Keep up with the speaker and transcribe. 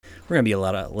We're gonna be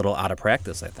little out of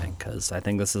practice, I think, because I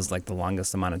think this is like the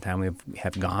longest amount of time we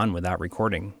have gone without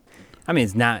recording. I mean,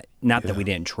 it's not that we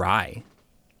didn't try.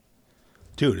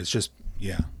 Dude, it's just,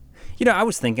 yeah. You know, I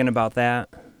was thinking about that.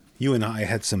 You and I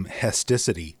had some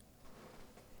hesticity.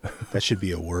 That should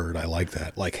be a word. I like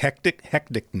that. Like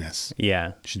hecticness.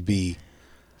 Yeah. Should be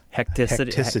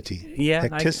hecticity.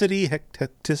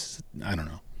 Hecticity, I don't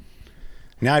know.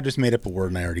 Now I just made up a word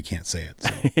and I already can't say it.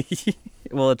 So.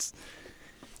 Well,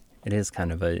 it is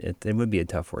kind of it would be a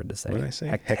tough word to say. What did I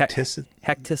say?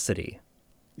 Hecticity.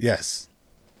 Yes.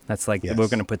 That's like, we're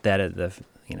going to put that at the,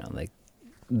 like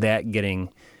that getting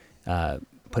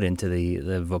put into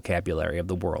the vocabulary of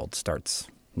the world starts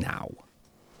now.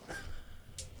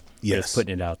 Yes. Just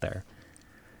putting it out there.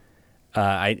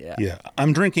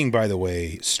 I'm drinking, by the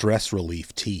way, stress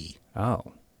relief tea.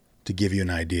 Oh. To give you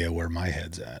an idea where my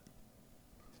head's at.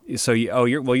 So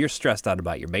you're stressed out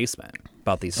about your basement,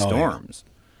 about these storms. Yeah.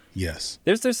 Yes.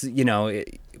 There's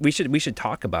we should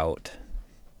talk about.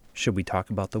 Should we talk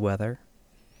about the weather,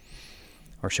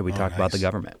 or should we talk about the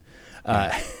government?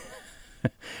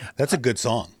 That's a good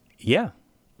song. Yeah.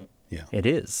 Yeah. It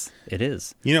is. It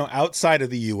is. Outside of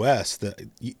the U.S.,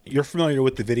 you're familiar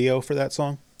with the video for that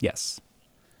song? Yes.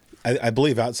 I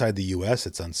believe outside the U.S.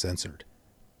 it's uncensored.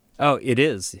 Oh, it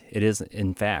is. It is,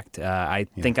 in fact. I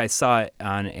think I saw it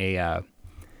on a...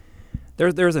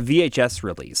 There's a VHS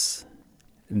release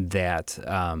that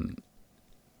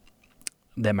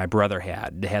that my brother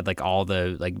had. They had like all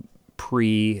the like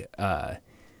pre...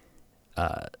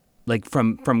 like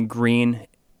from Green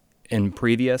and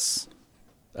previous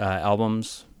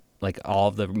albums, like all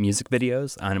of the music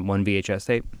videos on one VHS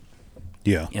tape.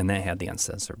 Yeah. And that had the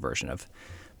uncensored version of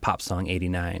Pop Song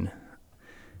 89,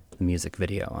 the music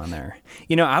video on there.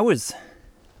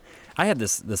 I had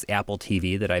this Apple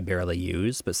TV that I barely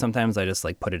use, but sometimes I just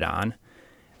like put it on.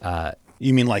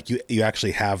 You mean like you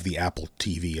actually have the Apple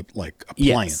TV like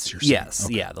appliance? Yes, yes,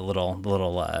 okay. Yeah, the little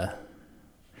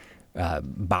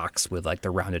box with like the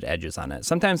rounded edges on it.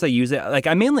 Sometimes I use it. Like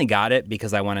I mainly got it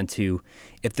because I wanted to,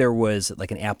 if there was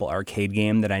like an Apple Arcade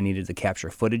game that I needed to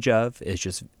capture footage of, it's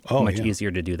just much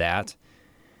easier to do that.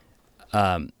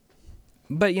 But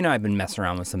I've been messing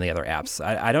around with some of the other apps.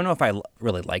 I don't know if I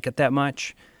really like it that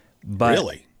much, but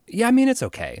really, yeah, I mean it's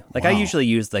okay. Like I usually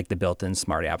use like the built-in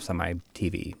smart apps on my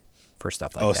TV for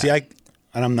stuff like that. See,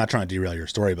 and I'm not trying to derail your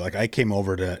story, but like I came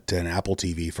over to an Apple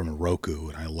TV from a Roku,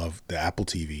 and I love the Apple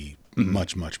TV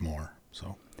much, much more.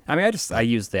 So I mean, I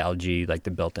use the LG, like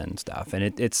the built-in stuff,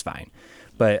 and it's fine.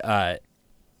 But I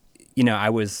forgot I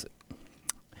was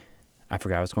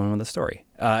going on with the story.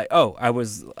 I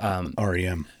was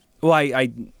REM. Well,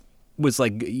 I was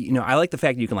like, I like the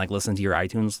fact that you can like listen to your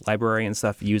iTunes library and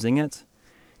stuff using it.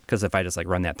 Because if I just like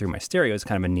run that through my stereo, it's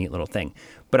kind of a neat little thing.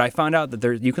 But I found out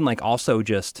that you can like also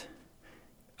just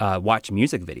watch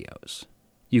music videos.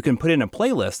 You can put in a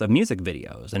playlist of music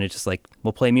videos, and it's just like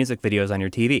we'll play music videos on your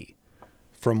TV.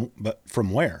 From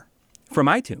where? From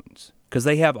iTunes, because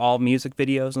they have all music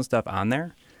videos and stuff on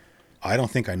there. I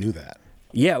don't think I knew that.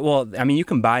 Yeah, well, I mean, you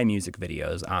can buy music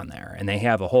videos on there, and they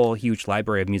have a whole huge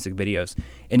library of music videos,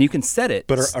 and you can set it.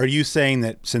 But are you saying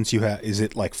that since you have, is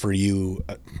it like for you,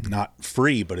 not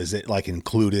free, but is it like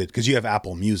included? Because you have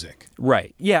Apple Music.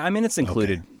 Right. Yeah, I mean, it's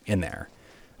included in there,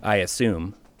 I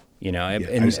assume. I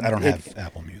don't have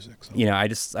Apple Music. So.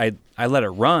 I let it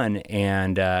run,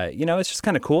 and, it's just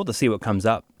kind of cool to see what comes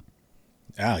up.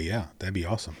 Oh, yeah, that'd be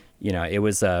awesome. It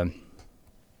was...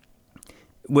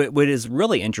 What is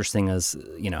really interesting is,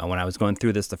 when I was going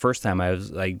through this the first time,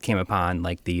 I came upon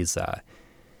like these,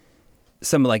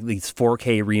 some like these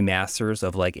 4K remasters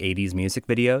of like 80s music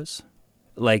videos.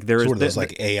 Like there's those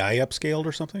like AI upscaled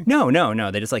or something?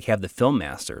 No. They just like have the film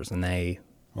masters and they,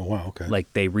 oh wow, okay.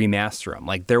 Like they remaster them.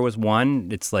 Like there was one,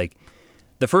 it's like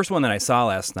the first one that I saw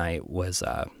last night was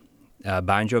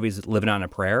Bon Jovi's "Living on a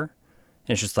Prayer." And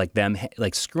it's just like them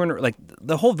like screwing, like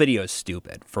the whole video is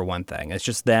stupid for one thing. It's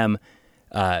just them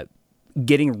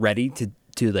getting ready to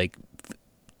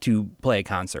play a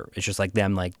concert. It's just like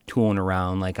them like tooling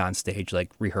around like on stage,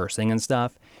 like rehearsing and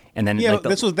stuff. And then like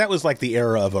that was like the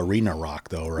era of arena rock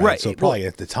though, right? Right. So probably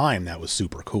at the time that was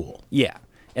super cool. Yeah.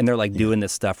 And they're like doing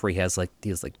this stuff where he has like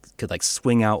these like could like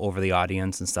swing out over the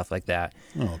audience and stuff like that.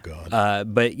 Oh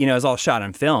god. But it's all shot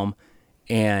on film,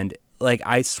 and like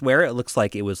I swear it looks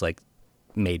like it was like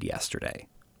made yesterday.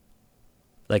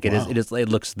 Like it is. It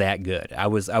looks that good. I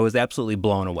was absolutely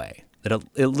blown away. That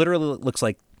it literally looks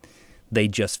like they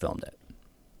just filmed it.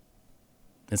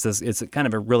 It's kind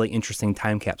of a really interesting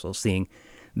time capsule seeing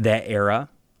that era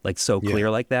like so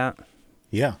clear like that.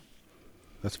 Yeah,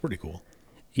 that's pretty cool.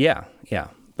 Yeah.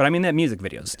 But I mean that music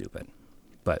video is stupid.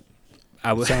 But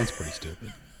I was Sounds pretty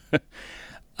stupid.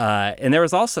 and there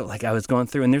was also like I was going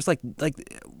through, and there's like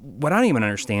what I don't even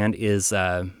understand is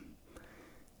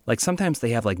like sometimes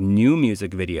they have like new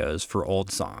music videos for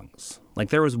old songs. Like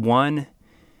there was one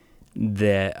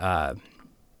that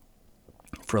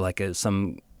for like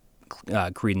some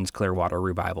Creedence Clearwater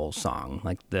Revival song,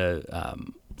 like the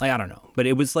like I don't know, but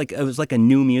it was like a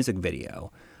new music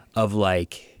video of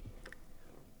like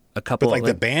a couple. But like of,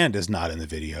 the band is not in the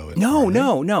video.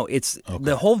 No. It's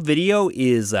the whole video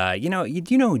is you know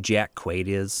who Jack Quaid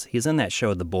is? He's in that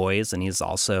show The Boys, and he's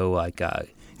also like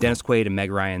Dennis Quaid and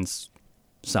Meg Ryan's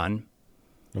son.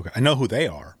 Okay, I know who they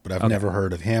are, but I've never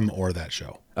heard of him or that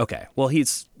show. Okay, well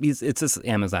it's this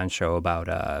Amazon show about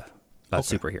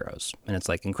superheroes, and it's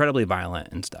like incredibly violent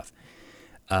and stuff.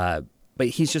 But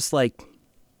he's just like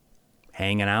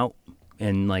hanging out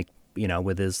and like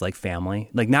with his like family,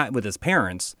 like not with his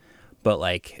parents, but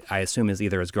like I assume is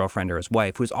either his girlfriend or his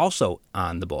wife, who's also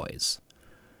on The Boys,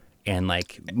 and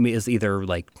like is either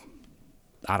like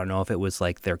I don't know if it was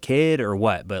like their kid or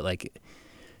what, but like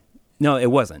no, it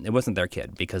wasn't their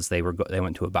kid because they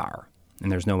went to a bar,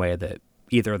 and there's no way that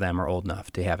either of them are old enough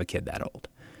to have a kid that old.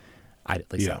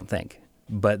 At least I don't think.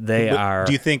 But they are.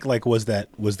 Do you think like was that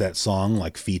song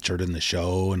like featured in the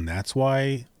show, and that's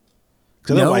why?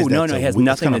 No. It has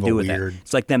nothing to do with that.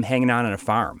 It's like them hanging out on a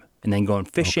farm and then going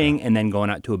fishing and then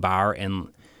going out to a bar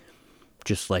and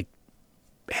just like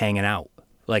hanging out.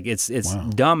 Like it's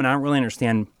dumb, and I don't really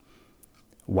understand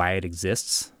why it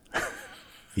exists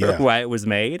or why it was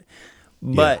made.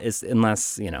 But it's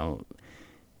unless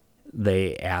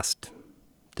they asked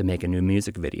to make a new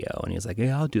music video, and he's like,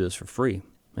 "Yeah, I'll do this for free,"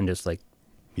 and just like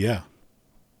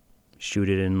shoot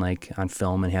it in like on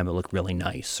film and have it look really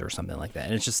nice or something like that.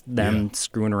 And it's just them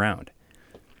screwing around.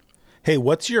 Hey,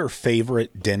 what's your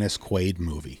favorite Dennis Quaid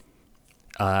movie?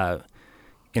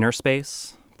 Inner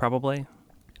Space, probably.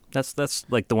 That's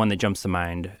like the one that jumps to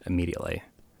mind immediately.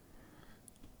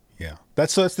 Yeah,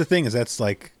 that's the thing is that's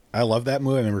like I love that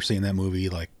movie. I remember seeing that movie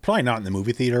like probably not in the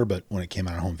movie theater, but when it came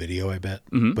out on home video, I bet.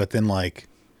 Mm-hmm. But then like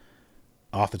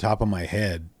off the top of my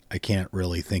head, I can't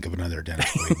really think of another Dennis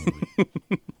Quaid movie.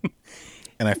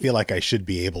 And I feel like I should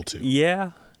be able to.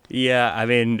 Yeah. I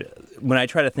mean, when I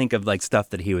try to think of like stuff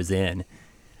that he was in,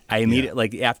 I immediately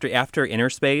like after Inner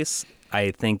Space,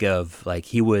 I think of like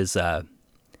he was like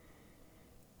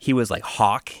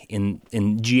Hawk in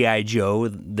G.I. Joe: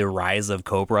 The Rise of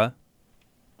Cobra.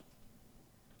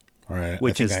 All right,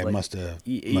 which I must have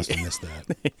missed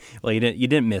that. Well, you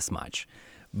didn't miss much,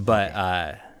 but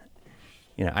I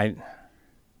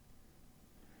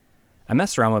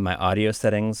messed around with my audio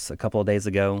settings a couple of days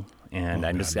ago, and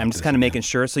I'm just kind of making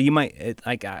sure. So you might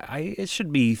it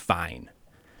should be fine.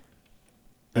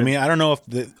 I mean, I don't know if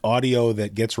the audio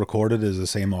that gets recorded is the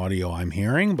same audio I'm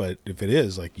hearing, but if it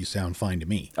is, like you sound fine to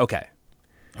me. Okay.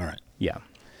 All right. Yeah.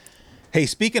 Hey,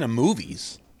 speaking of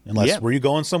movies, were you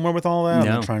going somewhere with all that?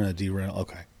 No. I'm trying to derail.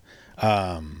 Okay.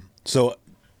 So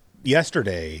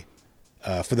yesterday,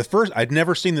 I'd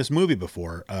never seen this movie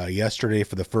before. Yesterday,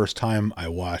 for the first time, I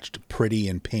watched Pretty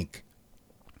in Pink.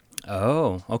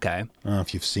 Oh, okay. I don't know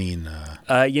if you've seen.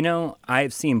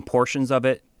 I've seen portions of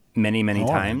it many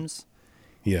times.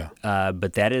 Yeah.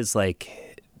 But that is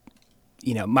like,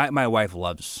 my wife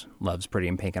loves Pretty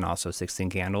in Pink and also 16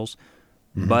 Candles.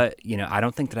 Mm-hmm. But, I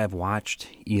don't think that I've watched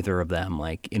either of them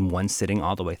like in one sitting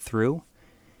all the way through.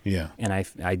 Yeah. And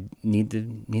I need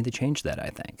to change that, I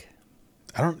think.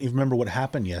 I don't even remember what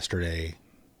happened yesterday.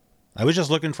 I was just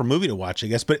looking for a movie to watch, I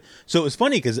guess. But so it was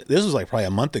funny because this was like probably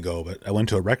a month ago, but I went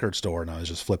to a record store and I was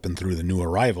just flipping through the new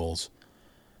arrivals,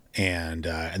 and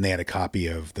they had a copy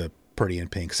of the Pretty in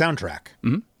Pink soundtrack.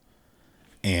 Mm-hmm.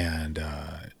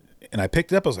 And I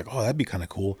picked it up. I was like, oh, that'd be kind of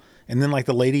cool. And then like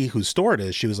the lady whose store it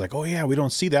is, she was like, oh yeah, we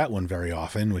don't see that one very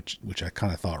often, which I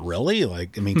kind of thought, really?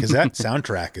 Like, I mean, because that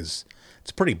soundtrack it's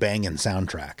a pretty banging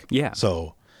soundtrack. Yeah.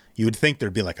 So you would think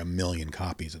there'd be like 1 million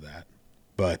copies of that.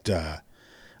 But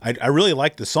I really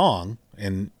liked the song,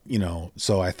 and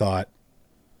so I thought,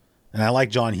 and I like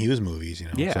John Hughes movies,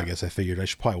 Yeah. So I guess I figured I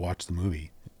should probably watch the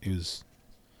movie. It was,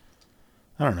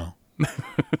 I don't know.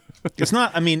 It's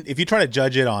not, I mean, if you try to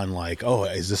judge it on like, oh,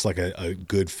 is this like a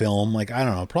good film? Like, I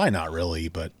don't know, probably not really,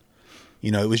 but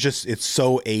it was just, it's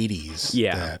so 80s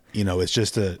that,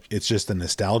 it's just a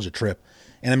nostalgia trip.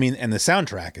 And I mean, and the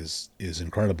soundtrack is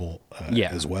incredible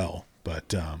as well.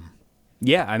 But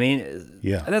yeah, I mean,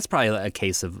 that's probably a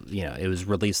case of, it was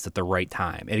released at the right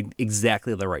time, at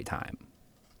exactly the right time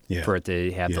for it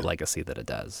to have the legacy that it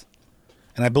does.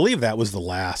 And I believe that was the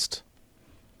last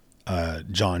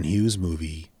John Hughes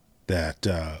movie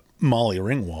that Molly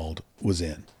Ringwald was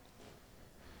in.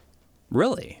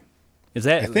 Really? Is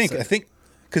that? I think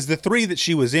because the three that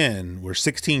she was in were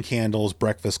 16 Candles,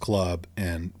 Breakfast Club,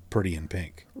 and Pretty in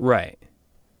Pink. Right.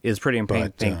 Is Pretty in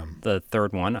Pink But, the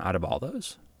third one out of all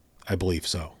those? I believe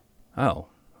so. Oh,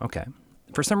 okay.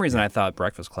 For some reason, I thought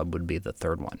Breakfast Club would be the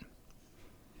third one.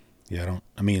 Yeah,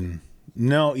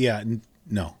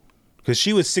 no, because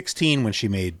she was 16 when she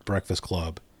made Breakfast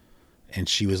Club, and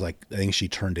she was like, I think she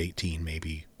turned 18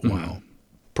 maybe while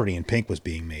Pretty in Pink was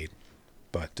being made.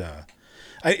 But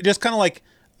I just kind of like,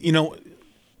 the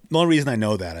only reason I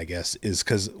know that, I guess, is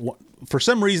because for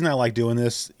some reason I like doing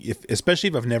this, especially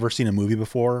if I've never seen a movie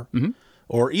before,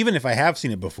 or even if I have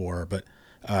seen it before, but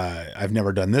I've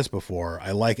never done this before.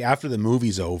 I like, after the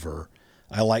movie's over,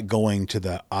 I like going to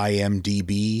the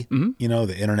IMDb,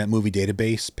 the Internet Movie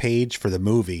Database page for the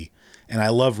movie, and I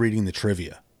love reading the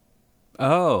trivia.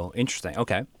 Oh, interesting.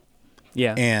 Okay.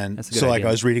 Yeah. And that's a good so, like, idea.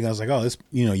 I was reading, I was like, oh, this,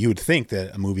 you would think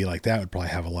that a movie like that would probably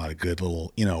have a lot of good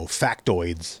little,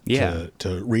 factoids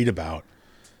to read about.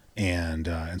 And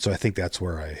so I think that's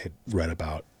where I had read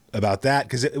about that,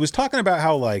 because it was talking about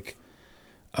how, like,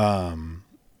 I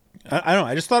don't know,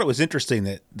 I just thought it was interesting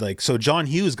that, like, so John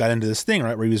Hughes got into this thing,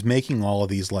 right, where he was making all of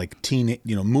these, like,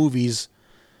 movies,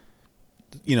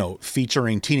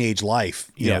 featuring teenage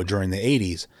life, during the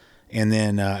 80s. And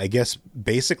then I guess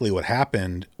basically what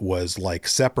happened was, like,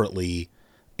 separately,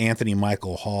 Anthony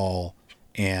Michael Hall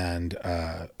and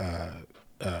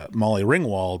Molly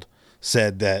Ringwald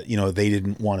said that, they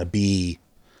didn't want to be,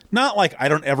 not like, I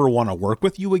don't ever want to work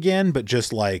with you again, but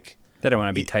just like, they don't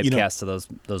want to be typecast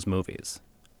to those movies.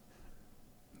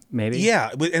 Maybe.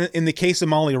 Yeah. In the case of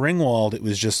Molly Ringwald, it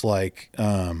was just like,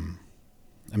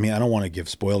 I mean, I don't want to give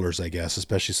spoilers, I guess,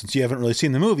 especially since you haven't really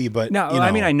seen the movie. But no,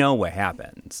 I mean, I know what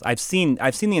happens. I've seen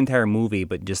the entire movie,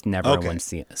 but just never one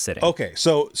sitting. Okay,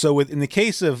 so in the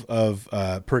case of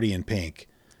Pretty in Pink,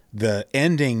 the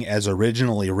ending as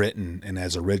originally written and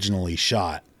as originally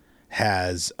shot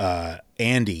has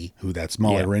Andy, that's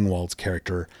Molly Ringwald's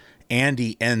character.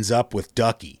 Andy ends up with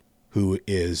Ducky, who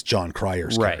is John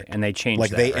Cryer's character. Right, and they changed like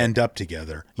that, they right? end up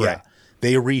together. Right. Yeah,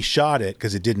 they reshot it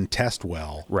because it didn't test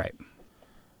well. Right.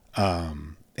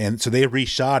 And so they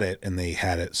reshot it, and they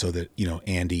had it so that,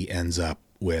 Andy ends up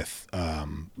with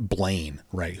Blaine,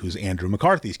 right, who's Andrew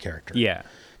McCarthy's character. Yeah.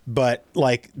 But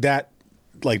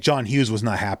John Hughes was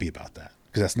not happy about that,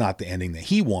 because that's not the ending that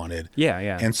he wanted. Yeah,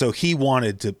 yeah. And so he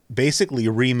wanted to basically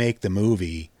remake the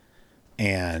movie,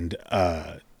 and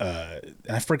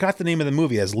I forgot the name of the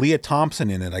movie. It has Leah Thompson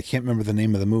in it. I can't remember the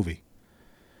name of the movie.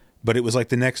 But it was like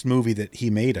the next movie that he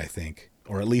made, I think,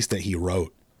 or at least that he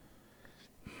wrote.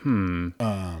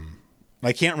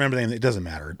 I can't remember the name. It doesn't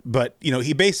matter. But,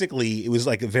 he basically, it was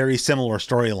like a very similar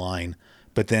storyline,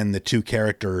 but then the two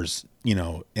characters,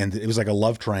 and it was like a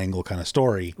love triangle kind of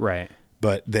story. Right.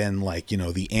 But then, like,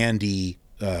 the Andy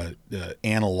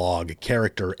analog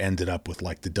character ended up with,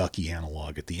 like, the Ducky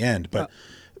analog at the end. But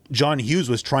John Hughes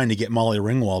was trying to get Molly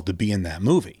Ringwald to be in that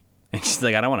movie. And she's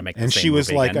like, I don't want to make the And same she was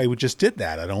movie like, again. I just did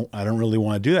that. I don't really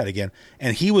want to do that again.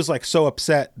 And he was, like, so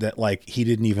upset that, like, he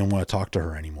didn't even want to talk to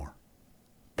her anymore.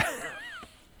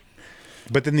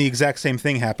 But then the exact same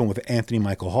thing happened with Anthony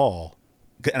Michael Hall.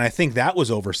 And I think that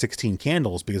was over 16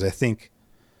 Candles, because I think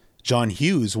John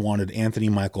Hughes wanted Anthony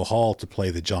Michael Hall to play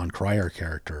the John Cryer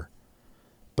character.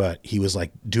 But he was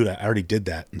like, dude, I already did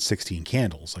that in 16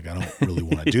 Candles. Like, I don't really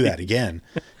want to do that again.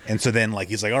 And so then, like,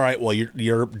 he's like, all right, well,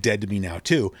 you're dead to me now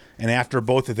too. And after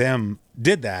both of them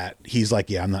did that, he's like,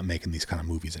 yeah, I'm not making these kind of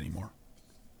movies anymore.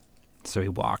 So he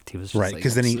walked. He was just Right. like,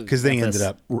 Because then he ended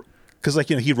up, because, like,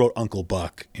 he wrote Uncle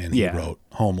Buck and he wrote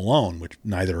Home Alone, which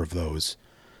neither of those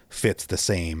fits the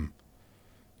same,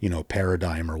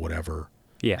 paradigm or whatever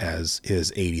as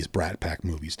his 80s Brat Pack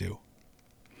movies do.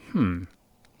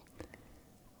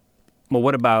 Well,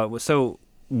 what about, so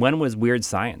when was Weird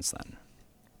Science then?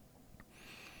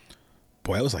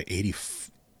 Boy, that was like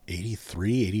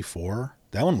 83, 84.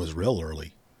 That one was real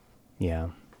early.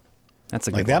 Yeah. That's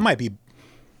a good Like, one. that might be,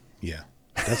 yeah,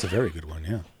 that's a very good one,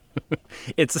 yeah.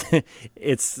 It's,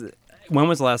 when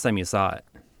was the last time you saw it?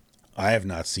 I have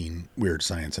not seen Weird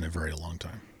Science in a very long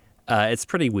time. It's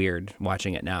pretty weird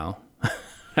watching it now.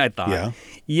 I thought.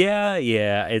 Yeah?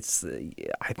 Yeah.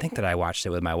 I think that I watched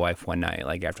it with my wife one night,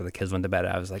 like after the kids went to bed.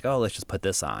 I was like, oh, let's just put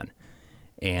this on.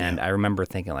 And I remember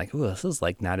thinking like, ooh, this is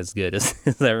like not as good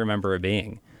as I remember it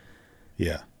being.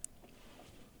 Yeah.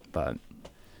 But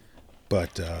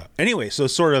anyway, so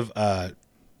sort of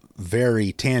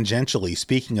very tangentially,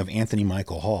 speaking of Anthony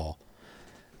Michael Hall,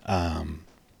 I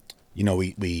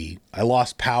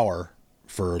lost power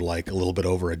for like a little bit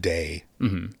over a day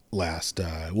last,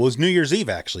 it was New Year's Eve,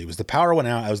 actually. The power went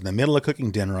out. I was in the middle of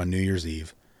cooking dinner on New Year's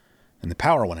Eve, and the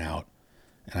power went out.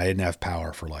 and I didn't have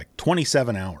power for like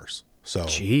 27 hours. So,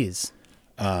 Jeez.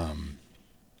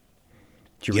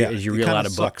 Did you read a lot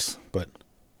of books? But,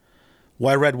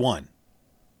 well, I read one.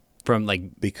 From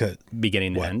like because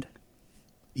beginning to end?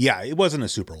 Yeah, it wasn't a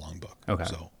super long book. Okay.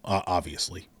 So,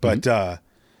 obviously. But,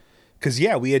 because,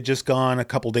 we had just gone a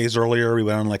couple days earlier. We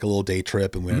went on like a little day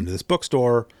trip and went into this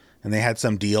bookstore, and they had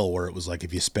some deal where it was like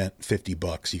if you spent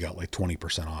 $50, you got like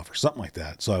 20% off or something like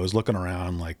that. So I was looking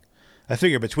around, like, I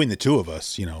figured between the two of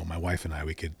us, my wife and I,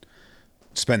 we could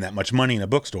spend that much money in a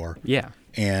bookstore. Yeah.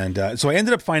 And so I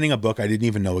ended up finding a book I didn't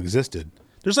even know existed.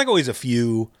 There's like always a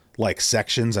few like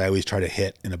sections I always try to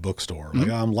hit in a bookstore. Like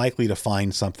I'm likely to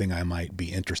find something I might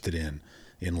be interested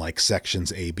in like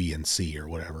sections A, B, and C or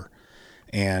whatever.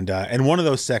 And one of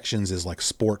those sections is like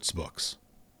sports books.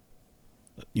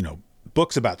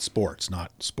 Books about sports,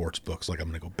 not sports books like I'm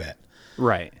going to go bet.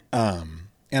 Right.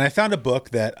 And I found a book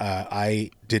that I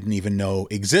didn't even know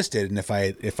existed, and if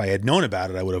I had known about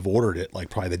it, I would have ordered it like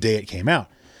probably the day it came out.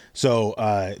 So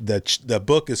the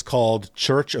book is called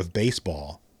Church of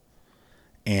Baseball,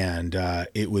 and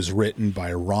it was written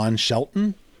by Ron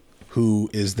Shelton, who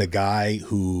is the guy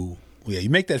who you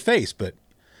make that face, but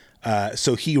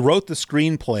so he wrote the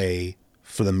screenplay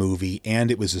for the movie,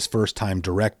 and it was his first time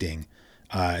directing,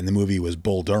 and the movie was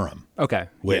Bull Durham. Okay,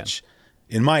 which. Yeah.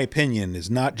 In my opinion, is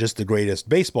not just the greatest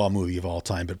baseball movie of all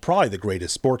time, but probably the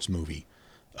greatest sports movie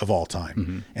of all time.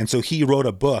 Mm-hmm. And so he wrote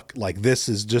a book like this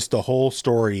is just the whole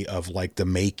story of like the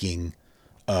making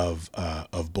of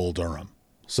Bull Durham.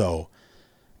 So,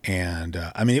 and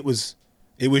I mean, it was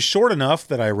short enough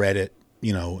that I read it,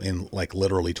 in like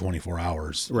literally 24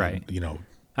 hours. Right. And,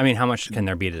 I mean, how much can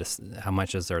there be how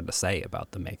much is there to say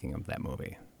about the making of that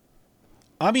movie?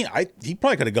 I mean, he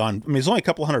probably could have gone. I mean, it's only a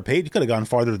couple hundred pages. He could have gone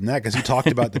farther than that because he talked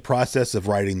about the process of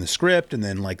writing the script, and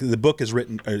then like the book is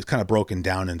written, or it's kind of broken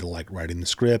down into like writing the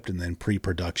script, and then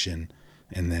pre-production,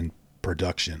 and then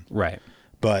production. Right.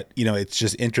 But it's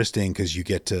just interesting because you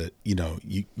get to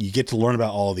you get to learn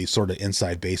about all of these sort of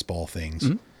inside baseball things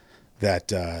that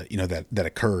that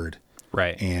occurred.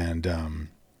 Right. And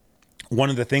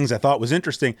one of the things I thought was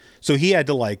interesting. So he had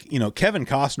to Kevin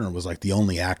Costner was like the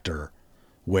only actor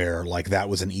where like that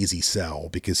was an easy sell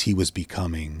because he was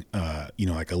becoming,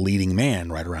 like a leading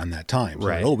man right around that time. So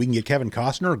right. Like, we can get Kevin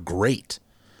Costner. Great.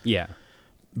 Yeah.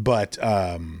 But,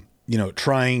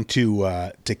 trying to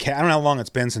I don't know how long it's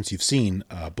been since you've seen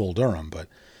Bull Durham, but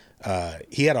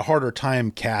he had a harder time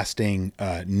casting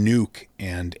Nuke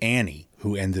and Annie,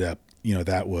 who ended up,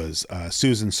 that was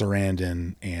Susan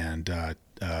Sarandon and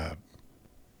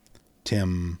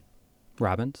Tim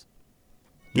Robbins.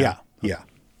 Yeah. Yeah.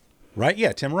 Right?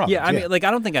 Yeah, Tim Robbins. Yeah, I mean, like,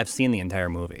 I don't think I've seen the entire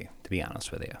movie, to be honest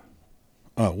with you.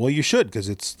 Oh, well, you should, because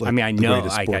it's like I the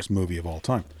greatest sports movie of all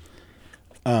time.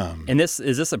 And is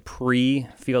this a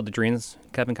pre-Field of Dreams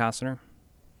Kevin Costner?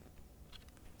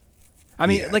 I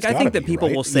mean, I think that people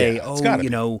will say,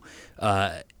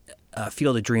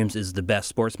 Field of Dreams is the best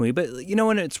sports movie, but,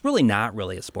 and it's really not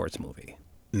really a sports movie.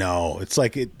 No, it's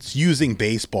like it's using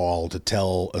baseball to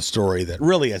tell a story that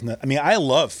really has not. I mean, I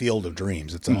love Field of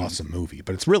Dreams. It's an awesome movie,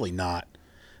 but it's really not.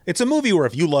 It's a movie where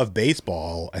if you love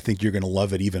baseball, I think you're going to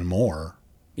love it even more.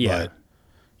 Yeah. But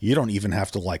you don't even have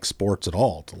to like sports at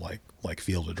all to like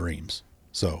Field of Dreams.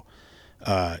 So,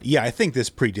 I think this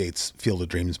predates Field of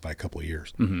Dreams by a couple of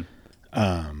years. Mm-hmm.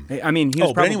 I mean, he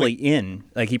was probably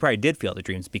he probably did Field of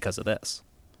Dreams because of this.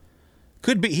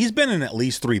 Could be. He's been in at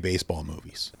least 3 baseball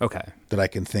movies. Okay. That I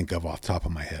can think of off the top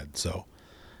of my head. So,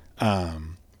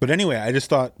 but anyway, I just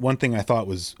thought one thing I thought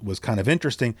was kind of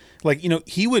interesting. Like,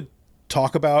 he would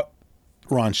talk about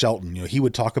Ron Shelton. He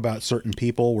would talk about certain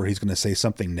people where he's going to say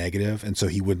something negative, and so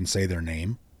he wouldn't say their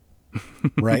name.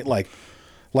 Right? Like,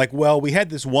 well, we had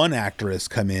this one actress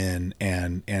come in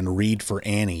and read for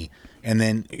Annie. And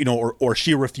then, or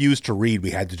she refused to read.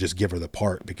 We had to just give her the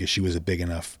part because she was a big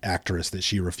enough actress that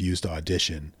she refused to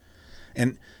audition.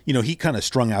 And, he kind of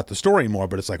strung out the story more,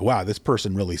 but it's like, wow, this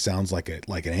person really sounds like an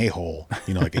a-hole,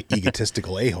 like an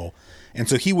egotistical a-hole. And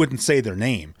so he wouldn't say their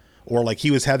name. Or like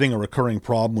he was having a recurring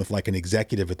problem with like an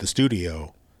executive at the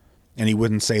studio and he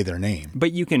wouldn't say their name.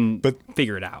 But you can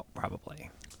figure it out probably.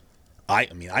 I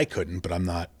mean, I couldn't, but I'm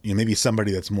not, maybe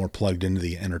somebody that's more plugged into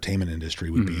the entertainment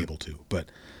industry would be able to, but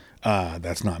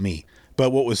that's not me.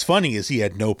 But what was funny is he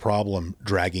had no problem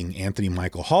dragging Anthony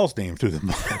Michael Hall's name through the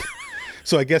mud.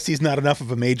 So I guess he's not enough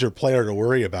of a major player to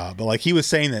worry about. But like he was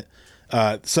saying that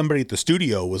somebody at the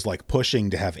studio was like pushing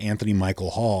to have Anthony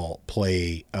Michael Hall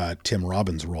play Tim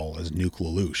Robbins' role as Nuke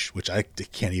LaLoosh, which I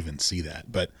can't even see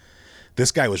that. But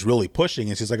this guy was really pushing,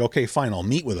 and he's like, okay, fine, I'll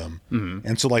meet with him. Mm-hmm.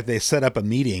 And so like they set up a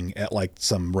meeting at like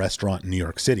some restaurant in New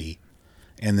York City,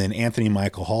 and then Anthony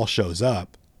Michael Hall shows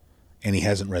up. and he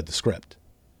hasn't read the script.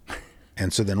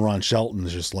 And so then Ron Shelton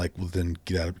is just like, well, then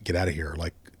get out of here.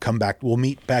 Like, come back. We'll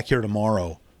meet back here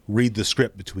tomorrow. Read the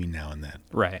script between now and then.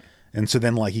 Right. And so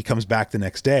then, like, he comes back the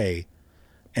next day,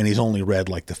 and he's only read,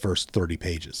 like, the first 30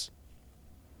 pages.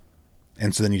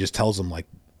 And so then he just tells them, like,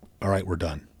 all right, we're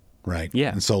done. Right?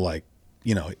 Yeah. And so, like,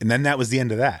 you know, and then that was the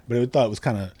end of that. But I thought it was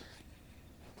kind of,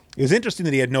 it was interesting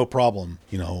that he had no problem,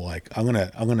 you know, like, I'm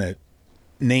gonna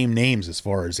name names as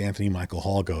far as Anthony Michael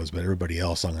Hall goes, but everybody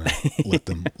else, I'm going to let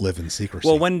them live in secrecy.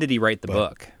 Well, when did he write the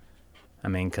book? I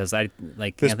mean, because I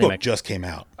like this Anthony book just came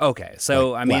out. Okay,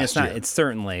 so like, I mean, it's not. year. It's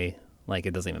certainly like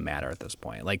it doesn't even matter at this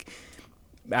point. Like,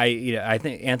 I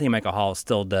think Anthony Michael Hall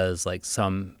still does like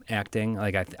some acting.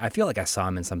 Like I feel like I saw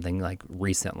him in something like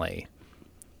recently,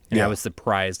 and I was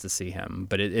surprised to see him.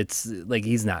 But it's like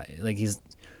he's not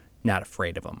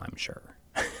afraid of him, I'm sure.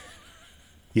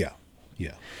 Yeah.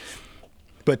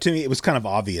 But to me, it was kind of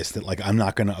obvious that, like, I'm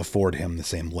not going to afford him the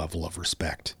same level of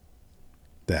respect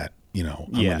that, you know,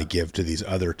 I'm going to give to these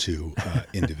other two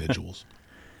individuals.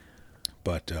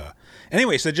 But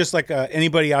anyway, so just like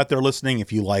anybody out there listening,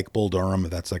 if you like Bull Durham,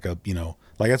 if that's like a, you know,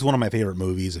 like that's one of my favorite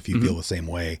movies. If you feel the same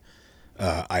way,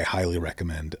 I highly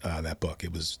recommend that book.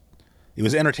 It was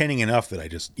entertaining enough that I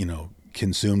just, you know,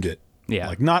 consumed it. Yeah.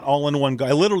 Like not all in one go.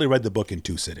 I literally read the book in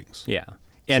 2 sittings. Yeah.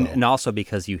 And also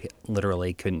because you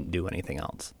literally couldn't do anything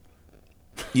else.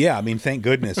 Yeah, I mean, thank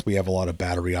goodness we have a lot of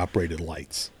battery-operated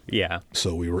lights. Yeah.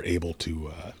 So we were able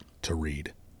to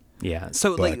read. Yeah.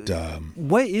 So, But, like,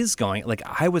 what is going? Like,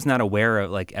 I was not aware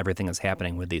of like everything that's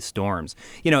happening with these storms.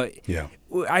 You know, Yeah.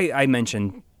 I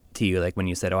mentioned to you like when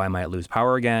you said, "Oh, I might lose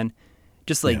power again."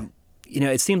 Just like, you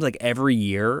know, it seems like every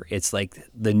year it's like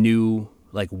the new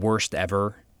like worst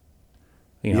ever.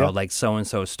 You know, like so and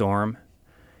so storm.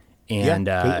 And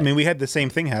I mean, we had the same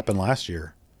thing happen last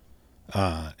year.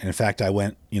 And in fact, I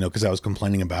went, you know, because I was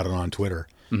complaining about it on Twitter,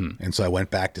 and so I went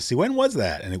back to see when was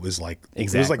that, and it was like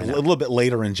a little bit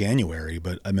later in January.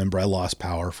 But I remember I lost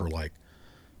power for like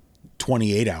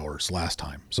 28 hours last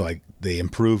time, so they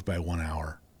improved by 1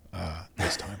 hour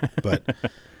this time. But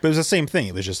it was the same thing.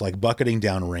 It was just like bucketing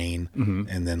down rain,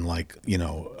 and then like, you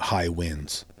know, high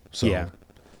winds. So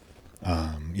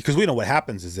because we know what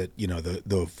happens is that, you know,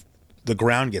 the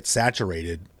ground gets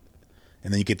saturated,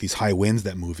 and then you get these high winds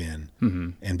that move in.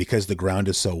 And because the ground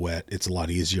is so wet, it's a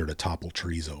lot easier to topple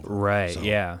trees over. Right. So,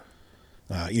 Yeah.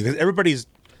 Because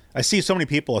I see so many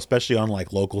people, especially on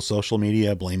like local social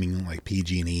media, blaming like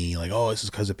PG&E, like, oh, this is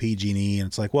because of PG&E. And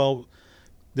it's like, well,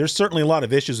 there's certainly a lot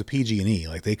of issues with PG&E.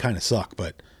 Like they kind of suck,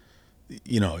 but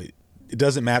you know, it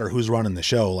doesn't matter who's running the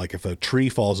show. Like if a tree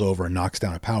falls over and knocks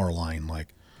down a power line,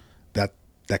 like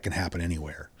that can happen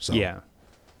anywhere. So Yeah.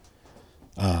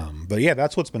 But yeah,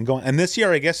 that's what's been going. And this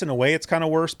year, I guess in a way it's kind of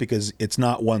worse because it's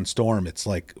not one storm. It's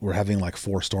like we're having like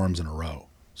 4 storms in a row.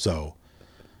 So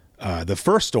the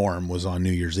first storm was on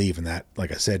New Year's Eve, and that,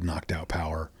 like I said, knocked out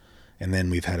power. And then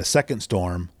we've had a second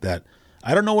storm that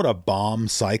I don't know what a bomb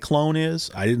cyclone is.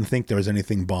 I didn't think there was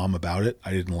anything bomb about it.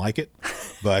 I didn't like it.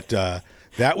 But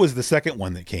that was the second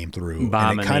one that came through.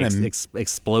 Bomb and it and kind of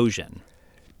explosion.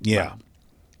 Yeah. Wow.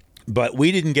 But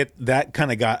we didn't get that,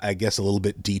 kind of got, I guess, a little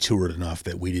bit detoured enough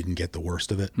that we didn't get the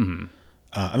worst of it.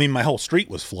 I mean, my whole street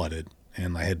was flooded,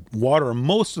 and I had water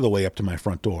most of the way up to my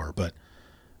front door. But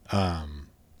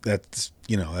that's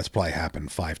probably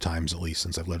happened 5 times at least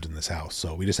since I've lived in this house.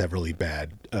 So we just have really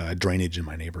bad drainage in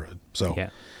my neighborhood. So Yeah.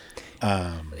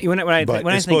 When I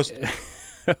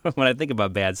think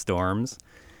about bad storms,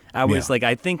 I was like,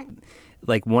 I think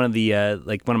like one of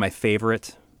my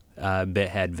favorite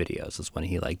Bithead videos is when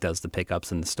he like does the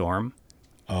pickups in the storm.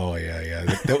 Oh yeah.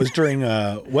 That was during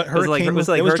what hurricane? It was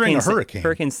during a hurricane.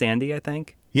 Hurricane Sandy, I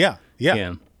think. Yeah.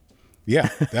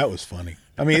 That was funny.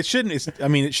 I mean, it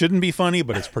shouldn't be funny,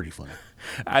 but it's pretty funny.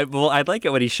 I like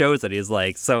it when he shows it. He's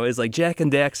like, so it's like Jack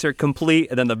and Daxter complete,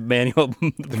 and then the manual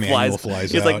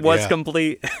flies He's out, like, what's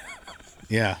complete?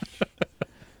 Yeah.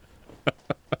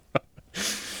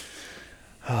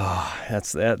 Oh,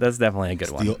 that's definitely a good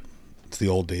one. It's the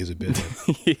old days of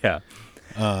Bithead. Yeah.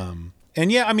 And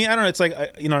yeah, I mean, I don't know. It's like,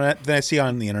 then I see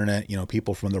on the internet,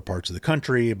 people from other parts of the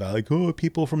country about like, oh,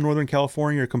 people from Northern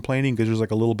California are complaining because there's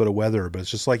like a little bit of weather. But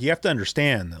it's just like, you have to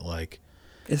understand that like,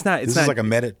 it's not typical.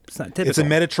 It's a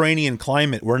Mediterranean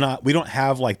climate. We don't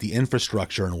have like the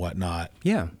infrastructure and whatnot.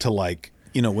 Yeah. To like,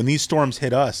 when these storms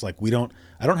hit us, like I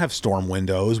don't have storm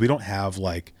windows. We don't have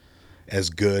like as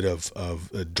good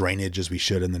of drainage as we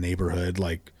should in the neighborhood.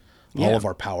 Like, all of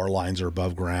our power lines are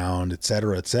above ground, et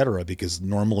cetera, because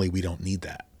normally we don't need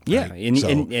that. Yeah, right?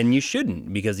 and you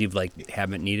shouldn't, because you've like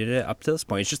haven't needed it up to this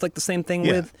point. It's just like the same thing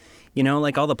with,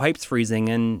 like all the pipes freezing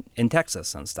in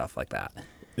Texas and stuff like that.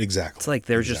 Exactly. It's like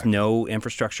there's just no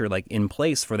infrastructure like in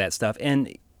place for that stuff.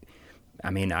 And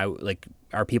I mean, I like,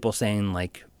 are people saying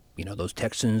like, those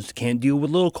Texans can't deal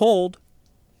with a little cold?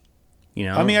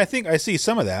 I mean, I think I see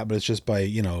some of that, but it's just by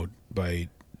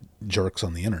jerks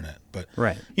on the internet. But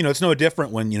right. It's no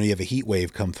different when you have a heat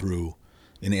wave come through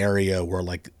an area where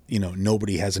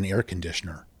nobody has an air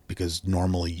conditioner because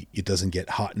normally it doesn't get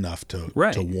hot enough to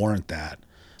warrant that.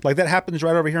 Like that happens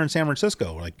right over here in San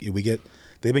Francisco. Like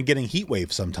they've been getting heat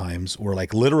waves sometimes where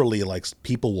like literally like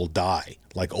people will die,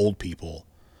 like old people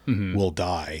will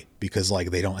die because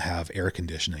like they don't have air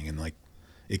conditioning and like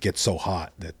it gets so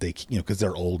hot that they, because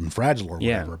they're old and fragile or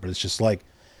whatever. But it's just like,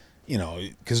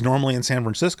 because normally in San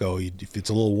Francisco, if it's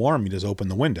a little warm, you just open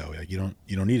the window. Like, you don't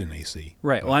need an AC.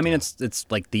 Right. Well, I mean, it's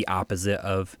like the opposite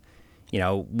of,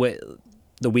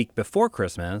 the week before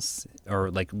Christmas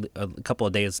or like a couple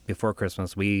of days before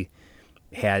Christmas, we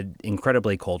had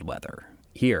incredibly cold weather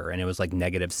here, and it was like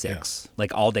 -6,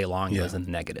 like all day long. It was in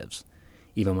the negatives,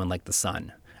 even when like the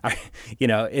sun. I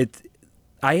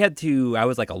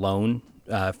was like alone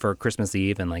for Christmas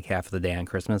Eve and like half of the day on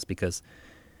Christmas because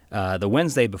the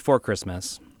Wednesday before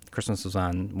Christmas was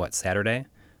on what, Saturday?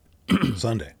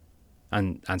 Sunday.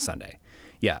 On Sunday.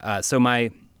 Yeah. So my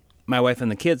wife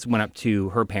and the kids went up to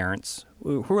her parents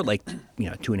who were like,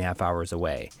 2.5 hours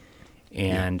away.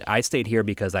 And I stayed here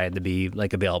because I had to be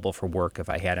like available for work if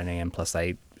I had an AM. Plus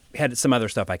I had some other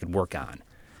stuff I could work on.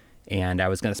 And I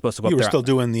was supposed to go up there. You were still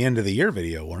doing the end of the year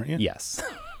video, weren't you? Yes.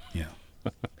 Yeah.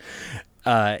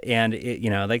 And it,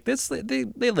 like this, they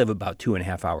live about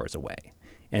 2.5 hours away,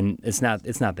 and it's not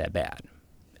that bad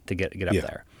to get up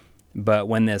there. But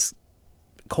when this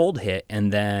cold hit,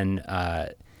 and then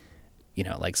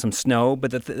like some snow. But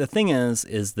the thing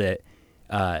is that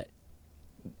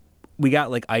we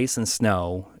got like ice and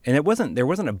snow, and there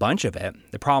wasn't a bunch of it.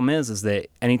 The problem is that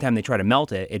anytime they try to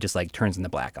melt it, it just like turns into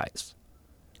black ice.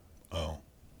 Oh.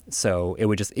 So it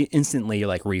would just instantly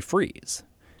like refreeze.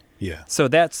 Yeah. So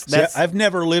that's I've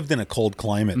never lived in a cold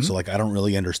climate, so like I don't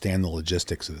really understand the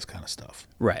logistics of this kind of stuff.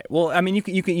 Right. Well, I mean,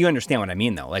 you understand what I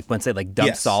mean though. Like when say like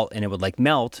dump salt and it would like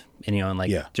melt and and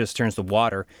like just turns to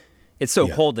water. It's so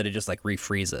cold that it just like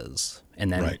refreezes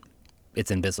and then it's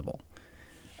invisible.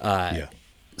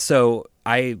 So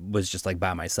I was just like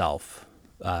by myself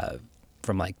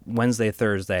from like Wednesday,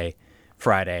 Thursday,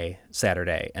 Friday,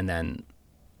 Saturday, and then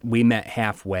we met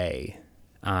halfway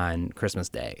on Christmas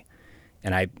Day.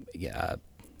 And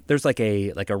there's like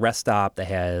a rest stop that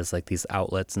has like these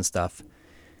outlets and stuff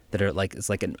that are like, it's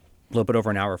like a little bit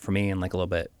over an hour for me and like a little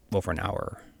bit over an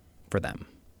hour for them.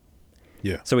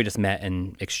 Yeah. So we just met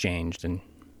and exchanged and,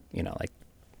 like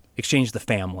exchanged the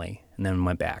family and then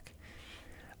went back.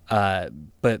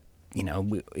 But,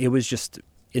 it was just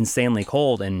insanely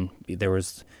cold, and there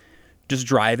was just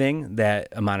driving that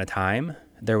amount of time.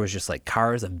 There was just like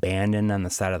cars abandoned on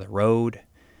the side of the road,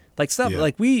 like stuff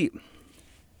like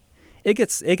it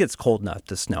gets cold enough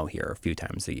to snow here a few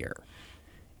times a year.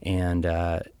 And,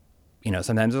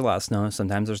 sometimes there's a lot of snow,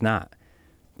 sometimes there's not.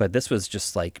 But this was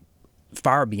just like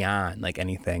far beyond like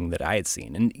anything that I had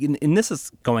seen. And this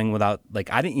is going without,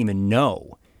 like, I didn't even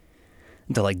know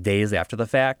until like days after the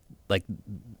fact, like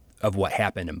of what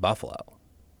happened in Buffalo.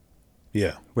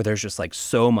 Yeah. Where there's just like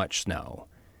so much snow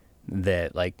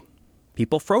that like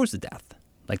people froze to death.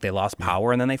 Like they lost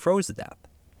power and then they froze to death.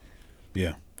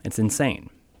 Yeah. It's insane.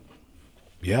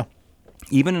 Yeah.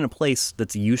 Even in a place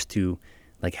that's used to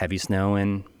like heavy snow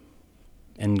and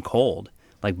cold,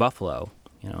 like Buffalo,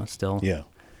 still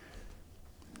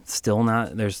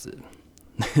not, there's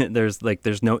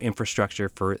no infrastructure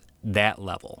for that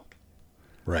level.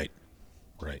 Right.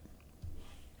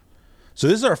 So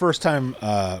this is our first time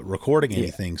recording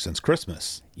anything since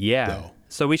Christmas. Yeah. Though.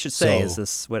 So we should say, is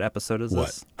this, what episode is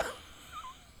this?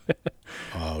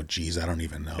 Oh, geez, I don't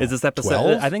even know. Is this episode?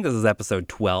 12? I think this is episode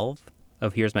 12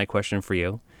 of Here's My Question for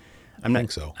You. I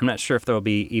think so. I'm not sure if there will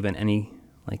be even any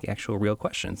like actual real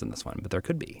questions in this one, but there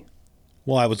could be.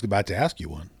 Well, I was about to ask you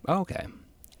one. Oh, okay.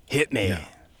 Hit me. Yeah.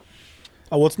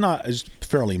 Oh, well, it's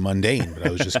fairly mundane, but I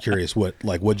was just curious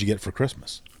what'd you get for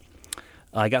Christmas?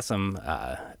 I got some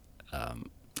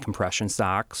compression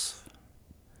socks,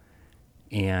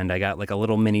 and I got like a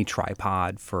little mini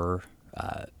tripod for,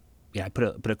 I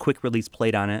put a quick release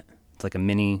plate on it. It's like a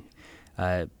mini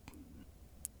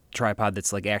tripod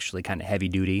that's like actually kind of heavy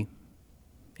duty,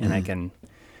 and I can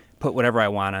put whatever I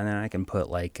want on it. I can put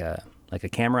like a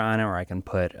camera on it, or I can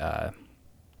put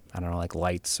I don't know, like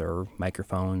lights or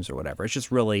microphones or whatever. It's just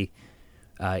really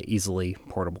easily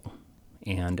portable.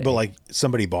 But like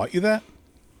somebody bought you that?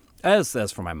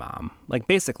 As for my mom, like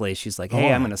basically she's like,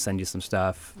 hey, I'm going to send you some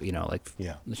stuff, like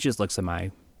she just looks at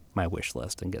my my wish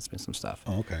list and gets me some stuff.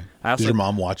 Oh, okay. I also, Does your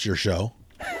mom watch your show?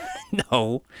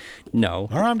 No. All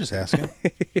right, I'm just asking.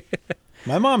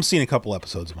 My mom's seen a couple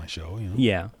episodes of my show. You know?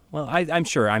 Yeah. Well, I'm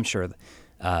sure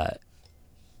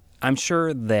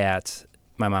that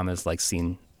my mom has like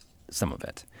seen some of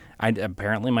it.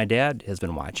 Apparently my dad has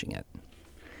been watching it.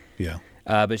 Yeah.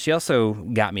 But she also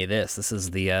got me this. This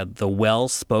is the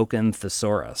well-spoken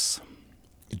thesaurus.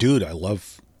 Dude, I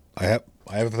have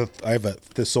a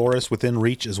thesaurus within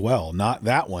reach as well. Not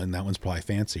that one. That one's probably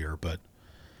fancier, but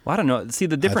Well, I don't know. See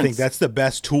the difference. I think that's the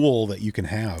best tool that you can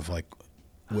have, like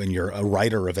when you're a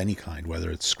writer of any kind, whether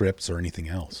it's scripts or anything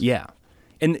else. Yeah.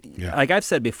 And like I've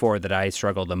said before that I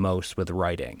struggle the most with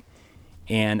writing.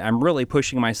 And I'm really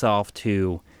pushing myself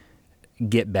to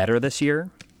get better this year.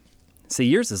 See,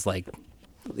 yours is like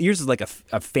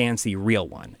a fancy real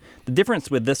one. The difference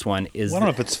with this one is Well, I don't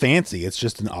know if it's fancy. It's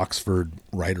just an Oxford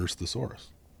writer's thesaurus.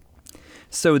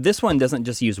 so this one doesn't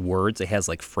just use words, it has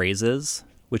like phrases,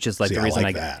 which is like See, the I reason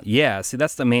like that. Yeah, see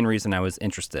that's the main reason I was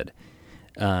interested.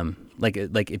 Like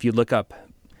if you look up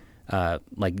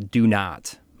like do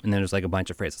not, and then there's like a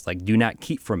bunch of phrases like do not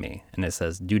keep from me, and it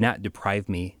says do not deprive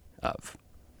me of.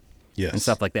 Yes. And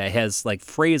stuff like that. It has like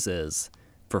phrases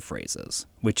for phrases,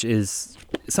 which is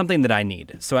something that I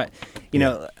need. So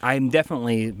I'm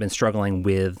definitely been struggling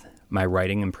with my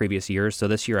writing in previous years. So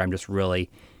this year I'm just really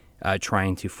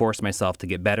trying to force myself to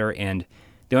get better. And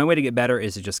the only way to get better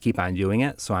is to just keep on doing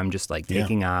it. So I'm just like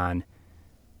taking on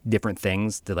different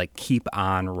things to like keep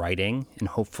on writing, and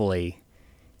hopefully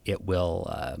it will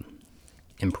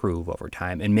improve over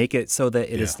time and make it so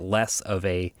that it is less of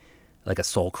a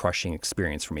soul-crushing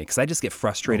experience for me, because I just get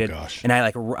frustrated. Oh, gosh. And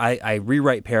I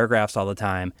rewrite paragraphs all the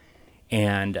time,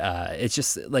 and it's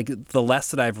just like the less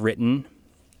that I've written,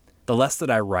 the less that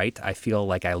I write, I feel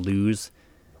like I lose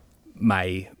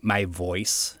my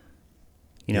voice.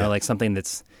 You know, like something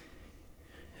that's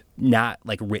not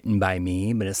like written by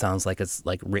me, but it sounds like it's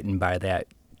like written by that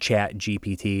Chat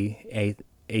GPT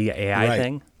AI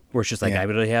thing, where it's just like I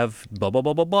really have blah blah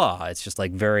blah blah blah. It's just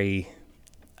like very,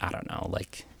 I don't know,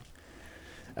 like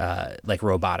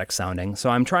robotic sounding. So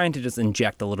I'm trying to just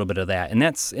inject a little bit of that, and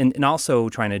that's and also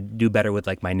trying to do better with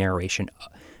like my narration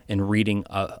and reading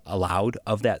aloud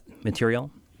of that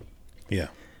material. Yeah.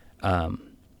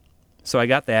 So I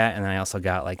got that, and I also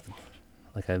got like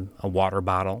a water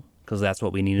bottle, because that's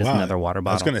what we need is another water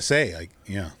bottle. I was going to say,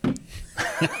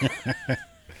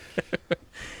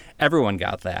 Everyone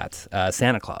got that.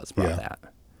 Santa Claus brought that.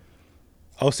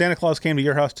 Oh, Santa Claus came to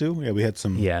your house too? Yeah, we had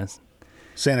some. Yes.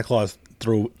 Santa Claus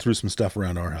threw some stuff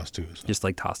around our house too. So. Just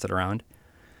like tossed it around.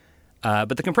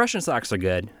 But the compression socks are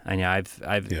good. I know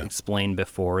I've explained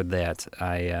before that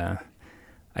I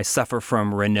suffer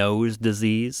from Raynaud's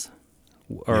disease,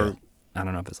 or I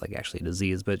don't know if it's like actually a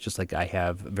disease, but just like I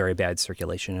have very bad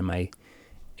circulation in my.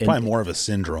 Probably more of a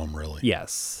syndrome, really.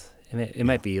 Yes, it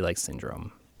might be like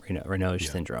syndrome, Raynaud's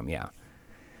syndrome. Yeah.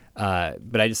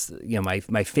 But I just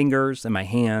my fingers and my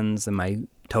hands and my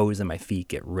toes and my feet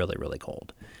get really really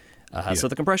cold. So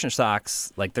the compression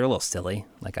socks, like they're a little silly.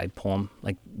 Like I pull them,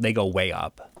 like they go way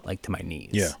up, like to my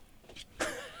knees. Yeah.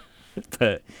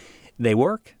 But they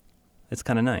work. It's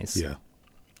kind of nice. Yeah.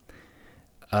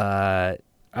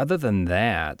 Other than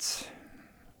that,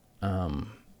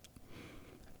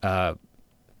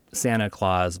 Santa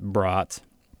Claus brought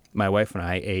my wife and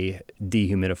I a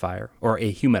dehumidifier, or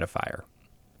a humidifier.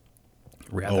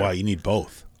 Rather. Oh wow, you need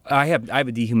both. I have a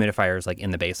dehumidifiers like in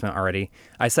the basement already.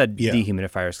 I said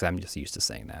dehumidifiers because I'm just used to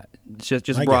saying that.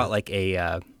 Just brought like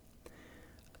a.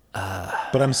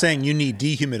 But I'm saying you need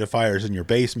dehumidifiers in your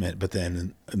basement, but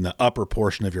then in the upper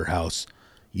portion of your house,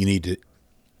 you need to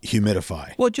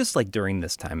humidify. Well, just like during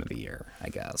this time of the year, I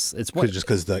guess it's just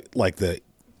because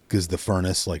the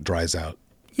furnace like dries out.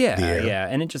 Yeah,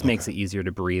 and it just makes it easier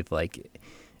to breathe like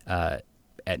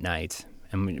at night.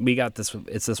 And we got this.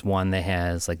 It's this one that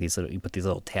has like these little. You put these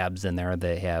little tabs in there.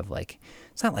 They have like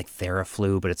it's not like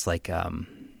Theraflu, but it's like some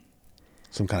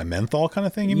kind of menthol kind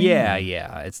of thing. You mean?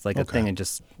 Yeah. It's like a thing that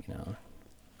just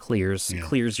clears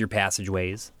your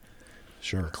passageways.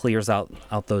 Sure. Clears out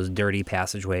those dirty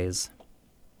passageways.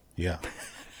 Yeah.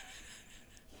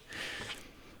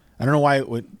 I don't know why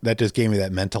that just gave me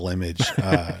that mental image.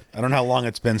 I don't know how long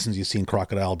it's been since you've seen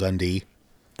Crocodile Dundee.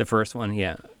 The first one,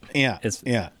 yeah. Yeah.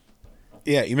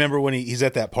 Yeah, you remember when he's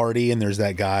at that party and there's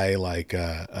that guy like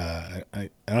I don't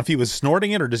know if he was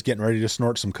snorting it or just getting ready to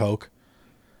snort some coke,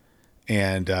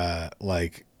 and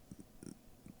Mick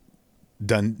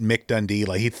Dundee,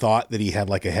 like he thought that he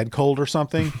had like a head cold or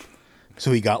something,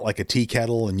 So he got like a tea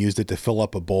kettle and used it to fill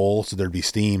up a bowl so there'd be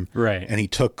steam. Right. And he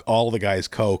took all the guy's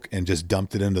Coke and just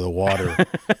dumped it into the water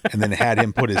and then had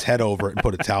him put his head over it and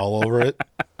put a towel over it.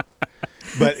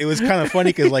 But it was kind of funny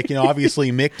because, like,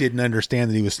 obviously Mick didn't understand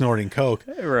that he was snorting Coke.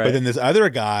 Right. But then this other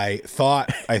guy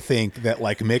thought, I think, that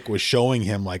like Mick was showing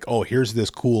him like, oh, here's this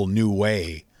cool new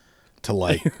way to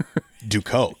like do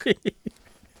Coke.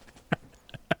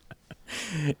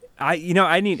 I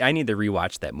need to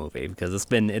rewatch that movie because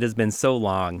it has been so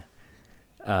long,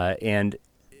 and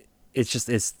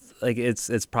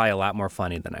it's probably a lot more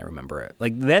funny than I remember it.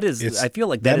 Like I feel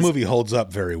like that movie holds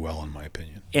up very well in my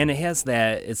opinion. And it has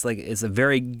that. It's a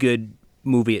very good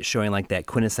movie at showing like that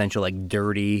quintessential like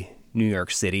dirty New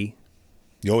York City.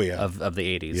 Oh yeah, of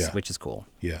the 80s, yeah. Which is cool.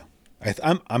 Yeah,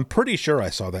 I'm pretty sure I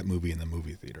saw that movie in the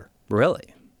movie theater.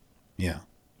 Really? Yeah.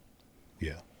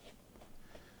 Yeah.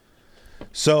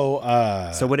 So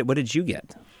what did you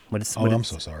get? I'm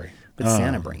so sorry. What did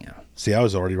Santa bring you? See, I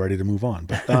was already ready to move on,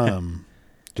 but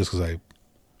just because I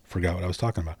forgot what I was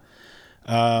talking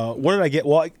about. What did I get?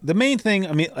 Well, the main thing,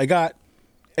 I mean, I got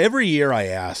every year I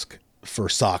ask for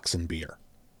socks and beer,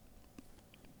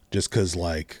 just because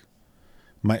like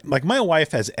my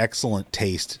wife has excellent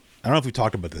taste. I don't know if we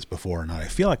talked about this before or not. I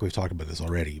feel like we've talked about this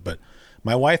already, but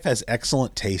my wife has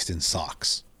excellent taste in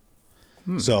socks.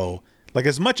 So. Like,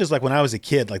 as much as, like, when I was a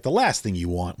kid, like, the last thing you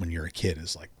want when you're a kid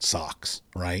is, like, socks,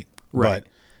 right? Right.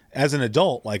 But as an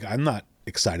adult, like, I'm not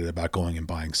excited about going and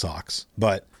buying socks.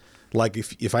 But, like,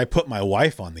 if I put my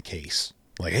wife on the case,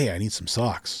 like, hey, I need some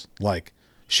socks, like,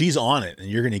 she's on it, and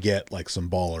you're going to get, like, some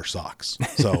baller socks.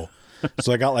 So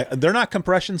I got, like, they're not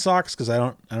compression socks because I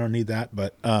don't need that.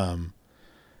 But I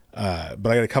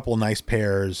got a couple of nice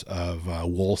pairs of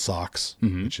wool socks,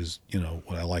 which is,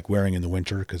 what I like wearing in the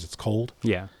winter because it's cold.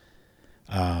 Yeah.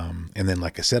 And then,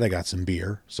 like I said, I got some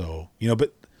beer. So,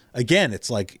 but again, it's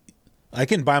like I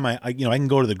can buy I can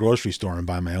go to the grocery store and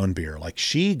buy my own beer. Like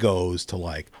she goes to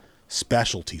like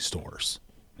specialty stores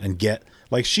and get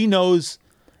like, she knows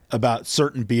about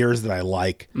certain beers that I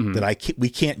like that we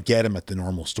can't get them at the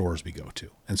normal stores we go to.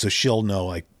 And so she'll know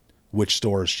like which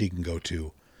stores she can go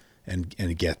to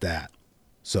and get that.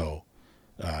 So,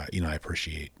 I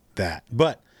appreciate that.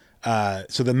 But,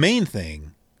 so the main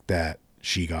thing that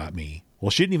she got me, well,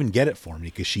 she didn't even get it for me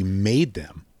because she made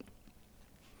them,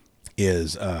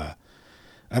 is, I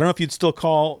don't know if you'd still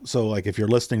call, so like if you're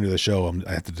listening to the show,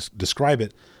 I have to describe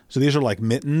it. So these are like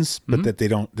mittens, but that they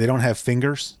don't have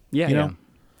fingers. Yeah, you know? Yeah.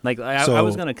 Like I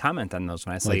was going to comment on those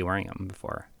when I saw you wearing them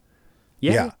before.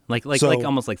 Yeah. Like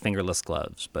almost like fingerless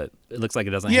gloves, but it looks like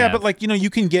it doesn't have. Yeah, but like, you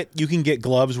can get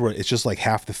gloves where it's just like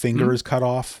half the finger is cut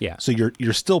off. Yeah. So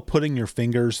you're still putting your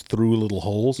fingers through little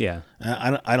holes. Yeah.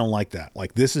 I don't like that.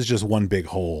 Like this is just one big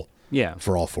hole. Yeah.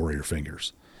 For all four of your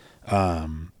fingers.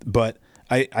 But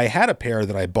I had a pair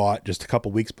that I bought just a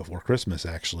couple weeks before Christmas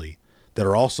actually that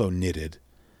are also knitted,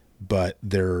 but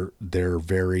they're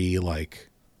very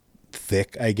like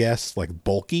thick, I guess, like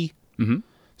bulky. Mm-hmm.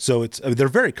 So they're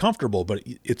very comfortable, but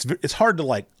it's hard to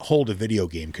like hold a video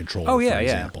game controller. Oh yeah, for yeah.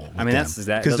 example, I mean that's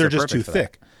because they're just too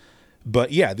thick.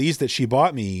 But yeah, these that she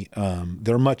bought me,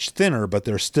 they're much thinner, but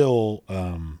they're still.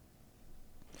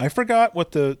 I forgot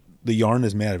what the yarn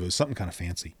is made of. It was something kind of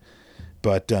fancy,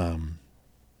 but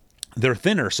they're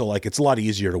thinner, so like it's a lot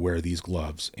easier to wear these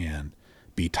gloves and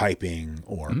be typing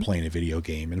or playing a video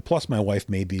game. And plus, my wife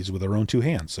made these with her own two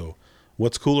hands. So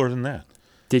what's cooler than that?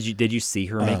 Did you see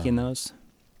her making those?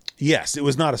 Yes, it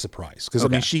was not a surprise because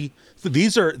Okay. I mean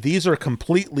these are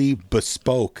completely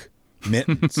bespoke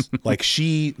mittens. Like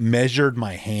she measured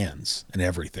my hands and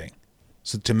everything,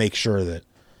 so to make sure that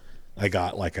I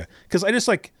got like because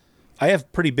I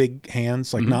have pretty big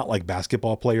hands, like not like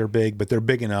basketball player big, but they're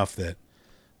big enough that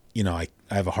I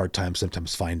have a hard time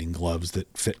sometimes finding gloves that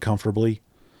fit comfortably.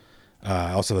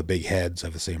 I also have a big head, so I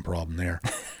have the same problem there.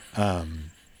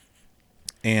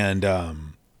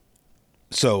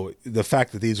 So the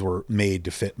fact that these were made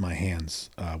to fit my hands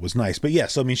was nice. But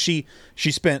yes, I mean, she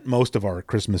spent most of our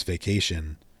Christmas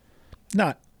vacation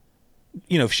not,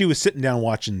 if she was sitting down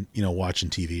watching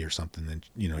TV or something,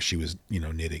 then, she was,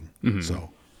 knitting. So,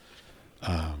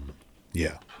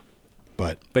 yeah.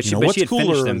 But she had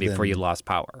finished them before you lost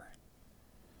power.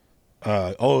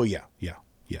 Oh, yeah. Yeah.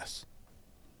 Yes.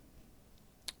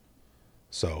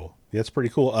 So that's pretty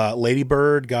cool. Lady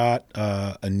Bird got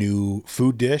a new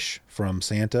food dish from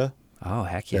Santa. Oh,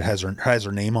 heck yeah! That has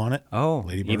her name on it. Oh,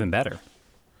 Lady Bird. even better.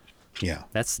 Yeah,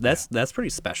 that's pretty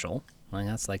special.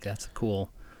 Like that's cool.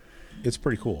 It's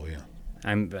pretty cool. Yeah,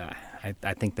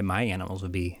 I think that my animals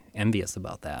would be envious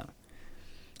about that.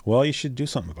 Well, you should do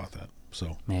something about that.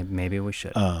 So maybe we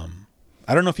should. I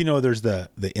I don't know if you know, there's the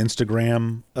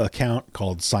Instagram account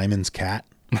called Simon's Cat.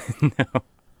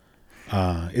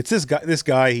 No. It's this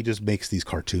guy, he just makes these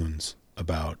cartoons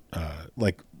about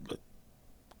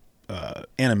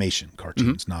animation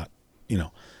cartoons, not,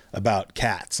 about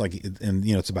cats. Like, and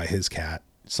it's about his cat.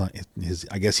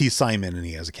 I guess he's Simon and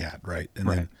he has a cat, right?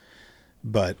 And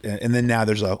Right. then now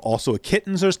there's also a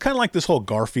kitten. So there's kind of like this whole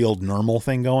Garfield normal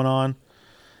thing going on.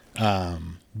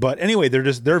 But anyway,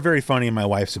 they're very funny, and my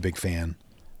wife's a big fan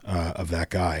of that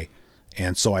guy.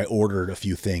 And so I ordered a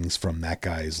few things from that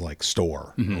guy's like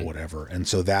store or whatever. And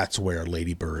so that's where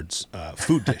Lady Bird's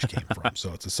food dish came from.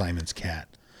 So it's a Simon's Cat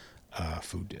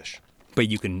food dish. But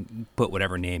you can put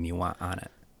whatever name you want on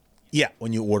it. Yeah,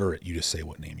 when you order it, you just say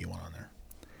what name you want on there.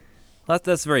 Well,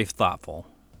 that's very thoughtful.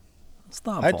 It's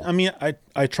thoughtful.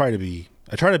 I try to be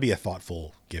a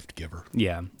thoughtful gift giver.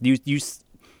 Yeah.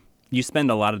 You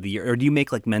spend a lot of the year, or do you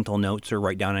make like mental notes or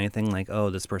write down anything like, oh,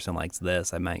 this person likes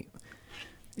this, I might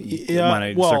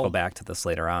want to circle back to this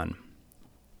later on?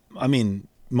 I mean,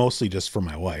 mostly just for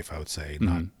my wife, I would say.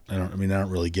 Not. I don't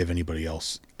really give anybody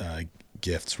else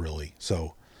gifts really.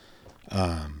 So,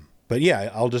 but yeah,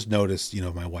 I'll just notice,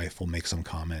 my wife will make some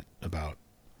comment about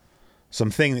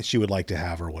something that she would like to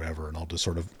have or whatever, and I'll just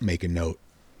sort of make a note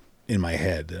in my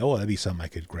head that, that'd be something I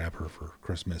could grab her for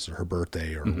Christmas or her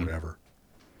birthday or whatever.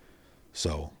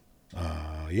 So,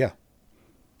 yeah.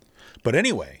 But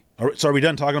anyway, so are we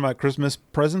done talking about Christmas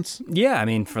presents? Yeah, I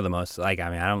mean, for the most, I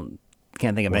can't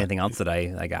think of anything else that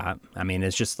I got. I mean,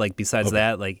 it's just like, besides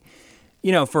that, like,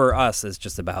 for us, it's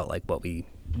just about like what we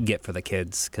get for the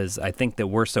kids. Cause I think that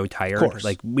we're so tired. Of course.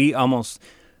 Like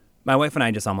my wife and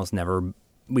I just almost never,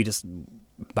 we just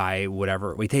buy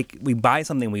whatever we buy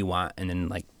something we want and then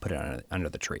like put it under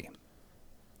the tree.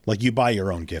 Like you buy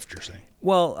your own gift, you're saying?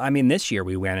 Well, I mean, this year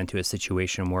we ran into a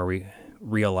situation where we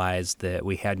realized that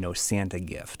we had no Santa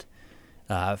gift,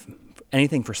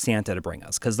 anything for Santa to bring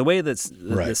us. Because the way that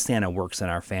Santa works in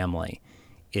our family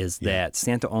is that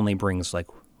Santa only brings like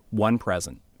one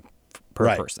present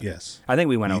per person. Yes. I think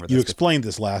we went over this. You explained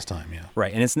this last time, yeah.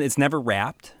 Right, and it's never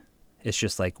wrapped. It's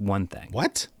just like one thing.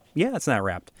 What? Yeah, it's not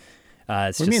wrapped.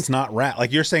 What do you mean it's not wrapped?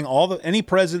 Like you're saying any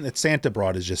present that Santa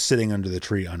brought is just sitting under the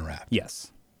tree unwrapped?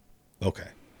 Yes. Okay.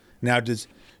 Now, do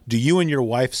you and your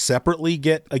wife separately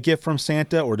get a gift from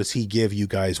Santa, or does he give you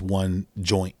guys one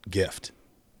joint gift?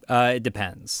 It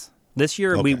depends. This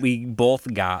year, we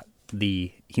both got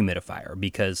the humidifier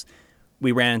because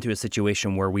we ran into a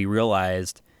situation where we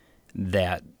realized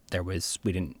that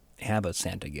we didn't have a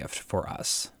Santa gift for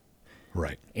us.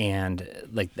 Right. And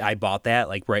like I bought that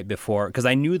like right before, because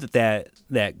I knew that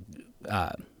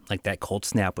cold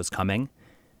snap was coming.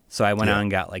 So I went out and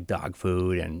got like dog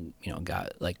food and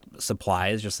got like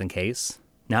supplies just in case.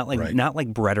 Not like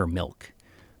bread or milk,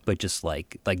 but just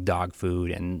like dog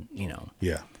food and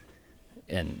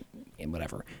and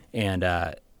whatever. And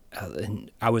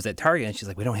I was at Target and she's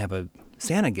like, we don't have a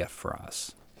Santa gift for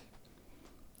us.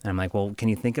 And I'm like, well, can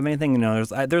you think of anything?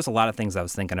 There's a lot of things I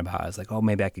was thinking about. I was like, oh,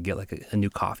 maybe I could get like a new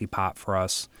coffee pot for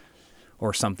us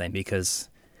or something, because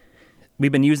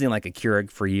we've been using like a Keurig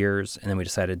for years, and then we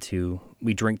decided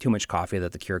we drink too much coffee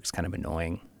that the Keurig's kind of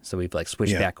annoying. So we've like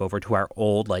switched back over to our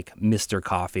old like Mr.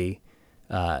 Coffee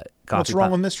coffee What's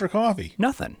wrong with Mr. Coffee?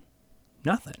 Nothing.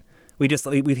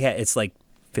 It's like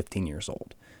 15 years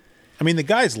old. I mean, the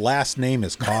guy's last name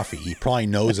is Coffee. He probably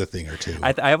knows a thing or two.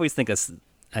 I always think of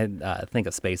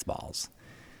Spaceballs,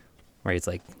 where it's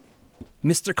like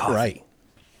Mr. Coffee. Right.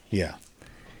 Yeah.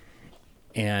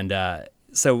 And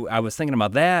so I was thinking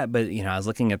about that, but I was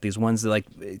looking at these ones that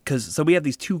so we have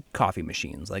these two coffee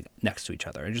machines like next to each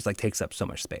other. It just like takes up so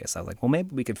much space. I was like, well,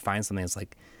 maybe we could find something that's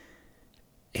like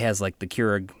has like the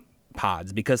Keurig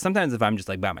pods, because sometimes if I'm just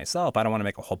like by myself, I don't want to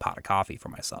make a whole pot of coffee for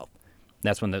myself.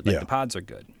 That's when the pods are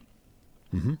good.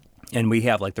 Mm-hmm. And we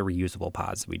have like the reusable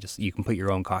pods. You can put your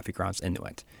own coffee grounds into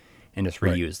it and just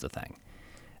reuse the thing.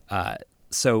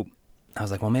 So I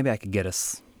was like, well, maybe I could get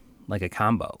us like a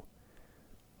combo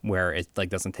where it like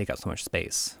doesn't take up so much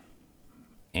space.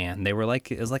 And they were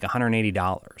like, it was like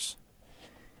 $180.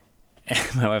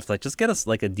 And my wife's like, just get us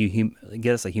like a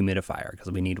humidifier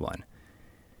because we need one.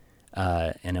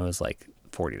 And it was like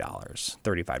 $40,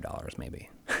 $35 maybe.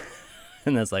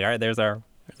 And it's like, all right, there's our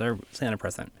Santa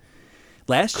present.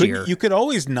 Last year, you could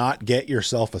always not get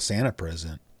yourself a Santa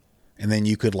present, and then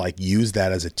you could like use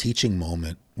that as a teaching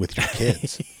moment with your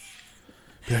kids.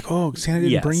 Be like, oh, Santa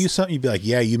didn't bring you something. You'd be like,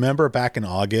 yeah, you remember back in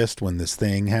August when this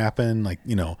thing happened? Like,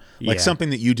 something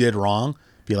that you did wrong.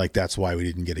 Be like, that's why we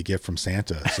didn't get a gift from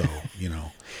Santa. So,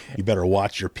 you better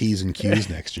watch your P's and Q's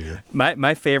next year.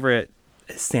 My favorite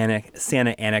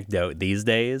Santa anecdote these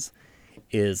days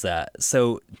is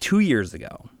so 2 years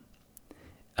ago,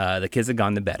 the kids had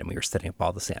gone to bed and we were setting up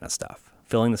all the Santa stuff,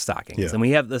 filling the stockings. Yeah. And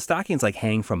we have the stockings like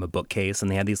hang from a bookcase, and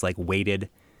they have these like weighted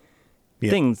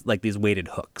things, like these weighted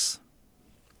hooks.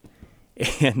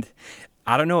 And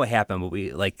I don't know what happened,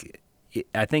 but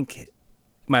I think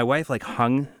my wife like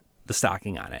hung the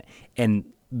stocking on it, and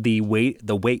the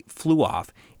weight flew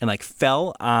off and like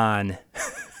fell on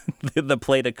the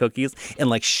plate of cookies and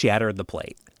like shattered the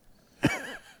plate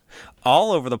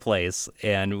all over the place.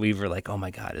 And we were like, oh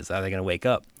my God, are they going to wake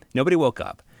up? Nobody woke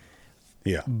up.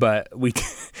 Yeah. But we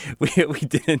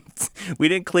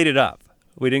didn't clean it up.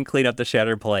 We didn't clean up the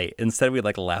shattered plate. Instead, we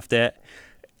like left it.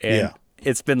 And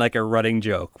it's been like a running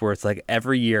joke where it's like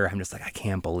every year I'm just like, I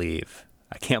can't believe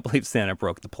Santa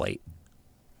broke the plate.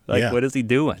 Like, what is he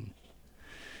doing?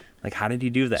 Like, how did he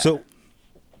do that? So,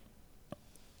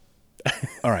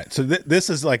 all right. So this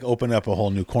is like open up a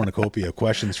whole new cornucopia of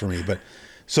questions for me. But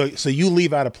so you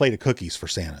leave out a plate of cookies for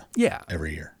Santa. Yeah.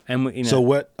 Every year. And so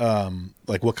what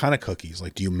kind of cookies?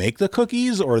 Like, do you make the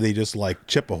cookies, or are they just like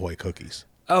Chip Ahoy cookies?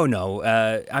 Oh no.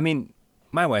 I mean,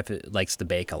 my wife likes to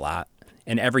bake a lot,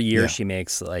 and every year she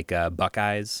makes like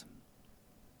Buckeyes.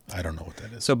 I don't know what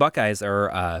that is. So Buckeyes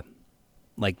are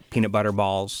like peanut butter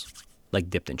balls, like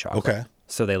dipped in chocolate. Okay.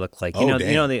 So they look like you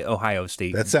know the Ohio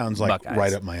State. That sounds like Buckeyes.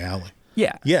 right up my alley.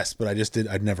 Yeah. Yes, but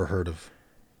I'd never heard of.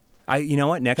 You know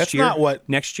what? That's not what.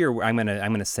 Next year I'm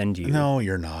gonna send you. No,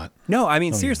 you're not. No, I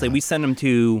mean seriously, we send them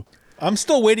to. I'm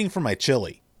still waiting for my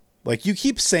chili. Like, you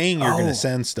keep saying you're going to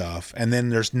send stuff, and then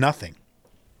there's nothing.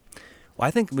 Well,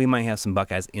 I think we might have some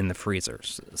Buckeyes in the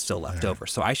freezers still left over,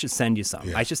 so I should send you some.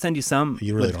 Yeah. I should send you some.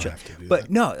 You really don't have to do but that.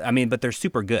 No, I mean, but they're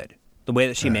super good. The way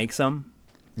that she makes them.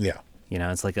 Yeah. You know,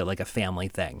 it's like a family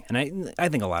thing, and I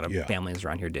think a lot of families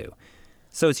around here do.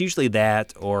 So it's usually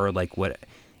that, or like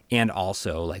and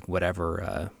also like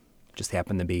whatever just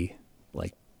happened to be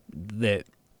like that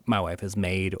my wife has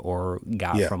made or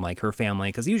got from like her family,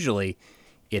 because usually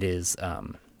it is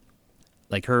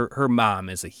like her mom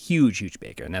is a huge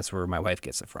baker, and that's where my wife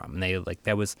gets it from. And they like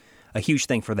that was a huge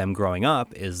thing for them growing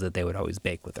up, is that they would always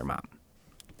bake with their mom.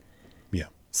 Yeah.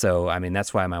 So I mean,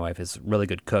 that's why my wife is a really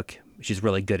good cook. She's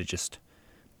really good at just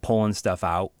pulling stuff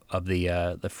out of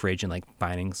the fridge and like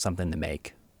finding something to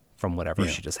make from whatever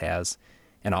she just has,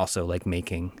 and also like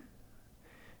making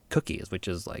cookies, which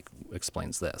is like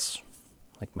explains this,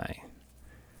 like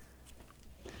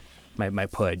my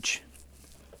pudge,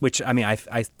 which I mean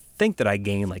I think that I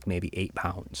gained like maybe 8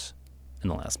 pounds in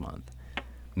the last month,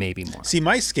 maybe more. See,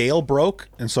 my scale broke,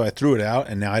 and so I threw it out,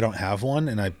 and now I don't have one,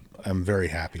 and I'm very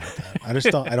happy with that. I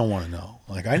don't want to know.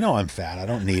 Like, I know I'm fat. I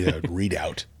don't need a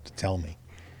readout to tell me.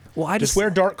 Well, I just wear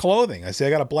dark clothing. I say I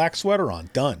got a black sweater on.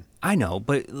 Done. I know,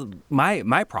 but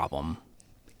my problem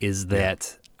is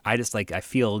that I just like I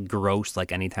feel gross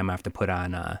like anytime I have to put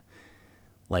on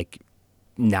like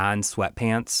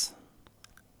non-sweatpants.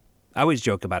 I always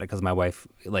joke about it because my wife,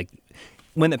 like,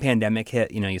 when the pandemic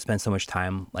hit, you know, you spend so much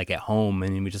time like at home,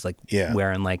 and you just like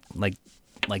wearing like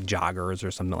joggers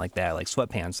or something like that, like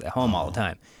sweatpants at home all the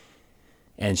time.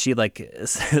 And she like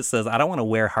says, I don't want to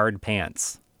wear hard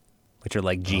pants, which are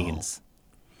like jeans.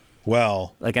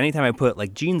 Well, like anytime I put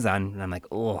like jeans on, I'm like,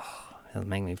 oh, it'll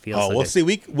make me feel. Oh, well, see,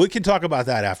 we can talk about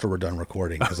that after we're done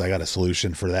recording, because I got a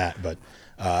solution for that. But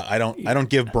I don't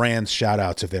give brands shout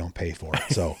outs if they don't pay for it.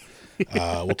 So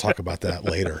we'll talk about that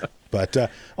later.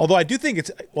 But although I do think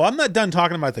I'm not done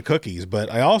talking about the cookies,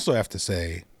 but I also have to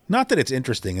say, not that it's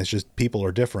interesting, it's just people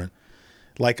are different.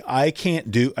 Like, I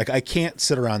can't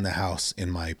sit around the house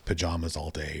in my pajamas all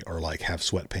day, or like have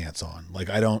sweatpants on. Like,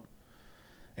 I don't.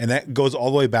 And that goes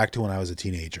all the way back to when I was a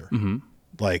teenager. Mm-hmm.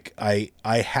 Like, I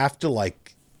have to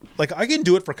like I can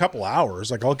do it for a couple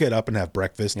hours. Like, I'll get up and have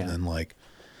breakfast, and then like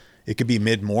it could be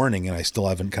mid-morning and I still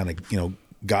haven't kind of,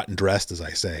 gotten dressed, as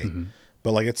I say. Mm-hmm.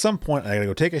 But like at some point I got to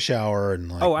go take a shower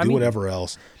and like do whatever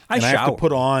else. I have to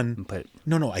put on.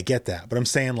 No, I get that. But I'm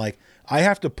saying, like, I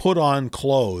have to put on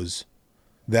clothes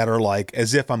that are like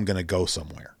as if I'm going to go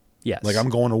somewhere. Yes. Like I'm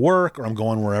going to work or I'm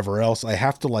going wherever else. I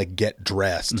have to like get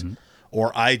dressed,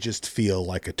 or I just feel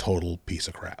like a total piece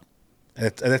of crap.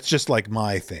 That's just like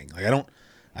my thing. Like,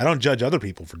 I don't judge other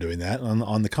people for doing that.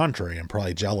 On the contrary, I'm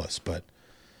probably jealous, but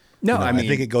no, I mean, I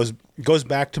think it goes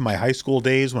back to my high school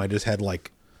days when I just had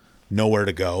like nowhere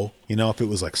to go. If it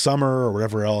was like summer or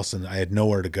whatever else, and I had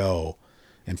nowhere to go,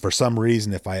 and for some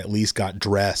reason, if I at least got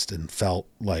dressed and felt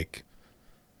like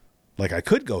I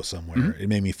could go somewhere, it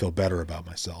made me feel better about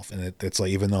myself. And it's like,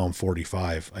 even though I'm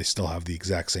 45, I still have the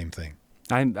exact same thing.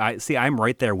 I'm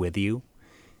right there with you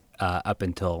up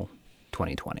until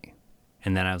 2020.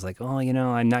 And then I was like, oh,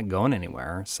 I'm not going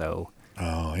anywhere. So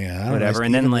Oh yeah, I don't whatever. know.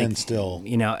 And then Even like still,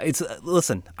 you know, it's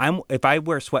listen. If I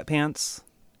wear sweatpants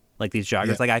like these joggers,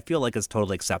 Yeah. like I feel like it's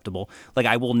totally acceptable. Like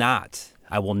I will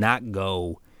not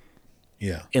go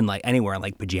yeah. in like anywhere in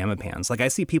like pajama pants. Like I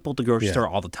see people at the grocery Yeah. store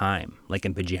all the time, like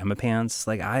in pajama pants.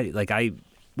 I Yeah,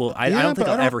 don't think but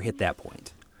I'll ever hit that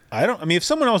point. I mean, if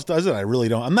someone else does it, I really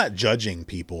don't. I'm not judging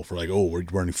people for like, oh, we're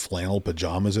wearing flannel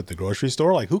pajamas at the grocery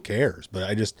store. Like, who cares? But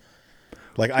I just,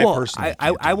 like, I personally, can't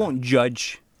do I that. won't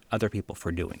judge other people for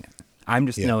doing it. I'm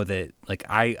just Yeah. know that like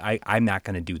I'm not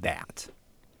going to do that.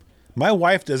 My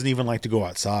wife doesn't even like to go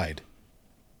outside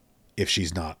if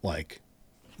she's not like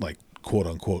quote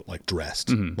unquote like dressed.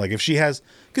 Mm-hmm. Like if she has,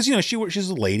 because you know she's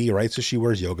a lady, right? So she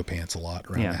wears yoga pants a lot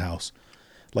around Yeah. the house.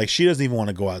 Like she doesn't even want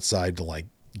to go outside to like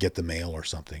get the mail or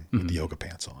something with Mm-hmm. the yoga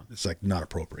pants on. It's like not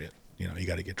appropriate. You know, you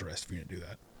got to get dressed if you're gonna do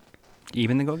that.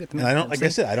 Even to go get them. And I don't, like I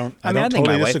said, I don't I think totally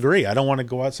my wife- disagree. I don't want to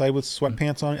go outside with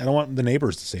sweatpants on. I don't want the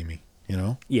neighbors to see me. You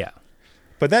know. Yeah.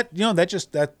 But that, you know,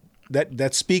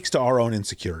 that speaks to our own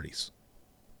insecurities.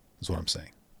 Is what I'm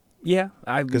saying. Yeah.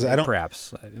 Because I don't-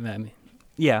 perhaps. I mean,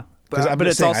 yeah. Because But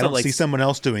it's also I don't like see someone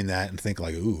else doing that and think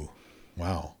like, ooh,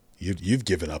 wow, you've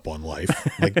given up on life.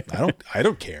 Like I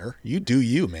don't care. You do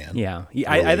you, man. yeah. Really.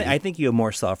 I think you have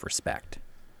more self-respect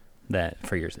that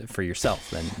for yourself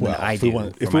than Well, I if do. we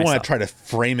want for to myself. try to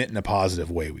frame it in a positive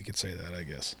way, we could say that. I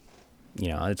guess. You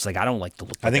know, it's like I don't like to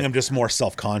look. I think I'm just more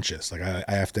self-conscious. Like I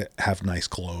have to have nice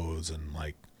clothes and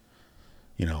like,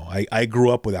 you know, I grew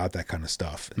up without that kind of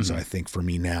stuff, and so I think for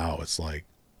me now it's like,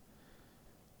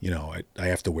 you know, I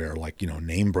have to wear like, you know,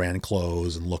 name brand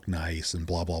clothes and look nice and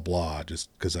blah blah blah, just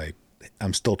because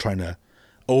I'm still trying to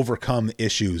overcome the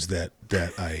issues that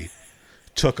I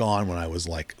took on when I was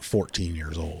like 14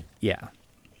 years old. Yeah.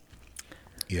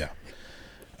 Yeah.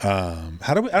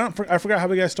 How do we? I forgot how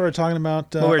we guys started talking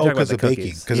about. Well, we were talking about because the of baking.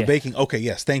 cookies. Because Yeah. of baking. Okay,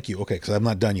 yes, thank you. Okay, because I'm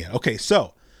not done yet. Okay,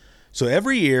 so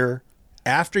every year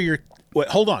after your wait,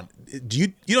 hold on.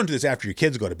 You don't do this after your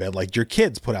kids go to bed? Like your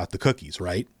kids put out the cookies,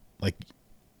 right? Like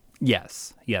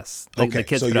Yes. okay, The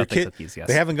kids so put your out the kid cookies. Yes.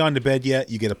 they haven't gone to bed yet.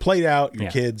 You get a plate out. Your Yeah.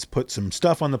 kids put some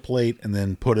stuff on the plate and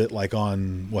then put it like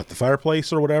on what, the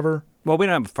fireplace or whatever. Well, we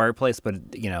don't have a fireplace, but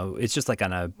you know, it's just like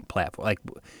on a platform. Like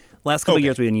last couple of Okay.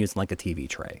 years, we've been using like a TV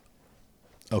tray.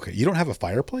 Okay, you don't have a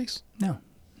fireplace? No.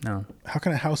 How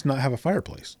can a house not have a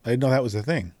fireplace? I didn't know that was a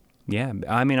thing. Yeah,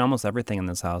 I mean, almost everything in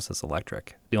this house is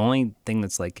electric. The only thing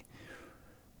that's like,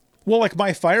 Well, like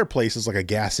my fireplace is like a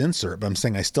gas insert, but I'm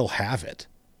saying I still have it.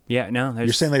 yeah, no.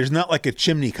 You're saying there's not like a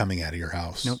chimney coming out of your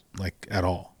house, Nope. like at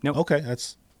all. Nope. Okay,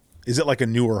 is it like a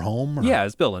newer home? Or? Yeah,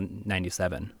 it's built in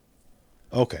 '97.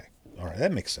 Okay. All right,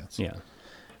 that makes sense. Yeah.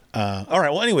 All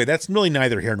right. Well, anyway, that's really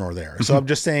neither here nor there. So I'm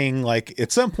just saying, like,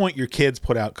 at some point, your kids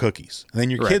put out cookies, and then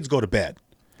your Right. kids go to bed,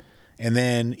 and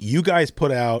then you guys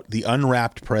put out the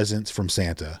unwrapped presents from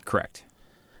Santa, Correct.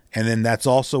 and then that's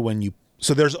also when you.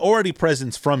 So there's already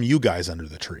presents from you guys under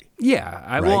the tree.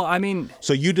 Yeah. Well, I mean,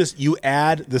 So you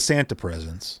add the Santa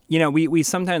presents. you know, we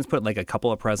sometimes put like a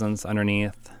couple of presents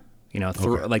underneath, you know,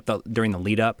 Okay. like during the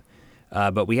lead up.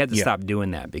 But we had to Yeah. stop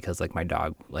doing that because like my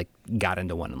dog like got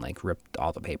into one and like ripped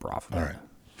all the paper off of it. right.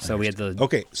 So we had to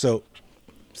Okay. So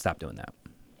stop doing that.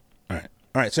 all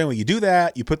right. So anyway, you do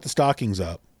that. You put the stockings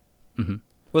up. Well,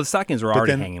 the stockings were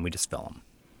already then- hanging. We just fill them.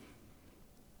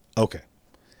 Okay.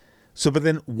 So, but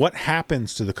then what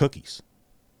happens to the cookies?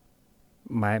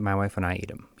 My wife and I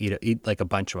eat like a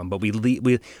bunch of them, but we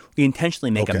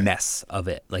intentionally make a Okay. mess of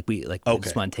it. Like we Okay.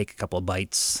 just want to take a couple of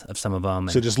bites of some of them.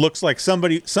 So it just looks like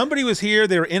somebody was here.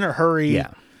 They were in a hurry.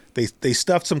 Yeah. They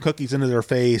stuffed some cookies into their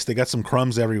face. They got some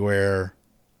crumbs everywhere.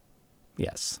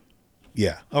 yes.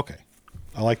 Yeah. Okay.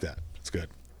 I like that. It's good.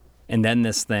 And then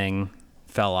this thing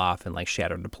fell off and like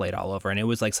shattered the plate all over, and it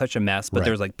was like such a mess. But Right.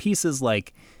 there was like pieces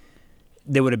like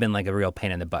they would have been like a real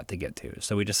pain in the butt to get to.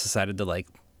 So we just decided to like,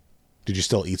 Did you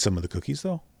still eat some of the cookies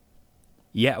though?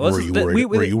 yeah. Were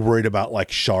you worried about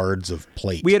like shards of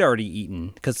plate? We had already eaten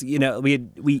because you know we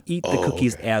eat the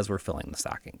cookies okay. as we're filling the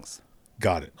stockings.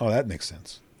 Got it. Oh, that makes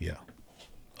sense. Yeah.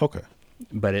 Okay.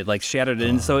 But it like shattered it,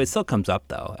 and so it still comes up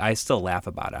though. I still laugh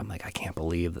about it. I'm like, I can't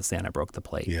believe that Santa broke the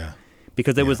plate. Yeah.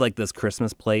 Because it was like this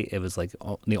Christmas plate. It was like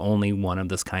the only one of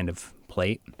this kind of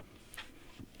plate,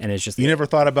 and it's just You never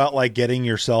thought about like getting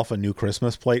yourself a new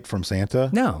Christmas plate from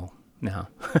Santa? no.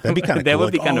 That'd be kind of That cool. would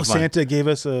Like, be kind of fun. Santa gave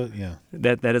us a yeah.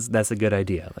 That's a good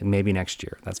idea. Like maybe next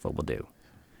year, that's what we'll do.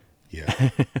 Yeah.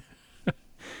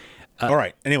 All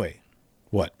right. Anyway,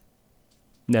 what?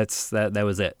 That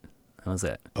was it. That was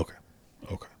it. Okay.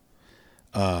 Okay.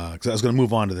 Because I was going to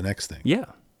move on to the next thing. Yeah.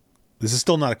 This is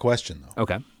still not a question though.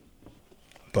 Okay.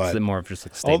 But Is it more of just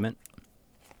like a statement?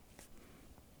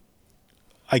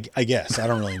 I guess. I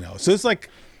don't really know. So it's like,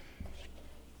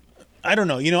 I don't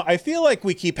know. I feel like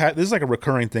we keep this is like a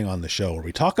recurring thing on the show where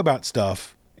we talk about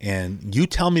stuff and you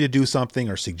tell me to do something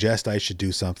or suggest I should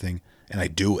do something and I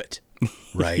do it.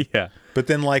 Right. Yeah. But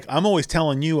then like, I'm always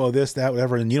telling you, oh, this, that,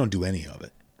 whatever. And you don't do any of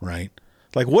it. Right.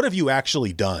 Like, what have you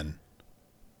actually done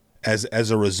as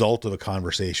a result of a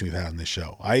conversation we've had on this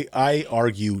show? I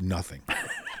argue nothing.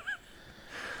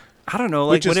 I don't know.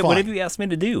 Like, what have you asked me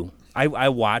to do? I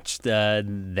watched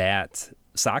that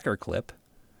soccer clip.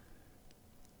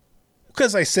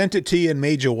 Because I sent it to you and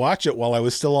made you watch it while I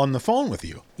was still on the phone with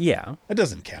you. Yeah. That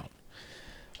doesn't count.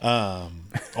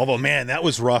 Although, man, that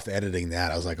was rough editing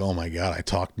that. I was like, oh my God, I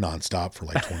talked nonstop for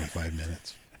like 25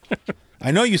 minutes.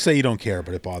 I know you say you don't care,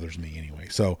 but it bothers me anyway.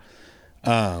 So,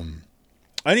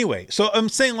 so I'm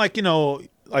saying like,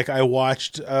 like I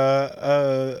watched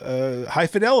High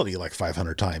Fidelity like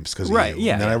 500 times because of you.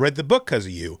 Yeah, and then I read the book because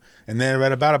of you. And then I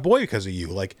read About a Boy because of you.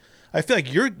 Like, I feel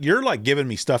like you're like giving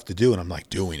me stuff to do and I'm like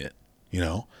doing it,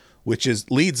 which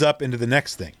leads up into the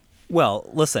next thing. Well,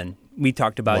 listen, we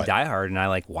talked about What? Die Hard and I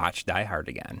like watched Die Hard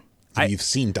again. So you've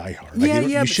seen Die Hard. Like,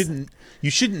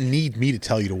 you shouldn't need me to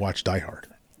tell you to watch Die Hard.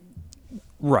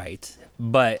 Right.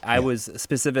 But I was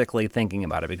specifically thinking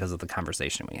about it because of the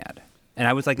conversation we had. And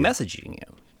I was like messaging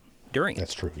you during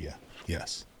That's it. true. Yeah.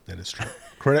 Yes, that is true.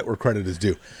 Credit where credit is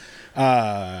due.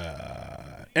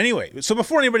 Anyway, so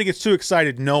before anybody gets too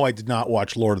excited, no, I did not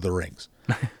watch Lord of the Rings.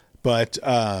 But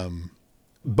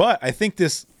I think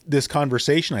this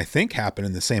conversation happened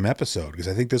in the same episode because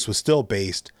I think this was still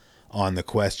based on the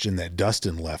question that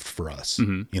Dustin left for us,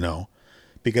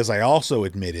 because I also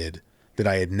admitted that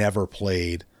I had never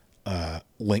played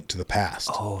Link to the Past.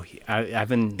 Oh, I've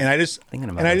been thinking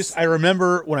about this. I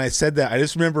remember when I said that, I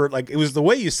just remember like it was the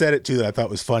way you said it too that I thought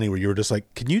was funny where you were just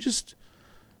like, can you just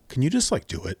like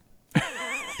do it?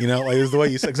 Like it was the way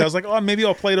you said, because I was like, oh, maybe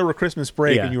I'll play it over Christmas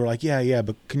break. Yeah. And you were like, yeah,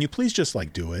 but can you please just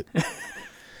like do it?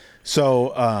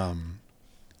 So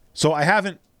I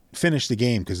haven't finished the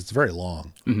game because it's very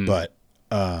long, but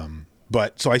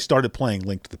so I started playing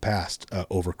Link to the Past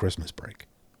over Christmas break,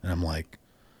 and I'm like,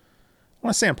 I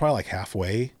want to say I'm probably like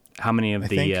halfway. How many of I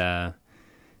think.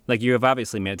 like you have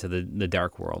obviously made it to the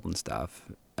Dark World and stuff.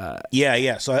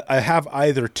 Yeah. So I have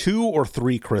either 2 or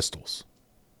 3 crystals.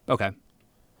 Okay.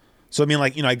 So I mean,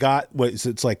 like, I got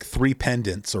it's like 3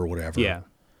 pendants or whatever. Yeah.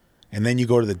 And then you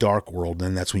go to the Dark World, and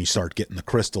then that's when you start getting the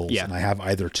crystals. Yeah. And I have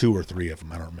either 2 or 3 of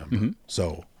them. I don't remember.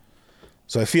 So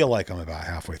I feel like I'm about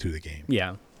halfway through the game.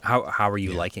 Yeah. How are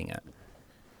you liking it?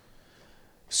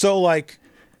 So like,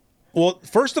 well,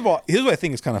 first of all, here's what I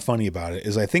think is kind of funny about it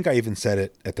is I think I even said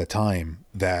it at the time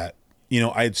that,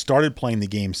 I had started playing the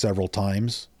game several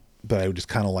times, but I just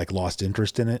kind of like lost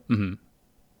interest in it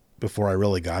before I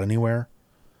really got anywhere.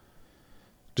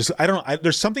 Just, I don't know.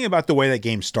 There's something about the way that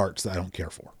game starts that I don't care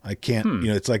for. I can't,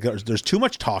 it's like there's too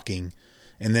much talking,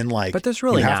 and then like, But there's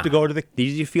really you have not. to go to the. Did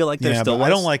you feel like there's still but was? I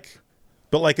don't like.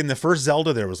 But like in the first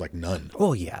Zelda, there was like none,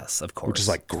 Oh yes, of course. which is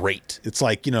like great. It's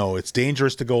like it's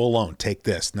dangerous to go alone. Take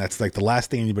this, and that's like the last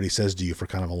thing anybody says to you for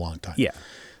kind of a long time. Yeah.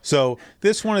 So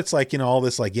this one, it's like, all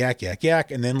this like yak, yak,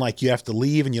 yak. And then like you have to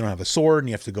leave and you don't have a sword and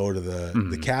you have to go to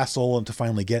the castle and to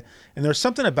finally get, and there's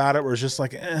something about it where it's just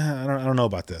like, I don't know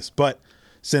about this. But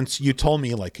since you told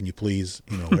me like, can you please,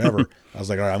 whatever, I was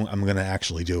like, all right, I'm going to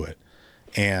actually do it.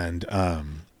 And,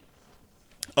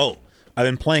 I've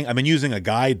been using a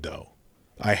guide though.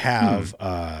 I have,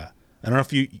 I don't know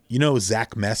if you know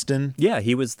Zach Meston. Yeah,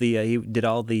 he was he did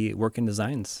all the work and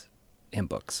designs in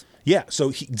books. Yeah,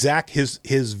 so Zach, his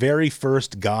very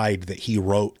first guide that he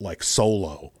wrote like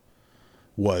solo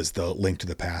was the Link to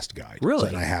the Past guide. Really? So,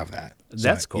 and I have that.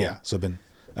 That's cool. Yeah, so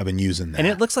I've been using that. And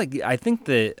it looks like, I think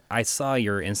that I saw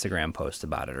your Instagram post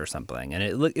about it or something, and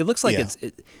it looks like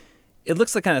it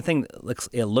looks the kind of thing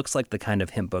it looks like the kind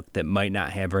of hint book that might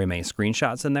not have very many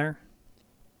screenshots in there.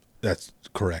 That's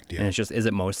correct. Yeah. And is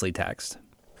it mostly text?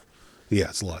 Yeah,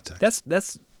 it's a lot of text.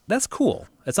 That's cool.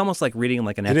 It's almost like reading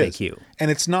like an FAQ.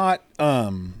 And it's not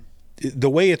the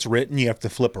way it's written, you have to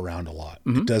flip around a lot.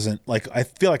 It doesn't, like, I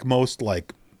feel like most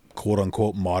like quote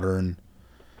unquote modern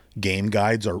game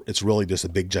guides it's really just a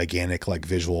big gigantic like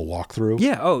visual walkthrough.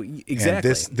 Yeah, oh, exactly.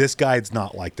 And this guide's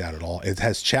not like that at all. It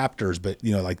has chapters, but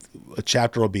like a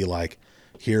chapter will be like,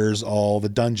 here's all the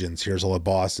dungeons, here's all the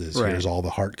bosses, Right. here's all the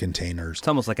heart containers. It's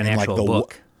almost like an And, actual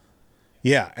book.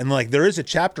 Yeah, and like there is a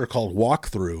chapter called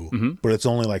Walkthrough, but it's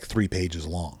only like 3 pages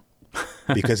long.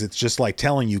 Because it's just like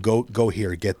telling you go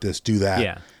here, get this, do that.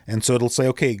 Yeah. And so it'll say,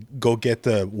 okay, go get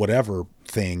the whatever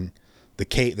thing, the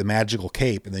cape, the magical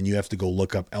cape, and then you have to go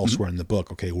look up elsewhere in the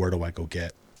book. Okay, where do I go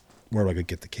get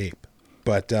the cape?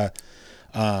 But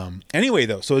Anyway,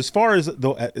 though, so as far as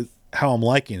how I'm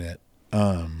liking it,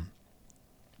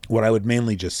 what I would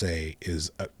mainly just say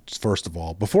is, first of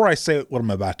all, before I say what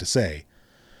I'm about to say,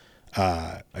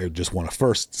 I just want to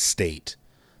first state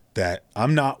that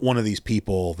I'm not one of these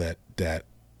people that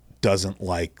doesn't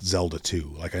like Zelda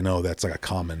 2. Like, I know that's like a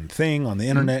common thing on the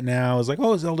internet now. It's like,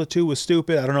 oh, Zelda 2 was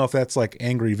stupid. I don't know if that's like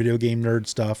angry video game nerd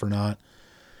stuff or not.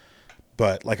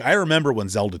 But like, I remember when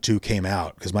Zelda 2 came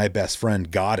out, because my best friend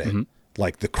got it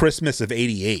like the Christmas of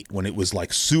 '88, when it was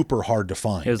like super hard to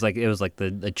find. It was like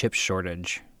the chip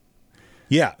shortage.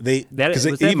 Yeah,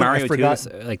 Mario 2,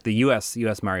 like the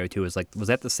US Mario 2 was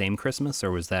that the same Christmas, or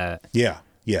was that? Yeah.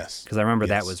 Yes. Because I remember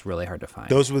that was really hard to find.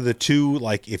 Those were the two,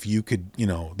 like, if you could,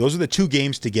 those are the two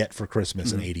games to get for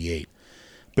Christmas in '88.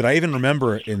 But I even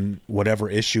remember in whatever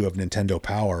issue of Nintendo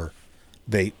Power,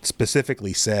 they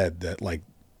specifically said that, like,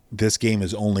 this game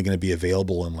is only going to be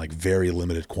available in, like, very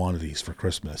limited quantities for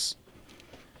Christmas.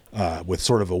 With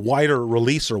sort of a wider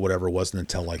release or whatever, it wasn't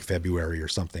until, like, February or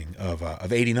something of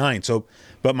 '89. So,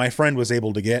 but my friend was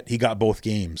able to he got both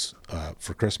games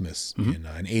for Christmas in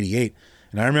 '88.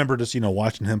 And I remember just,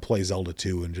 watching him play Zelda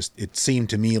 2, and just, it seemed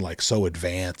to me like so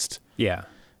advanced. Yeah.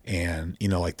 And,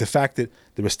 like the fact that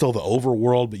there was still the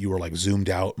overworld, but you were like zoomed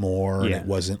out more, and it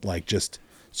wasn't like just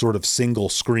sort of single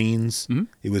screens.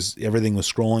 Everything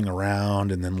was scrolling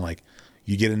around, and then like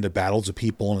you get into battles of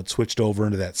people and it switched over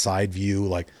into that side view.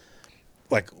 Like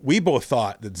we both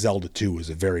thought that Zelda 2 was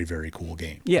a very, very cool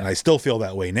game. Yeah. And I still feel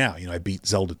that way now. I beat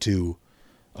Zelda 2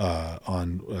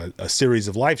 on a series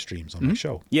of live streams on my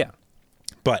show. Yeah.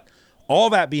 But all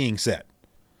that being said,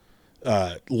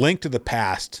 Link to the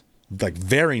Past, like,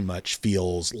 very much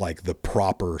feels like the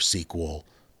proper sequel.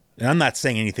 And I'm not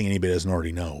saying anything anybody doesn't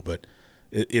already know, but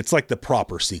it's like the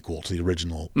proper sequel to the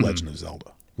original Legend of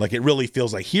Zelda. Like, it really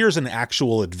feels like here's an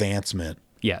actual advancement.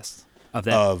 Yes. Of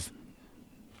that.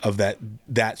 Of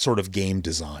that sort of game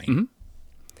design.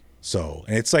 So,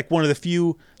 and it's like one of the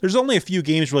few. There's only a few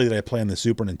games really that I play on the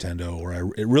Super Nintendo where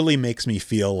it really makes me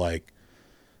feel like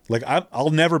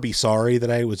I'll never be sorry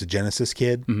that I was a Genesis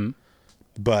kid,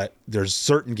 but there's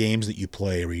certain games that you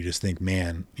play where you just think,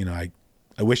 man, I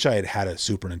wish I had a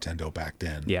Super Nintendo back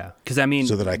then. Yeah, because I mean,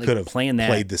 so that I could have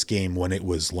played this game when it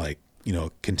was like,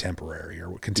 contemporary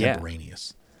or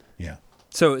contemporaneous. Yeah.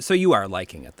 So you are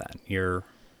liking it then?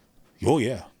 Oh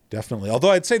yeah, definitely.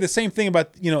 Although I'd say the same thing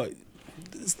about, the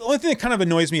only thing that kind of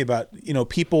annoys me about,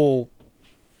 people,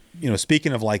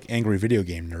 speaking of like angry video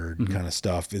game nerd kind of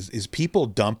stuff, is people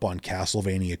dump on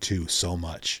Castlevania 2 so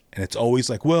much. And it's always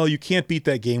like, well, you can't beat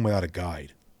that game without a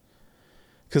guide.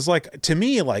 Because, like, to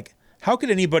me, like, how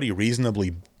could anybody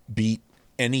reasonably beat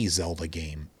any Zelda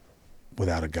game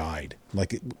without a guide?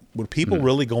 Like, were people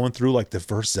really going through, like, the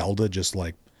first Zelda just,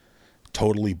 like,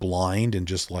 totally blind and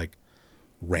just, like,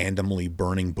 randomly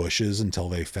burning bushes until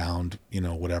they found,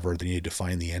 whatever they needed to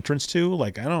find the entrance to?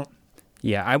 Like, I don't...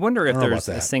 Yeah, I wonder if there's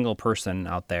a single person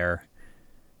out there.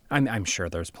 I'm sure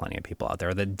there's plenty of people out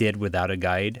there that did without a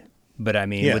guide, but I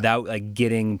mean, without like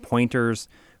getting pointers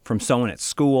from someone at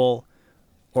school,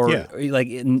 or like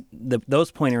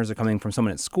those pointers are coming from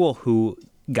someone at school who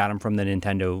got them from the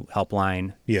Nintendo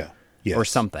helpline, or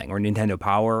something, or Nintendo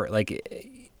Power.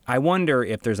 Like, I wonder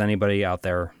if there's anybody out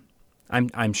there.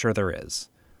 I'm sure there is.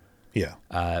 Yeah,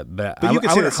 but you could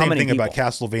say the same thing about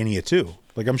Castlevania 2.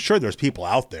 Like, I'm sure there's people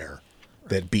out there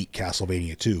that beat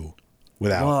Castlevania 2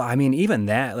 without... Well, I mean, even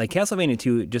that, like Castlevania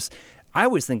 2, I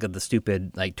always think of the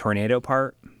stupid, like, tornado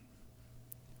part,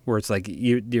 where it's like,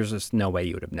 there's just no way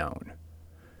you would have known.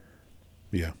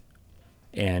 Yeah.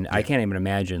 And I can't even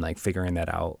imagine, like, figuring that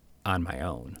out on my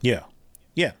own. Yeah.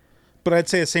 Yeah. But I'd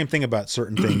say the same thing about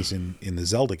certain things in the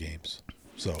Zelda games.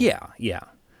 So Yeah.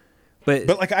 But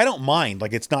like, I don't mind.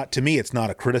 Like, to me, it's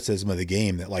not a criticism of the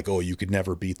game that, like, oh, you could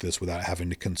never beat this without having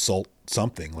to consult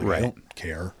something. Like, I don't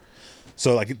care.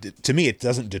 So, like, to me, it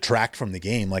doesn't detract from the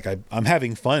game. Like, I'm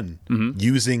having fun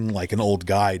using, like, an old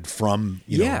guide from,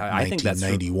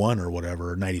 1991 or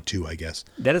whatever, 92, I guess.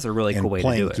 That is a really cool way to do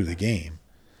it. And playing through the game.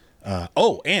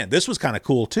 And this was kind of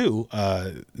cool, too.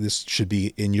 This should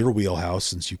be in your wheelhouse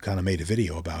since you kind of made a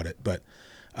video about it. But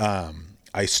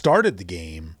I started the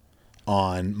game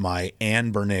on my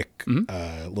Anbernic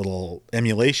little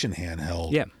emulation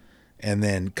handheld, and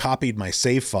then copied my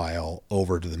save file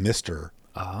over to the Mister,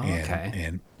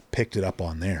 and picked it up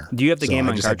on there. Do you have the game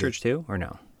on cartridge too, or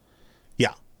no?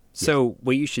 Yeah. So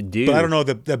what you should do, but I don't know,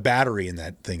 the battery in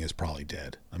that thing is probably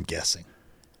dead. I'm guessing.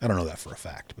 I don't know that for a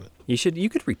fact, but you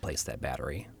could replace that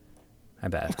battery. I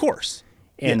bet. Of course.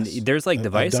 And there's like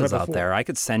devices out there. I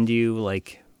could lend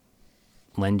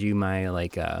you my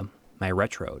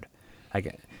Retrode.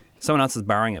 someone else is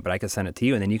borrowing it, but I could send it to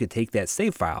you, and then you could take that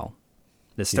save file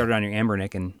that started on your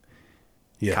Anbernic and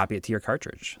copy it to your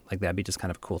cartridge. Like that'd be just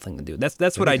kind of a cool thing to do.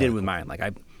 That's what I did with mine. Like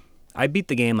I beat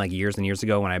the game like years and years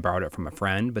ago when I borrowed it from a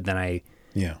friend, but then I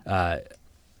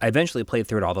eventually played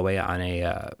through it all the way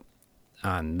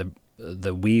on the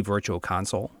Wii Virtual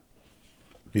Console.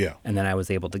 Yeah. And then I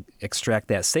was able to extract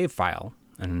that save file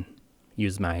and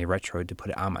use my Retroid to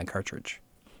put it on my cartridge.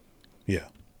 Yeah.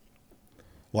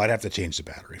 Well, I'd have to change the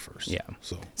battery first. Yeah.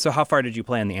 So how far did you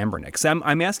play on the Anbernic? So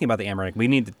I'm asking about the Anbernic. We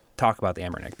need to talk about the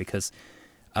Anbernic because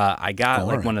I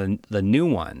got one of the new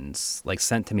ones like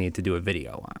sent to me to do a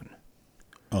video on.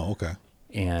 Oh, okay.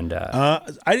 And I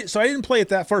didn't play it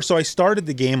that far. So I started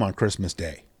the game on Christmas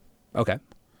Day. Okay.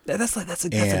 That's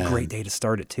a great day to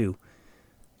start it too.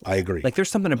 I agree. Like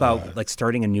there's something about like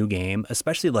starting a new game,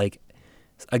 especially like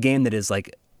a game that is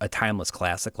like a timeless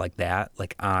classic like that,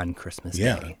 like on Christmas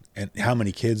Day. And how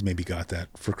many kids maybe got that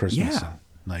for Christmas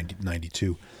in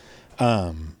 92?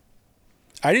 I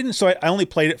didn't, so I only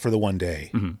played it for the one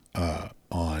day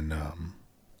on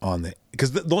the,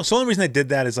 because the only reason I did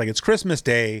that is like it's Christmas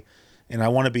Day and I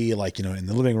want to be like, in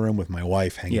the living room with my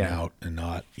wife hanging out and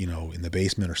not, in the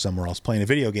basement or somewhere else playing a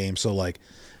video game. So like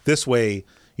this way,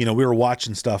 we were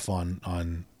watching stuff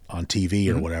on TV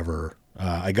or whatever.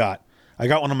 I got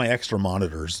one of my extra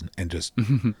monitors and just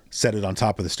set it on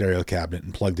top of the stereo cabinet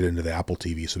and plugged it into the Apple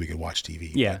TV so we could watch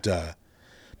TV. Yeah.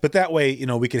 But that way,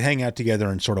 we could hang out together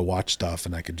and sort of watch stuff,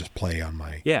 and I could just play on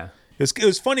my. Yeah. It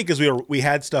was funny because we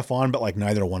had stuff on, but like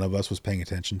neither one of us was paying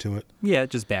attention to it. Yeah,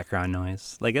 just background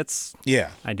noise. Like it's.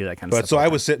 Yeah. I do that kind of stuff. But so I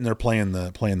was sitting there playing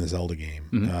the Zelda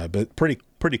game, but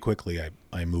pretty quickly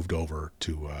I moved over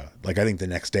to I think the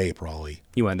next day probably.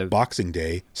 You went to Boxing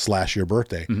Day / your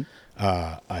birthday.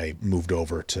 I moved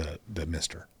over to the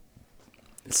Mister.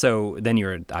 So then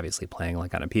you're obviously playing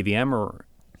like on a PVM or.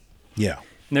 Yeah.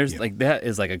 And there's like that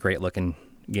is like a great looking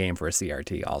game for a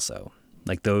CRT also.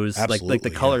 Like those like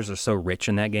the colors are so rich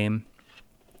in that game.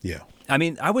 Yeah. I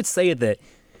mean, I would say that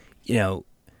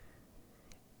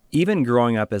even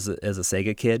growing up as a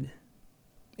Sega kid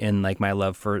and like my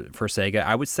love for Sega,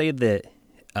 I would say that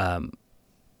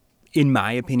in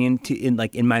my opinion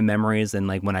in my memories and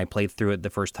like when I played through it the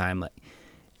first time, like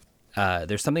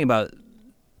there's something about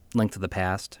Link to the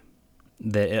Past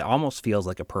that it almost feels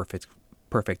like a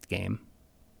perfect game.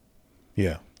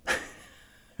 Yeah.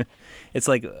 It's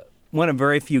like one of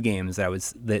very few games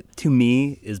that to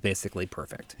me is basically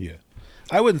perfect. Yeah.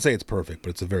 I wouldn't say it's perfect,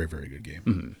 but it's a very, very good game.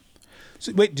 Mm-hmm.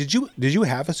 So wait, did you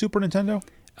have a Super Nintendo?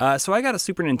 So I got a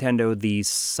Super Nintendo the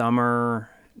summer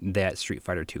that Street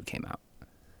Fighter 2 came out.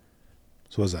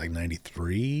 So was it like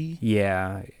 93?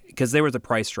 Yeah, because there was a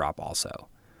price drop also,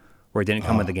 where it didn't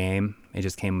come with the game. It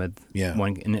just came with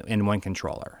one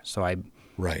controller. So I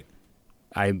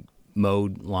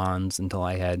mowed lawns until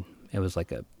it was like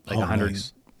 $100.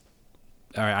 Nice.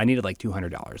 All right, I needed like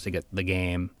 $200 to get the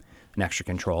game, an extra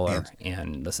controller,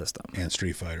 and the system. And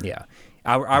Street Fighter. Yeah.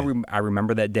 I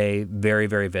remember that day very,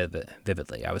 very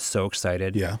vividly. I was so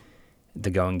excited to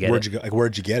go and get it.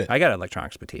 Where'd you get it? I got it at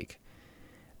Electronics Boutique.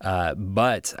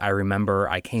 But I remember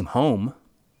I came home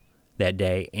that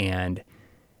day and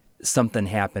something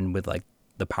happened with like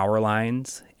the power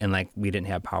lines and like we didn't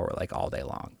have power like all day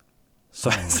long. So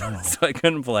I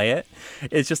couldn't play it.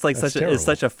 It's just like it's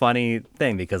such a funny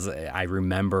thing because I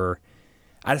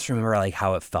just remember like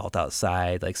how it felt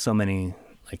outside, like so many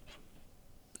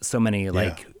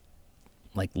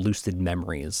lucid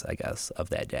memories, I guess,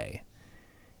 of that day.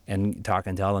 And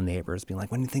talking to all the neighbors, being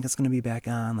like, when do you think it's going to be back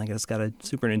on? Like, I just got a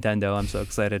Super Nintendo. I'm so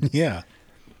excited. Yeah.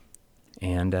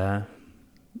 And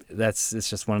it's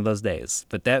just one of those days.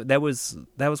 But that was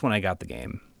when I got the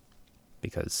game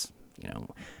because,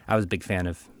 I was a big fan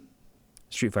of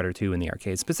Street Fighter 2 in the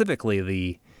arcade, specifically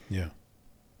the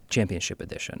Championship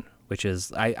Edition, which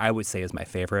is, I would say, is my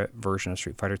favorite version of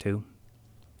Street Fighter 2.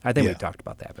 I think we've talked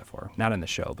about that before. Not in the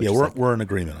show. But we're in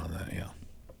agreement on that, yeah.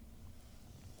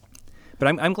 But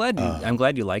I'm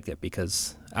glad you liked it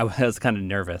because I was kind of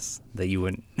nervous that you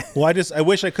wouldn't. Well, I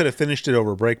wish I could have finished it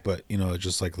over break, but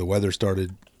just like the weather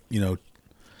started,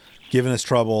 giving us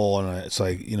trouble, and it's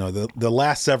like the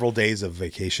last several days of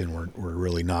vacation were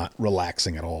really not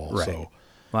relaxing at all. Right. So,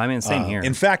 well, I mean, same here.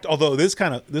 In fact, although this is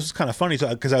kind of funny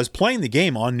because I was playing the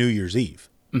game on New Year's Eve.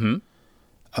 Mm-hmm.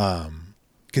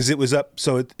 Because it was up,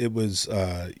 so it was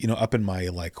up in my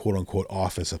like quote unquote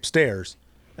office upstairs.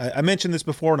 I mentioned this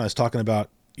before, and I was talking about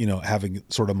having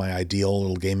sort of my ideal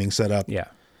little gaming setup,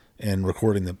 and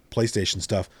recording the PlayStation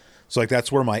stuff. So like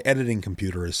that's where my editing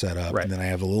computer is set up, and then I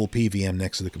have a little PVM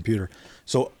next to the computer.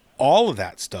 So all of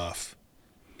that stuff,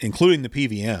 including the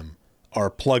PVM, are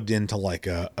plugged into like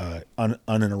a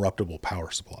uninterruptible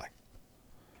power supply.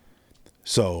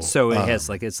 So it has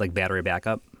like, it's like battery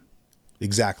backup.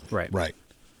 Exactly. Right.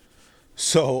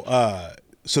 So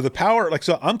so the power, like,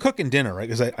 so I'm cooking dinner, right?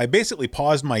 Because I basically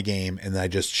paused my game and then I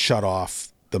just shut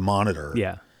off the monitor.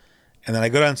 Yeah. And then I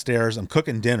go downstairs, I'm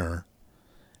cooking dinner,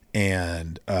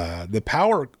 and the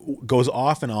power goes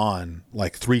off and on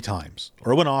like 3 times.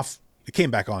 Or it went off, it came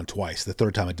back on twice. The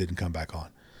third time it didn't come back on.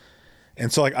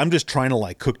 And so like I'm just trying to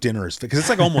like cook dinner because it's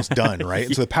like almost done, right?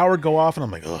 And so the power would go off and I'm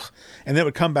like, ugh. And then it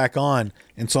would come back on.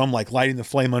 And so I'm like lighting the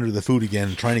flame under the food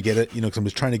again, trying to get it, because I'm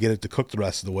just trying to get it to cook the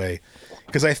rest of the way.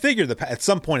 Because I figured at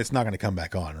some point it's not going to come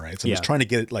back on, right? So I'm just trying to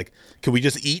get it like, can we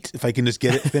just eat? If I can just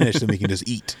get it finished, then we can just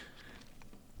eat.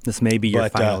 This may be your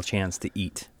final chance to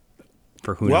eat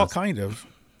for who knows. Well, kind of.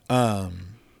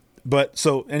 But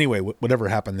so anyway, whatever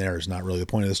happened there is not really the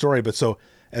point of the story. But so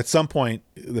at some point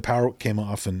the power came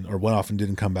off or went off and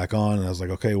didn't come back on. And I was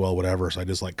like, okay, well, whatever. So I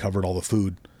just like covered all the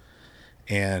food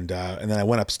and then I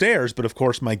went upstairs, but of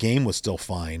course my game was still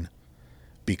fine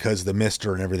because the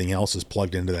mister and everything else is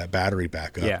plugged into that battery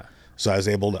backup. Yeah. So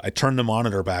I turned the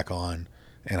monitor back on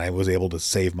and I was able to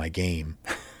save my game.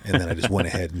 And then I just went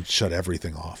ahead and shut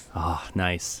everything off. Oh,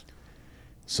 nice.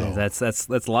 So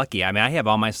that's lucky. I mean, I have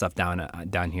all my stuff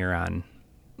down here on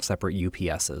separate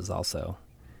UPSs also.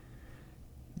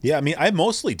 Yeah, I mean, I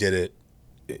mostly did it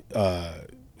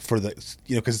for the,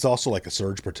 because it's also like a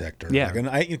surge protector. Yeah. Like,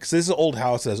 and because this is an old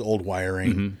house that has old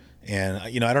wiring, and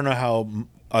I don't know how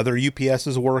other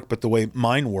UPSs work, but the way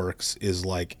mine works is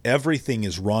like everything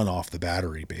is run off the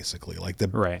battery basically. Like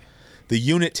the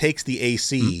unit takes the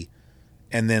AC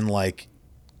and then like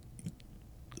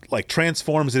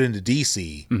transforms it into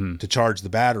DC to charge the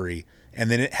battery,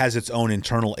 and then it has its own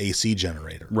internal AC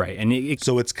generator. Right, and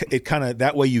so it kind of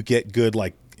that way you get good,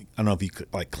 like, I don't know if you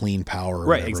could, like, clean power or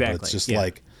whatever, exactly. but it's just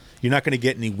like you're not going to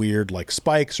get any weird like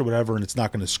spikes or whatever, and it's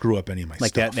not going to screw up any of my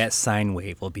like stuff. that sine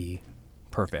wave will be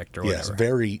perfect or whatever. Yes,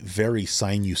 very, very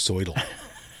sinusoidal.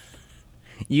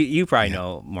 You probably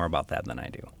know more about that than I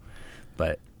do,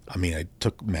 but I mean, I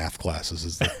took math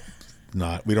classes.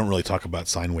 We don't really talk about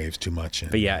sine waves too much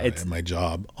in my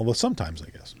job, although sometimes I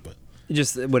guess. But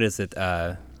just what is it?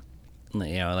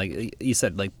 Like you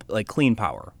said, like clean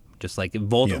power, just like a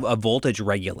voltage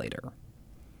regulator.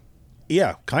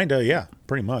 Yeah, kind of. Yeah,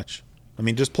 pretty much. I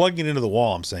mean, just plugging it into the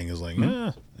wall, I'm saying, is like,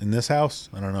 in this house,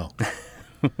 I don't know.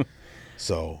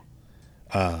 So,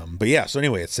 but yeah. So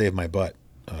anyway, it saved my butt.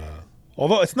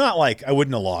 Although it's not like I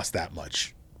wouldn't have lost that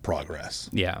much progress.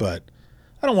 Yeah, but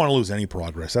I don't want to lose any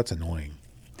progress. That's annoying.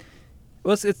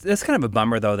 Well, it's kind of a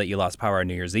bummer though that you lost power on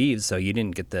New Year's Eve, so you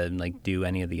didn't get to like do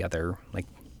any of the other, like,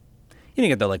 you didn't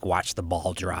get to like watch the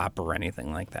ball drop or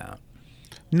anything like that.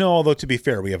 No, although to be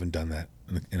fair, we haven't done that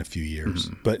in a few years.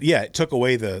 But yeah, it took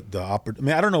away the opportunity. I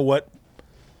mean, I don't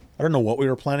know what we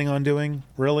were planning on doing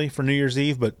really for New Year's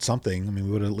Eve, but something. I mean,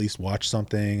 we would at least watch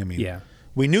something. I mean,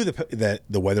 we knew that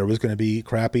the weather was going to be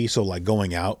crappy, so like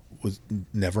going out was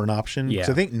never an option. Yeah.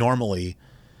 'Cause I think normally,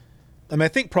 I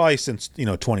think probably since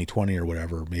 2020 or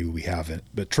whatever, maybe we haven't.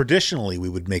 But traditionally, we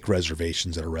would make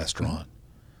reservations at a restaurant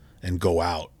and go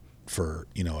out for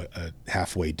a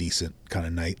halfway decent kind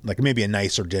of night, like maybe a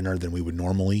nicer dinner than we would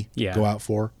normally go out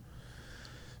for.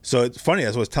 So it's funny,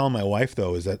 as I was telling my wife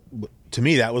though, is that to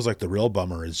me that was like the real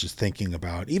bummer, is just thinking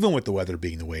about, even with the weather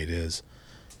being the way it is,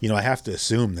 I have to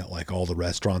assume that like all the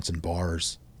restaurants and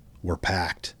bars were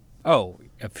packed. Oh,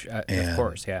 of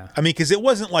course, yeah. I mean, because it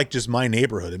wasn't like just my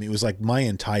neighborhood. I mean, it was like my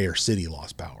entire city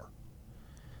lost power,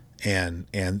 and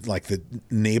like the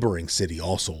neighboring city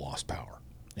also lost power,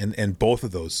 and both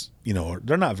of those,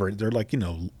 they're not very. They're like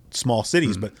small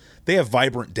cities, but they have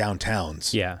vibrant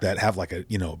downtowns. That have like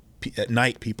at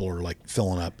night people are like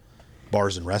filling up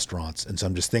bars and restaurants, and so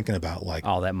I'm just thinking about like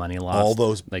all that money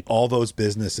lost, all those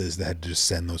businesses that had to just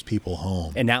send those people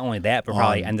home, and not only that, but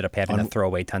probably ended up having to throw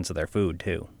away tons of their food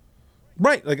too.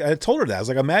 Right, like I told her that. I was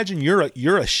like, imagine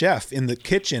you're a chef in the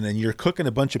kitchen and you're cooking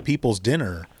a bunch of people's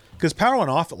dinner, because power went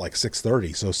off at like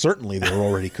 6:30, so certainly they were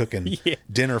already cooking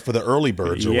dinner for the early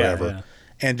birds or whatever. Yeah.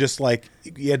 And just like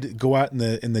you had to go out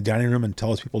in the dining room and tell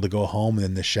those people to go home, and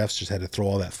then the chefs just had to throw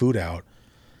all that food out.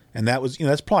 And that was,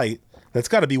 that's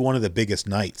got to be one of the biggest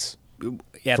nights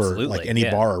for like any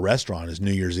bar or restaurant is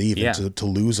New Year's Eve, and to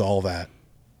lose all that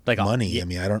money. I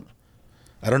mean, I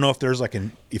don't know if there's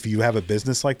if you have a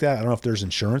business like that, I don't know if there's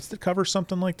insurance that covers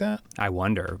something like that. I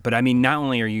wonder. But I mean, not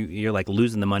only are you're like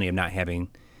losing the money of not having,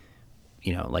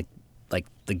 like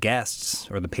the guests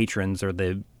or the patrons or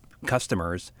the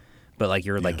customers, but like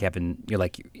you're like you're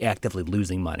actively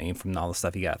losing money from all the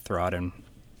stuff you got to throw out and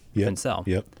sell.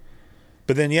 Yep.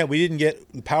 But then, yeah,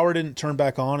 the power didn't turn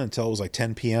back on until it was like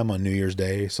 10 p.m. on New Year's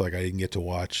Day. So like I didn't get to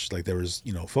watch, like there was,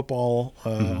 football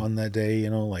on that day,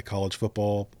 like college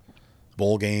football,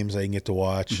 bowl games I didn't get to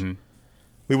watch.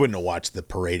 We wouldn't have watched the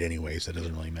parade anyway, so it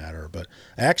doesn't really matter. But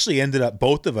I actually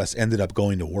both of us ended up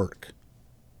going to work.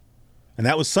 And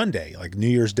that was Sunday. Like New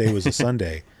Year's Day was a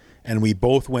Sunday. And we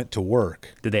both went to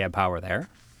work. Did they have power there?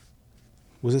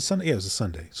 Was it Sunday? Yeah, it was a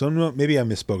Sunday. So maybe I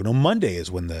misspoke. No, Monday is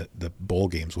when the bowl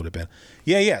games would have been.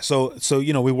 Yeah. So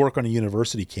we work on a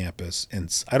university campus,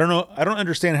 and I don't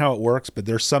understand how it works, but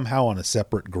they're somehow on a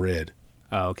separate grid.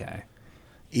 Oh, okay.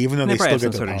 Even though they still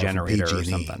get the sort of generator or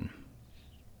something.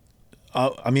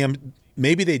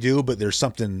 Maybe they do, but there's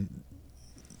something.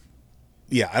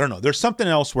 Yeah, I don't know. There's something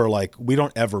else where like we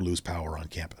don't ever lose power on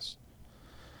campus.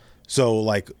 So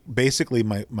like basically,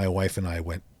 my wife and I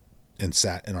went and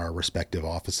sat in our respective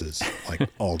offices like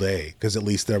all day because at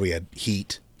least there we had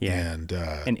heat and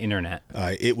internet.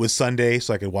 It was Sunday,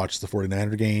 so I could watch the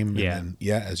 49er game. Yeah. And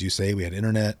then, as you say, we had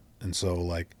internet. And so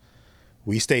like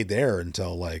we stayed there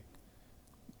until like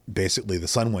basically the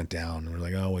sun went down and we're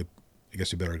like, I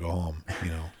guess we better go home,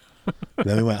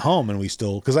 Then we went home and we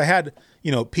still, because I had,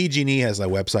 PG&E has a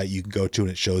website you can go to and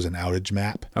it shows an outage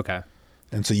map. Okay.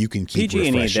 And so you can keep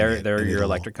PG&E, refreshing they're your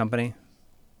electric company?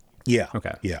 Yeah.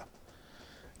 Okay. Yeah.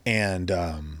 And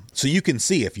so you can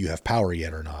see if you have power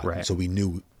yet or not. Right. And so we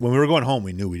knew when we were going home,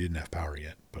 we knew we didn't have power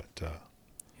yet. But you're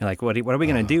like, what are we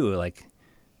gonna do? Like,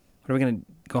 what are we gonna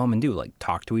go home and do? Like,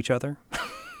 talk to each other?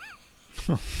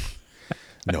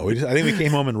 No, I think we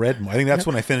came home and read. I think that's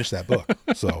when I finished that book.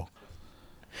 So,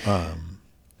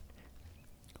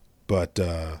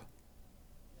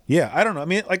 yeah, I don't know. I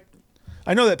mean, like,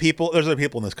 I know that there's other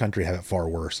people in this country have it far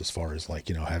worse as far as like,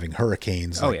 having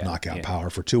hurricanes knock out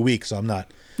power for 2 weeks. So I'm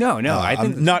not. No,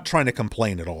 I'm not trying to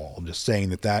complain at all. I'm just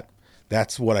saying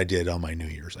that's what I did on my New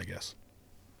Year's, I guess.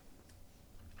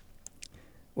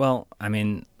 Well, I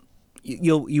mean,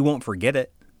 you won't forget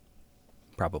it,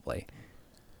 probably.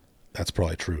 That's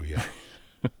probably true. Yeah.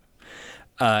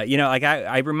 Like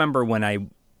I remember when I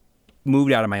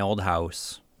moved out of my old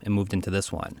house and moved into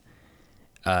this one.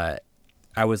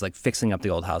 I was like fixing up the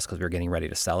old house because we were getting ready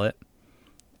to sell it.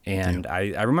 And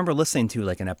I remember listening to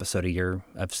like an episode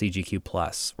of CGQ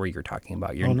Plus where you were talking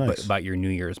about about your New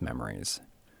Year's memories.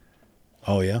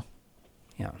 Oh yeah.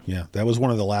 Yeah. Yeah. That was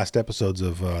one of the last episodes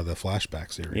of the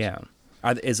flashback series. Yeah.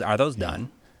 Are those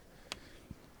done?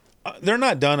 They're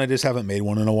not done. I just haven't made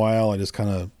one in a while. I just kind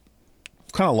of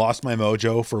lost my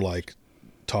mojo for like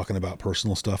talking about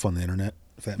personal stuff on the internet,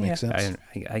 if that makes sense.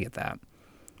 I get that.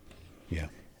 Yeah.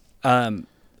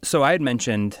 So I had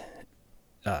mentioned,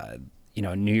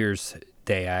 New Year's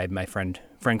Day, I had my friend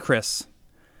Chris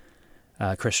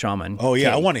Shawman. Oh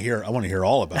yeah. I want to hear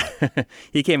all about it.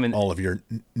 He came in all of your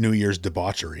New Year's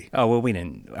debauchery. Oh, well, we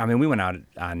didn't. I mean, we went out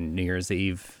on New Year's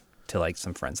Eve to like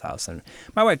some friend's house, and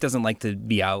my wife doesn't like to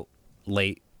be out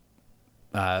late.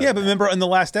 Yeah, but remember in the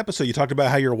last episode you talked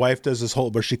about how your wife does this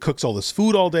where she cooks all this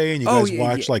food all day and you guys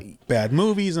watch like bad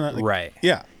movies and like, right.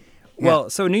 Yeah. Well,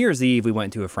 so New Year's Eve we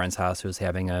went to a friend's house who was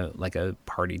having a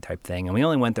party type thing, and we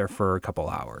only went there for a couple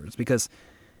hours because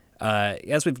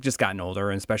as we've just gotten older,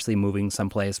 and especially moving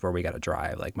someplace where we got to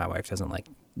drive, like my wife doesn't like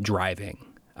driving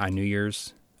on New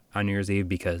Year's Eve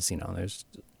because there's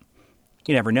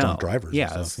you never know. Drunk drivers.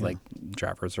 Yeah, it's like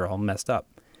drivers are all messed up.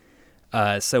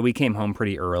 So we came home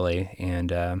pretty early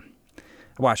and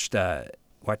watched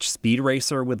Speed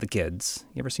Racer with the kids.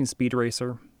 You ever seen Speed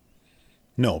Racer?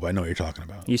 No, but I know what you're talking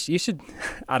about. You should.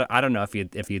 I don't know if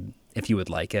you would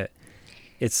like it.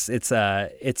 It's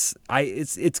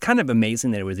kind of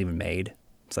amazing that it was even made.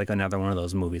 It's like another one of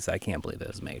those movies that I can't believe it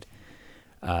was made.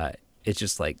 It's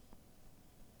just like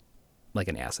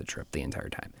an acid trip the entire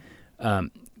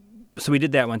time. So we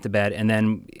did that, went to bed, and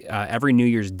then every New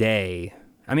Year's Day,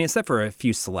 I mean, except for a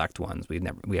few select ones, we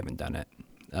haven't done it.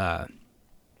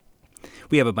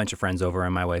 We have a bunch of friends over,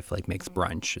 and my wife like makes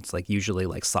brunch. It's like usually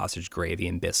like sausage gravy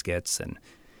and biscuits and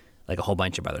like a whole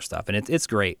bunch of other stuff, and it's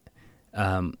great.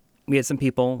 We had some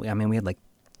people. I mean, we had like,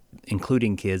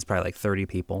 including kids, probably like 30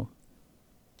 people.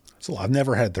 So I've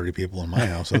never had 30 people in my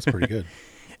house. So that's pretty good.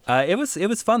 It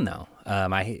was fun though.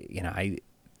 I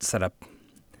set up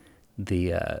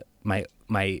the my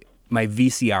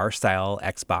VCR style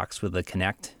Xbox with a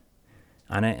Kinect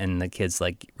on it, and the kids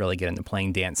like really get into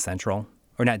playing Dance Central,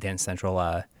 or not Dance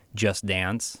Central, Just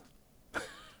Dance.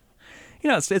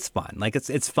 It's fun. Like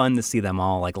it's fun to see them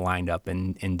all like lined up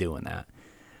and doing that.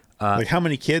 Like how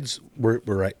many kids were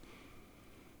right?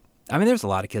 I mean, there's a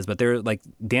lot of kids, but they're like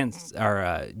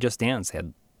Just Dance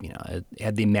had it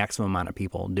had the maximum amount of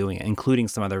people doing it, including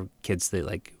some other kids that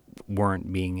like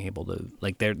weren't being able to,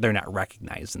 like, they're not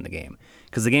recognized in the game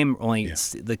because the game only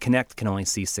the Kinect can only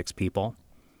see 6 people,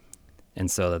 and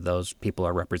so that those people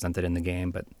are represented in the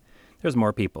game. But there's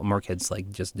more kids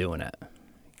like just doing it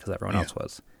because everyone else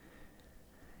was.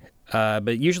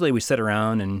 But usually we sit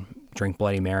around and drink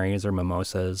Bloody Marys or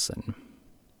mimosas and,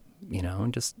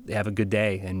 just have a good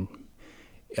day. And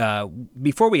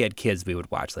before we had kids, we would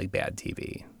watch like bad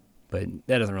TV, but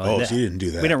that doesn't really. So you didn't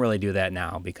do that. We don't really do that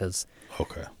now because,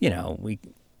 okay, we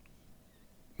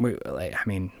like, I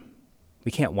mean,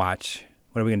 we can't watch.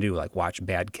 What are we gonna do? Like watch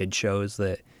bad kid shows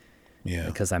that? Yeah.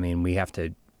 Because I mean, we have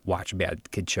to watch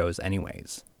bad kid shows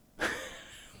anyways,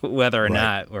 whether or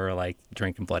not we're like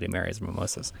drinking Bloody Marys or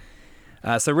mimosas.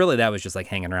 So really, that was just like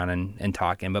hanging around and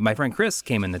talking. But my friend Chris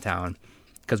came into town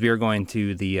because we were going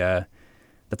to the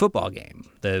football game,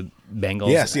 the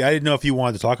Bengals. Yeah, see, I didn't know if you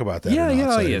wanted to talk about that or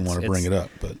not, so I didn't want to bring it up.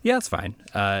 But yeah, it's fine.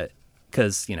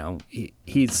 Because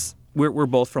we're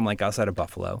both from like outside of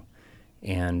Buffalo,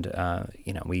 and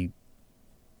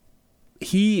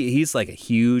he's like a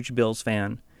huge Bills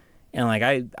fan, and like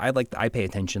I pay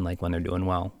attention like when they're doing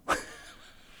well.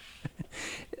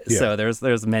 Yeah. So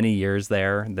there's many years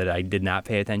there that I did not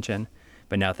pay attention,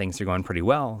 but now things are going pretty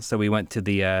well. So we went to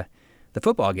the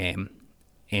football game,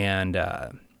 and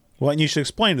and you should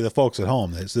explain to the folks at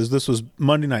home this was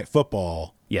Monday Night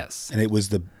Football. Yes, and it was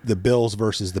the Bills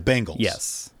versus the Bengals.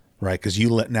 Yes, right, because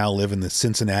you now live in the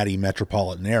Cincinnati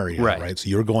metropolitan area, right? So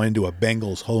you're going to a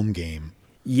Bengals home game.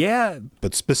 Yeah,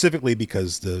 but specifically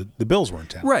because the Bills were in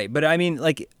town, right? But I mean,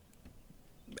 like.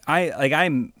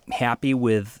 I'm happy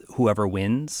with whoever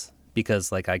wins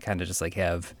because like I kind of just like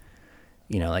have,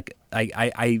 like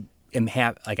I am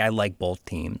happy, like I like both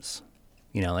teams,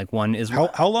 like one is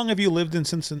how long have you lived in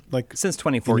Cincinnati? Like since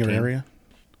 2014 in your area?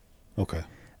 Okay.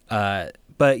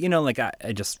 But like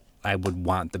I would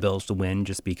want the Bills to win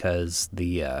just because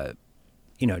the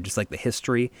just like the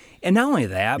history, and not only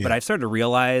that, but I've started to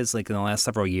realize like in the last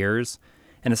several years,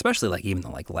 and especially like even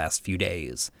the last few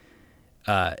days,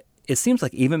 it seems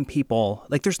like even people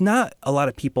like there's not a lot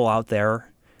of people out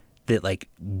there that like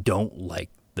don't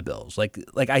like the Bills. Like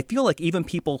I feel like even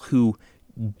people who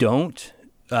don't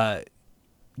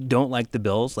like the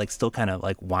Bills like still kind of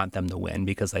like want them to win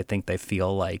because I think they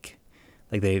feel like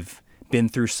they've been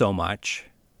through so much.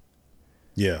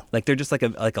 Yeah. Like they're just like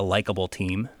a likable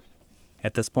team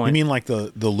at this point. You mean like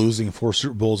the losing 4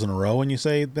 Super Bowls in a row when you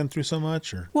say been through so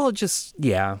much, or? Well, just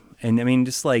yeah. And I mean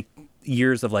just like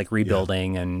years of like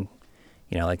rebuilding and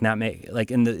like not make like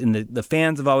in the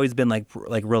fans have always been like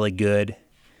really good.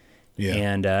 Yeah.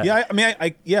 And I mean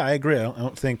I agree. I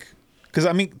don't think because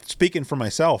I mean speaking for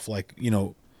myself, like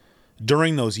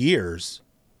during those years,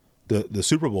 the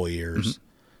Super Bowl years,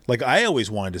 like I always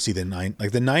wanted to see the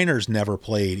Niners never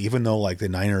played, even though like the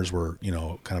Niners were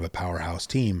kind of a powerhouse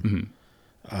team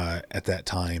at that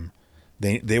time.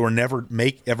 They were never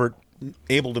ever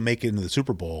able to make it into the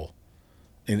Super Bowl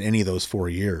in any of those 4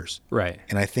 years. Right.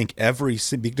 And I think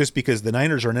just because the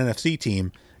Niners are an NFC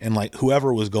team and like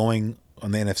whoever was going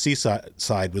on the NFC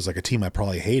side was like a team I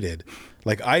probably hated.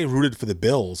 Like I rooted for the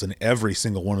Bills in every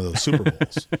single one of those Super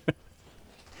Bowls.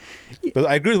 But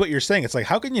I agree with what you're saying. It's like,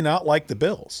 how can you not like the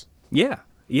Bills? Yeah.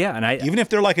 Yeah. And even if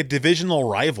they're like a divisional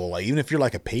rival, like even if you're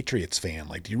like a Patriots fan,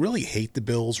 like, do you really hate the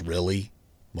Bills? Really?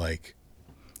 Like,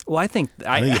 well, I think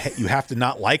I know you have to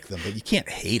not like them, but you can't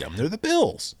hate them. They're the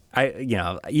Bills.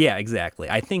 Yeah, exactly.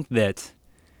 I think that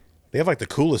they have like the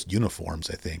coolest uniforms.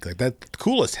 I think like the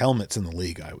coolest helmets in the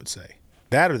league. I would say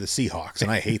that or the Seahawks, and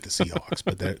I hate the Seahawks,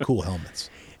 but they're cool helmets.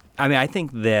 I mean, I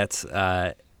think that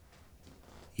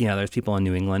there's people in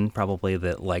New England probably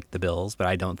that like the Bills, but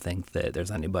I don't think that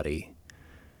there's anybody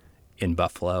in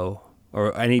Buffalo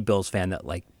or any Bills fan that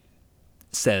like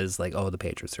says like, oh, the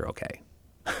Patriots are okay.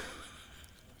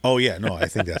 Oh yeah, no, I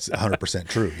think that's 100%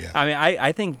 true. Yeah. I mean,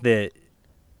 I think that.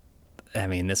 I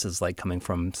mean, this is like coming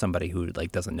from somebody who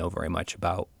like doesn't know very much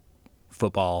about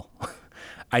football.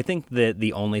 I think that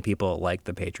the only people that like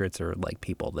the Patriots are like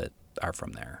people that are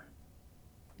from there,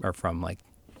 or from like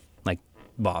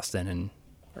Boston and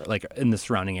or like in the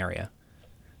surrounding area,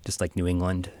 just like New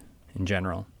England in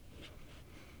general.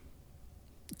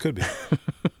 Could be.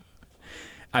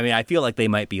 I mean, I feel like they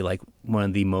might be like one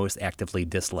of the most actively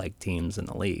disliked teams in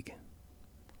the league.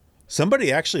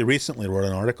 Somebody actually recently wrote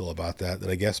an article about that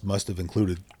I guess must have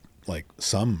included like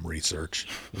some research.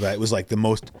 That it was like the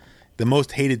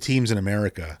most hated teams in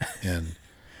America, and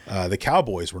the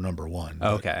Cowboys were number 1.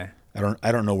 Okay.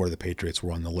 I don't know where the Patriots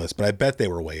were on the list, but I bet they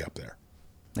were way up there.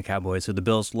 The Cowboys, who the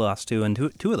Bills lost to in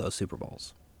two of those Super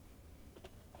Bowls.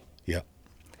 Yeah.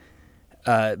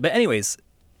 But anyways,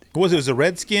 What was it? It was the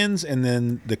Redskins and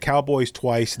then the Cowboys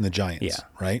twice and the Giants. Yeah.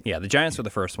 Right? Yeah, the Giants were the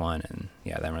first one, and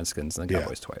the Redskins and the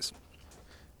Cowboys twice.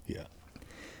 Yeah.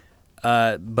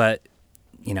 But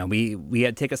we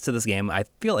had tickets to this game. I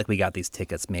feel like we got these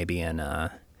tickets maybe in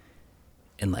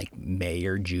like May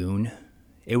or June.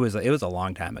 It was a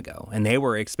long time ago, and they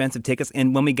were expensive tickets.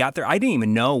 And when we got there, I didn't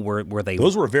even know where they.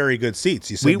 Those were very good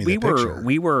seats. You sent me the picture.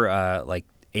 We were like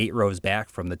 8 rows back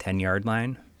from the 10-yard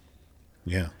line.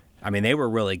 Yeah. I mean, they were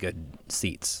really good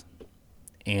seats.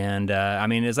 And I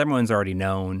mean, as everyone's already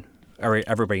known, or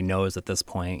everybody knows at this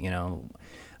point,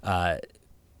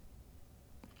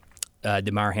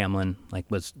 Damar Hamlin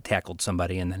was tackled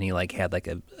somebody, and then he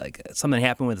had something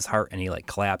happened with his heart, and he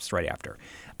collapsed right after.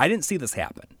 I didn't see this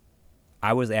happen.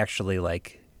 I was actually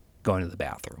going to the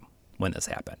bathroom when this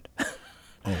happened.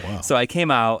 Oh wow! So I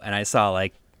came out and I saw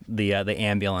the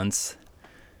ambulance.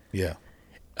 Yeah.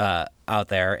 Out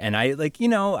there, and I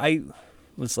I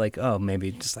was like, oh,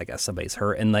 maybe just I guess somebody's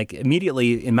hurt, and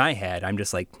immediately in my head I'm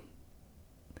just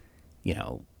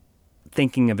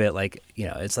thinking of it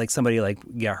it's like somebody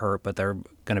got hurt, but they're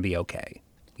gonna be okay,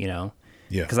 Yeah.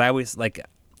 Because I always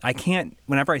I can't,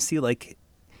 whenever I see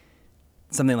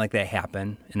something like that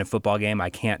happen in a football game,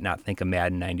 I can't not think of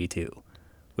Madden 92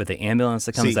 with the ambulance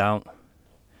that comes out.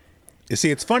 You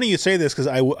see, it's funny you say this because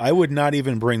I would not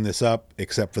even bring this up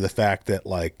except for the fact that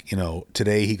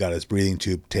today he got his breathing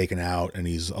tube taken out and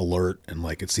he's alert and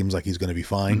it seems like he's going to be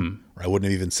fine. Mm-hmm. Or I wouldn't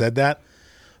have even said that.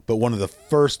 But one of the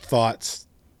first thoughts,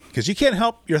 because you can't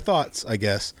help your thoughts, I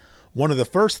guess. One of the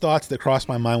first thoughts that crossed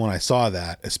my mind when I saw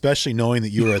that, especially knowing that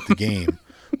you were at the game,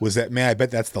 was that, man, I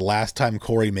bet that's the last time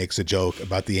Corey makes a joke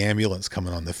about the ambulance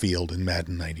coming on the field in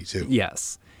Madden 92.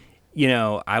 Yes.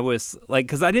 I was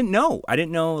because I didn't know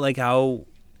how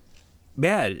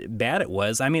bad it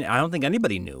was. I mean, I don't think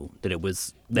anybody knew that it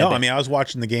was that No, bad. I mean, I was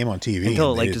watching the game on TV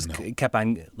until it just kept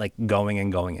on going and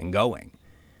going and going.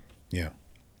 Yeah.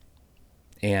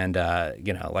 And I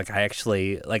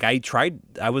actually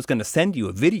I was going to send you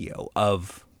a video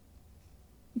of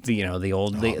the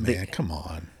old man, come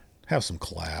on. Have some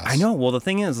class. I know. Well, the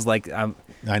thing is I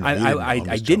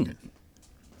didn't.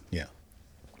 Yeah.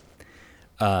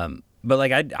 But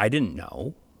I didn't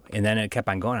know, and then it kept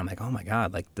on going. I'm like, oh my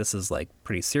god, this is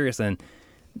pretty serious. And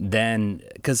then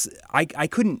because I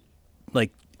couldn't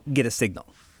get a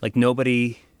signal,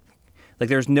 nobody,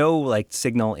 there's no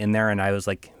signal in there, and I was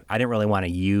I didn't really want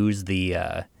to use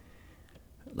the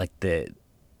the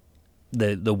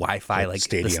Wi-Fi,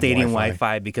 the stadium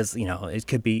Wi-Fi, because it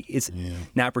could be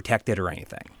not protected or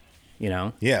anything.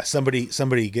 Yeah,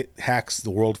 somebody hacks the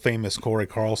world famous Corey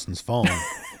Carlson's phone.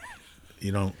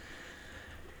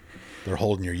 They're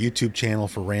holding your YouTube channel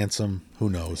for ransom. Who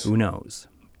knows?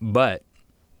 But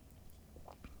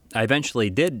I eventually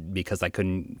did, because I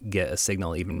couldn't get a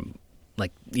signal even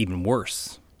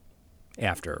worse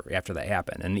after that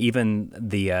happened, and even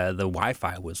the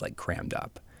Wi-Fi was crammed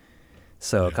up.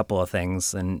 So a couple of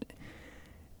things, and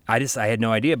I had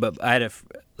no idea. But I had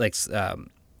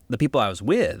the people I was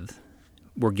with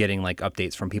were getting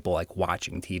updates from people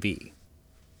watching TV.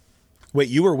 Wait,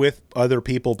 you were with other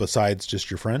people besides just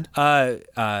your friend?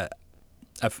 A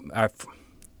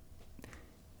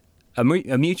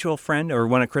mutual friend, or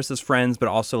one of Chris's friends, but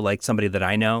also somebody that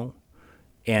I know,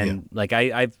 and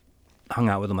I've hung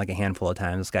out with him a handful of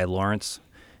times. This guy Lawrence,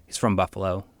 he's from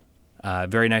Buffalo,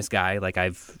 very nice guy.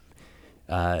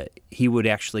 He would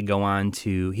actually go on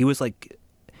to, he was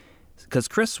because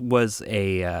Chris was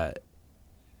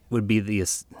would be the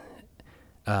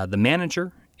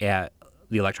manager at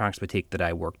the electronics boutique that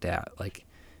I worked at.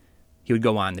 He would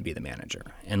go on to be the manager,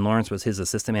 and Lawrence was his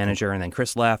assistant manager, and then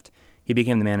Chris left, he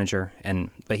became the manager,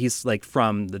 but he's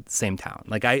from the same town.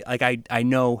 I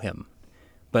know him,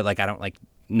 but I don't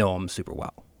know him super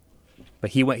well.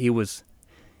 But he's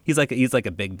like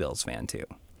a big Bills fan too.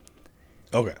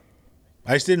 Okay.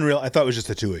 I just didn't realize. I thought it was just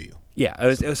the two of you. Yeah,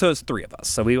 so it was 3 of us.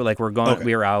 So we were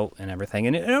we were out and everything,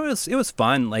 and it was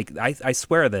fun. I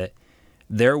swear that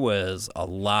there was a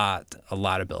lot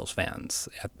of Bills fans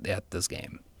at this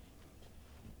game.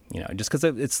 Just because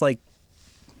it's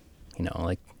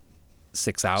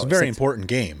 6 hours. It's a very important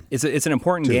game. It's an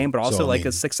important game, but also a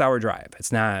 6-hour drive.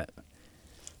 It's not.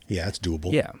 Yeah, it's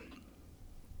doable. Yeah.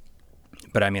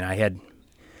 But I mean, I had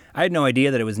no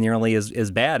idea that it was nearly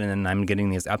as bad, and then I'm getting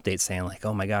these updates saying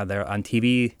oh my god, they're on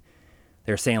TV.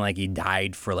 They're saying he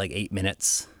died for 8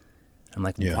 minutes. I'm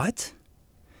like, what?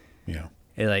 Yeah.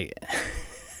 I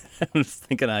was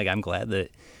thinking I'm glad that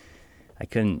I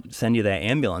couldn't send you that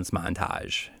ambulance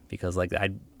montage, because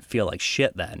I'd feel like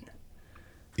shit then.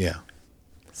 Yeah.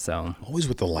 So always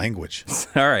with the language.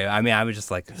 Sorry. I mean, I was just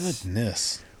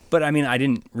goodness. But I mean, I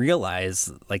didn't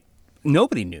realize, like,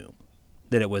 nobody knew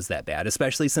that it was that bad,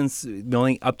 especially since the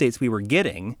only updates we were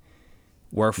getting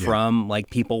were from like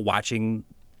people watching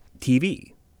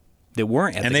TV that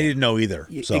weren't at and they didn't know either.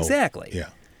 So, exactly. Yeah.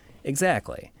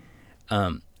 Exactly.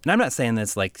 And I'm not saying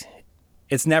that's like,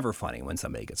 it's never funny when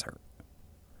somebody gets hurt.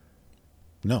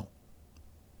 No.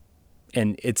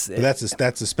 And that's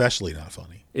especially not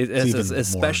funny. It's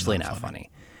especially not funny.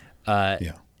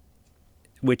 Yeah.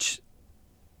 Which,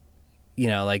 you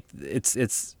know, like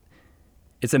it's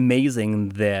amazing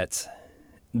that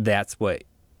that's what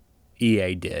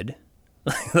EA did.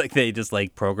 Like they just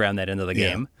like programmed that into the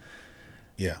game.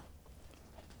 Yeah.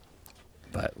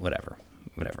 But whatever.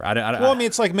 Well, I mean,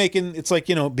 it's like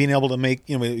being able to make,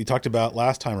 we talked about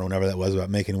last time or whenever that was about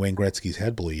making Wayne Gretzky's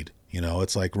head bleed.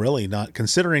 It's like really not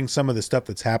considering some of the stuff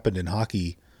that's happened in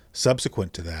hockey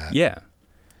subsequent to that. Yeah.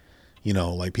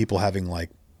 Like people having like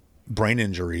brain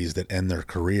injuries that end their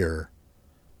career,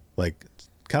 like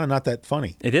kind of not that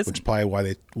funny. It isn't. Which is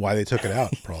probably why they took it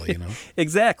out, probably,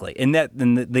 Exactly. And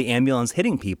the ambulance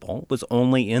hitting people was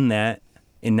only in that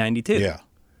in 92. Yeah.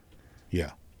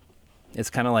 Yeah. It's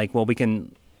kind of like, well,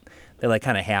 they like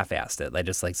kind of half-assed it. They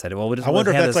just like said, well, I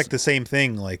wonder if that's like the same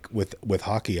thing like with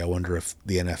hockey. I wonder if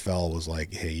the NFL was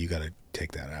like, hey, you got to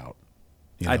take that out.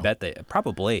 I bet they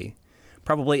probably.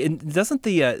 And doesn't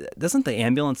the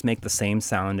ambulance make the same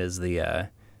sound as the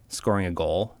scoring a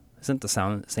goal? Isn't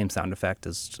the same sound effect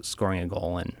as scoring a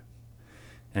goal? And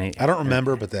I don't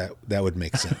remember, but that would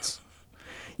make sense.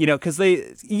 Because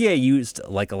EA used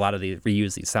like a lot of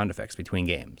reused these sound effects between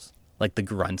games. Like the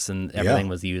grunts and everything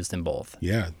was used in both.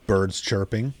 Yeah, birds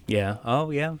chirping. Yeah.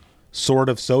 Oh, yeah. Sword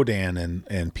of Sodan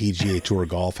and PGA Tour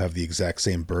Golf have the exact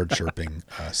same bird chirping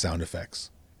sound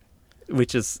effects.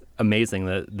 Which is amazing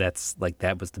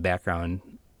that was the background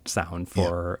sound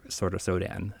for Sword of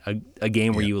Sodan, a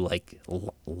game where you like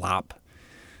lop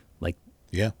like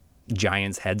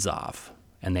giants' heads off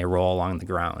and they roll along the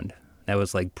ground. That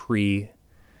was like pre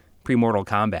Mortal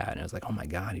Kombat, and it was like, oh my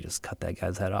god, he just cut that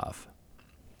guy's head off.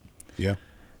 Yeah.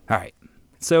 All right.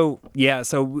 So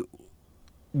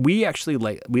we actually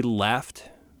we left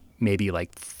maybe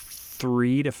like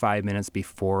 3 to 5 minutes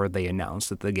before they announced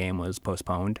that the game was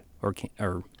postponed or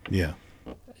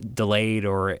delayed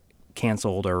or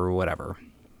canceled or whatever.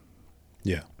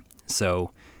 Yeah.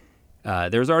 So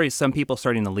there was already some people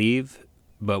starting to leave,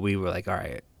 but we were like, all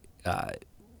right,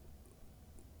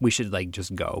 we should like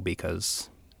just go because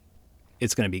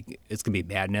it's gonna be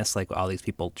madness. Like all these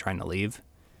people trying to leave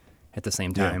at the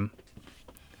same time.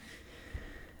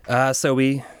 So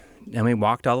we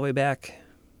walked all the way back,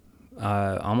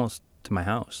 almost to my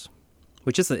house,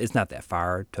 which it's not that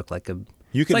far. It took like walk.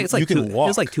 It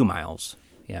was like 2 miles.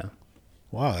 Yeah.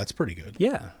 Wow, that's pretty good.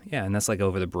 Yeah, and that's like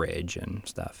over the bridge and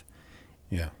stuff.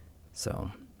 Yeah.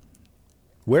 So.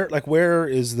 Where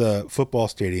is the football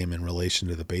stadium in relation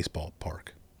to the baseball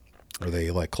park? Are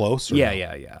they like close? Or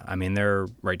Yeah. I mean, they're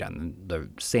right down the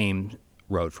same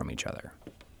road from each other.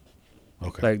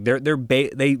 Okay. Like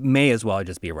they may as well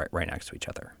just be right next to each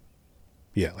other.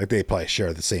 Yeah, like they probably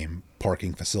share the same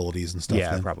parking facilities and stuff.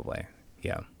 Yeah, then. probably.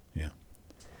 Yeah. Yeah.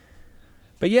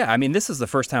 But yeah, I mean, this is the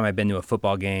first time I've been to a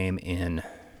football game in,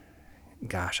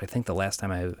 gosh, I think the last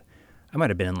time I might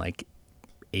have been in like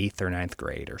 8th or 9th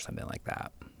grade or something like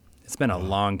that. It's been a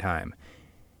long time.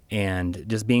 And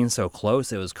just being so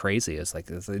close, it was crazy. It's like,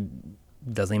 it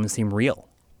doesn't even seem real.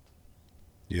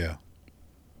 Yeah.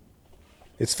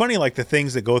 It's funny, like the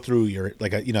things that go through your,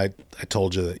 like, I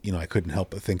told you that, I couldn't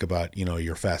help but think about,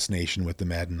 your fascination with the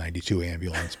Madden 92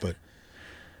 ambulance, but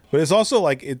it's also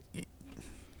like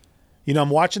I'm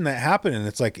watching that happen and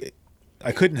it's like,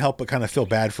 I couldn't help but kind of feel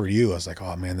bad for you. I was like,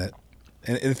 oh man,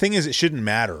 and the thing is, it shouldn't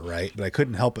matter, right? But I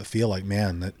couldn't help but feel like,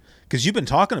 man, that, because you've been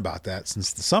talking about that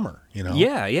since the summer,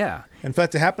 Yeah. In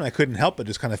fact, it happened, I couldn't help but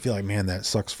just kind of feel like, man, that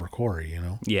sucks for Corey,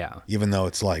 Yeah. Even though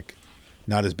it's like,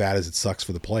 not as bad as it sucks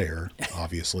for the player,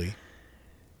 obviously.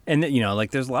 And like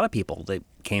there's a lot of people that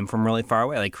came from really far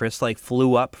away. Like Chris, like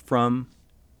flew up from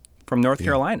North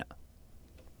Carolina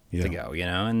to go.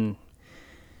 And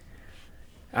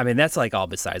I mean that's like all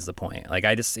besides the point. Like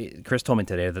Chris told me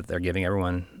today that they're giving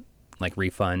everyone like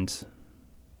refunds,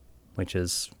 which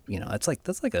is that's like a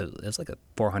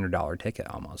 $400 ticket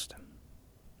almost.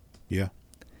 Yeah.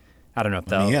 I don't know if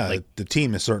they'll the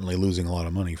team is certainly losing a lot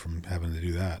of money from having to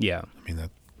do that. Yeah. I mean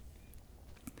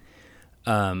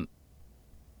that.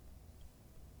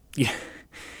 Yeah.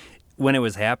 When it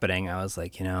was happening, I was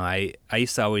like, I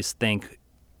used to always think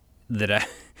that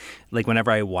like whenever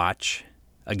I watch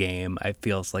a game, I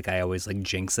feels like I always like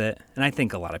jinx it. And I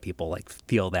think a lot of people like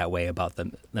feel that way about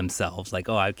themselves. Like,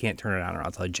 oh, I can't turn it on or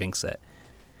else I'll jinx it.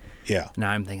 Yeah. Now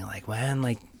I'm thinking like, man,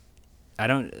 like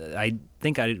I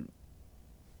think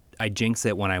I jinx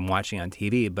it when I'm watching on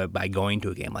TV, but by going to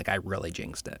a game, like I really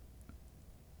jinxed it.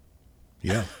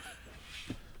 Yeah.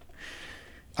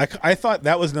 I thought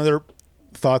that was another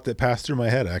thought that passed through my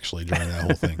head actually during that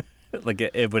whole thing. Like,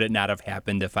 would it not have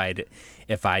happened if I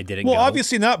didn't Well, go?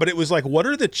 obviously not, but it was like, what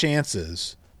are the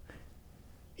chances?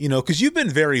 You know, because you've been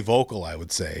very vocal, I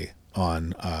would say,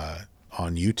 on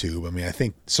YouTube. I mean,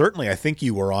 I think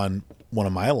you were on one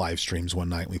of my live streams one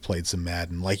night. We played some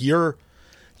Madden. Like your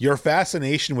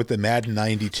fascination with the Madden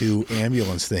 92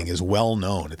 ambulance thing is well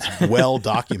known. It's well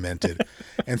documented.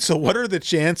 And so, what are the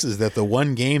chances that the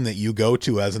one game that you go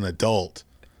to as an adult,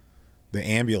 the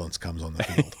ambulance comes on the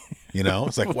field? You know,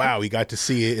 it's like, wow, he got to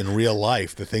see it in real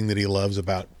life, the thing that he loves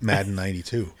about Madden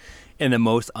 92. In the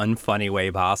most unfunny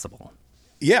way possible.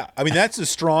 Yeah, I mean, that's as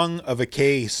strong of a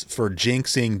case for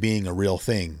jinxing being a real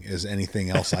thing as anything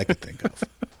else I could think of.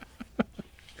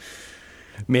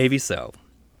 Maybe so.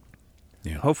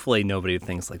 Yeah. Hopefully nobody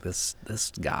thinks like this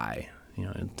guy, you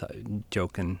know,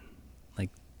 joking like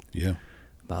Yeah.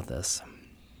 about this.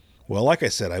 Well, like I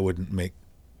said, I wouldn't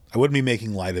be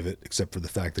making light of it except for the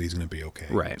fact that he's going to be okay.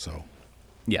 Right. So,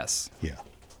 Yes. yeah.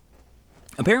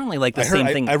 Apparently, like the I heard, same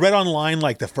thing. I read online,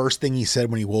 like the first thing he said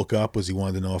when he woke up was he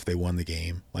wanted to know if they won the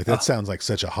game. Like that sounds like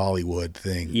such a Hollywood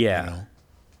thing. Yeah. You know?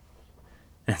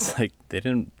 It's like they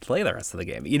didn't play the rest of the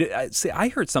game. You know, I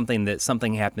heard something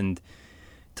happened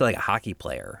to like a hockey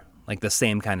player, like the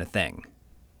same kind of thing,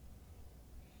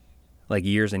 like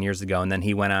years and years ago, and then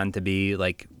he went on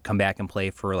to come back and play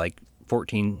for like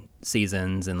 14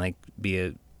 seasons and like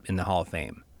be in the Hall of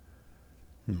Fame.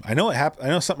 I know I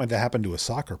know something like that happened to a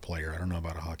soccer player. I don't know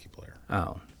about a hockey player.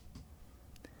 Oh,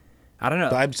 I don't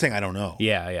know. But I'm saying I don't know.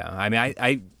 Yeah. I mean,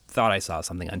 I thought I saw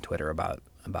something on Twitter about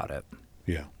it.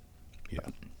 Yeah.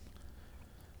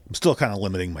 I'm still kind of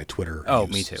limiting my Twitter. Oh,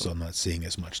 use, me too. So I'm not seeing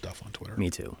as much stuff on Twitter. Me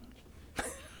too.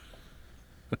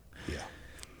 Yeah.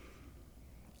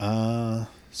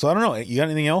 So I don't know. You got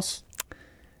anything else?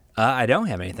 I don't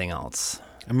have anything else.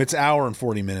 I mean, it's an hour and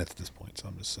 40 minutes at this point, so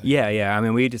I'm just saying. Yeah. I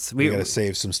mean, we got to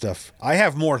save some stuff. I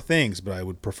have more things, but I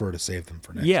would prefer to save them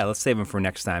for next. Yeah, let's save them for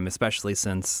next time, especially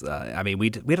since I mean,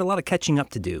 we had a lot of catching up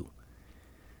to do.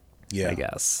 Yeah, I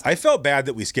guess. I felt bad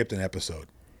that we skipped an episode.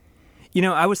 You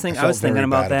know, I was thinking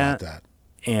about that,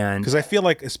 and because I feel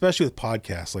like, especially with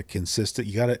podcasts, like consistent,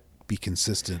 you got to be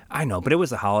consistent. I know, but it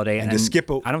was a holiday, and to skip.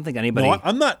 I don't think anybody. No,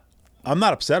 I'm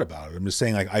not upset about it. I'm just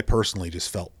saying, like, I personally just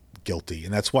felt guilty,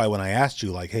 and that's why when I asked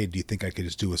you, like, hey, do you think I could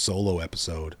just do a solo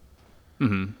episode?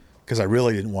 Because I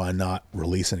really didn't want to not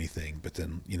release anything, but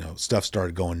then stuff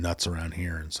started going nuts around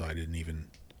here, and so I didn't even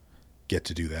get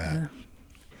to do that. Yeah.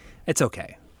 It's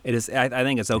okay. It is. I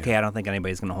think it's okay. Yeah. I don't think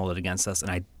anybody's going to hold it against us,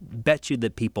 and I bet you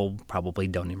that people probably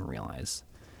don't even realize.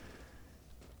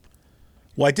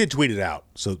 Well, I did tweet it out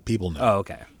so people know. Oh,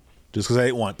 okay. Just because I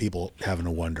didn't want people having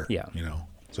to wonder. Yeah.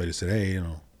 So I just said, hey,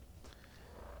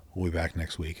 we'll be back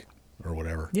next week or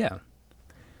whatever. Yeah.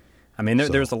 I mean,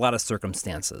 there's a lot of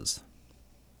circumstances.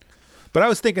 But I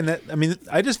was thinking that, I mean,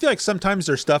 I just feel like sometimes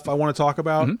there's stuff I want to talk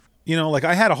about. Mm-hmm. Like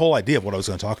I had a whole idea of what I was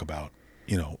going to talk about.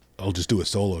 I'll just do a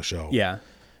solo show. Yeah.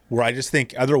 Where I just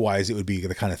think otherwise it would be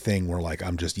the kind of thing where like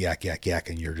I'm just yak,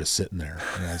 and you're just sitting there.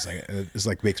 And it's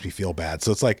like makes me feel bad.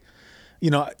 So it's like,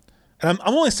 and I'm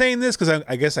only saying this because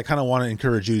I guess I kind of want to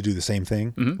encourage you to do the same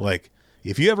thing. Mm-hmm. Like,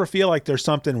 if you ever feel like there's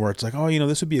something where it's like, oh,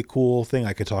 this would be a cool thing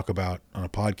I could talk about on a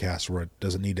podcast where it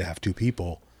doesn't need to have two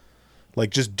people, like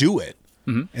just do it.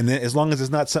 Mm-hmm. And then as long as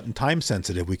it's not something time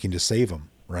sensitive, we can just save them.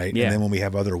 Right. Yeah. And then when we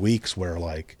have other weeks where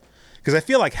like, because I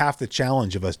feel like half the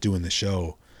challenge of us doing the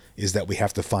show is that we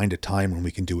have to find a time when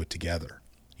we can do it together,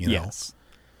 Yes.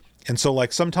 And so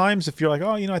like sometimes if you're like,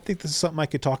 oh, I think this is something I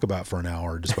could talk about for an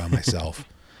hour just by myself.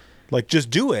 Like, just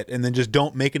do it, and then just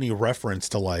don't make any reference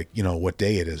to, like, what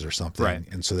day it is or something. Right.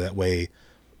 And so that way,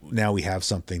 now we have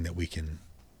something that we can,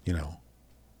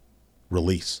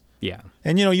 release. Yeah.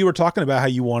 And, you were talking about how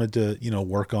you wanted to,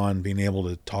 work on being able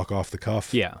to talk off the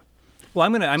cuff. Yeah. Well,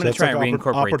 I'm gonna try and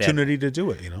reincorporate opportunity to do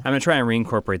it, I'm gonna try and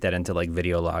reincorporate that into, like,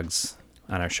 video logs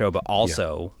on our show, but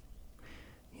also,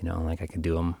 like I could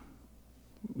do them,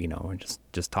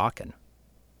 just talking.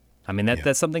 I mean,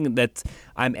 that's something that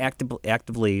I'm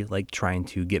actively like trying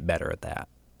to get better at that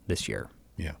this year.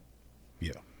 Yeah.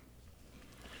 Yeah.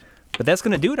 But that's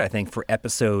going to do it, I think, for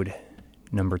episode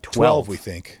number 12. We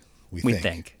think.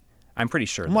 I'm pretty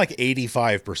sure. I'm like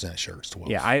 85% sure it's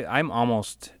 12. Yeah, I'm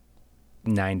almost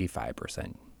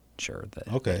 95% sure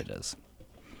that it is.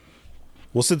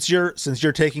 Well, since you're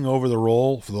taking over the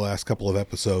role for the last couple of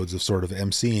episodes of sort of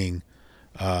emceeing,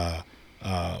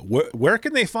 Where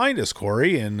can they find us,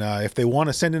 Corey? And if they want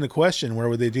to send in a question, where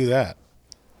would they do that?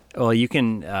 Well, you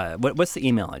can, what's the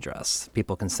email address?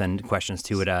 People can send questions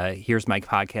to it. Here's my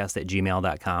podcast at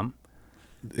gmail.com.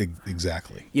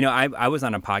 Exactly. You know, I was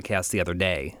on a podcast the other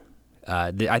day.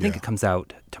 I think it comes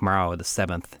out tomorrow, the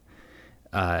 7th.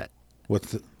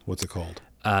 What's it called?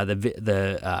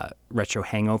 The Retro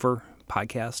Hangover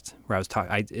podcast, where I was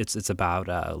talking. It's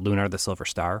about Lunar the Silver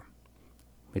Star.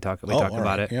 We talked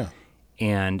about it. Yeah.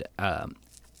 And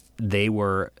they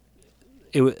were.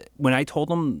 When I told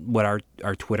them what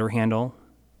our Twitter handle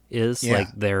is, like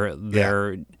their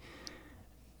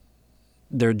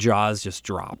jaws just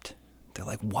dropped. They're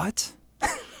like, "What?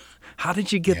 How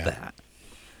did you get that?"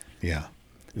 Yeah,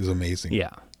 it was amazing.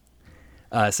 Yeah.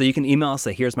 So you can email us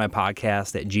at here's my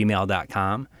podcast at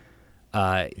gmail.com.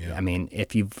 I mean,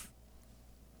 if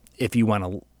you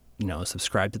want to,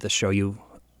 subscribe to the show, you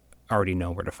already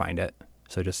know where to find it.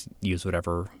 So just use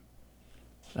whatever,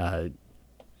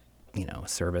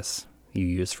 service you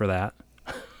use for that.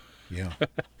 Yeah.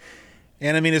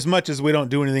 And I mean, as much as we don't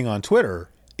do anything on Twitter,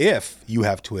 if you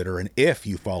have Twitter and if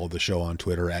you follow the show on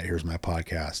Twitter at Here's My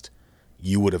Podcast,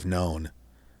 you would have known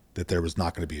that there was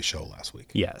not going to be a show last week.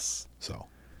 Yes. So,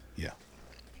 yeah.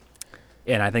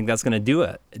 And I think that's going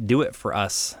to do it for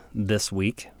us this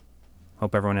week.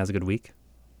 Hope everyone has a good week.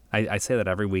 I say that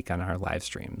every week on our live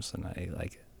streams, and I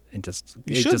like it. Just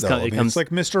you should though. It's like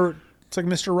Mr.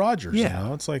 Rogers.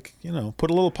 Yeah. It's like put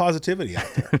a little positivity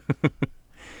out there.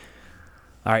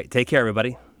 All right, take care,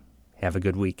 everybody. Have a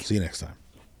good week. See you next time.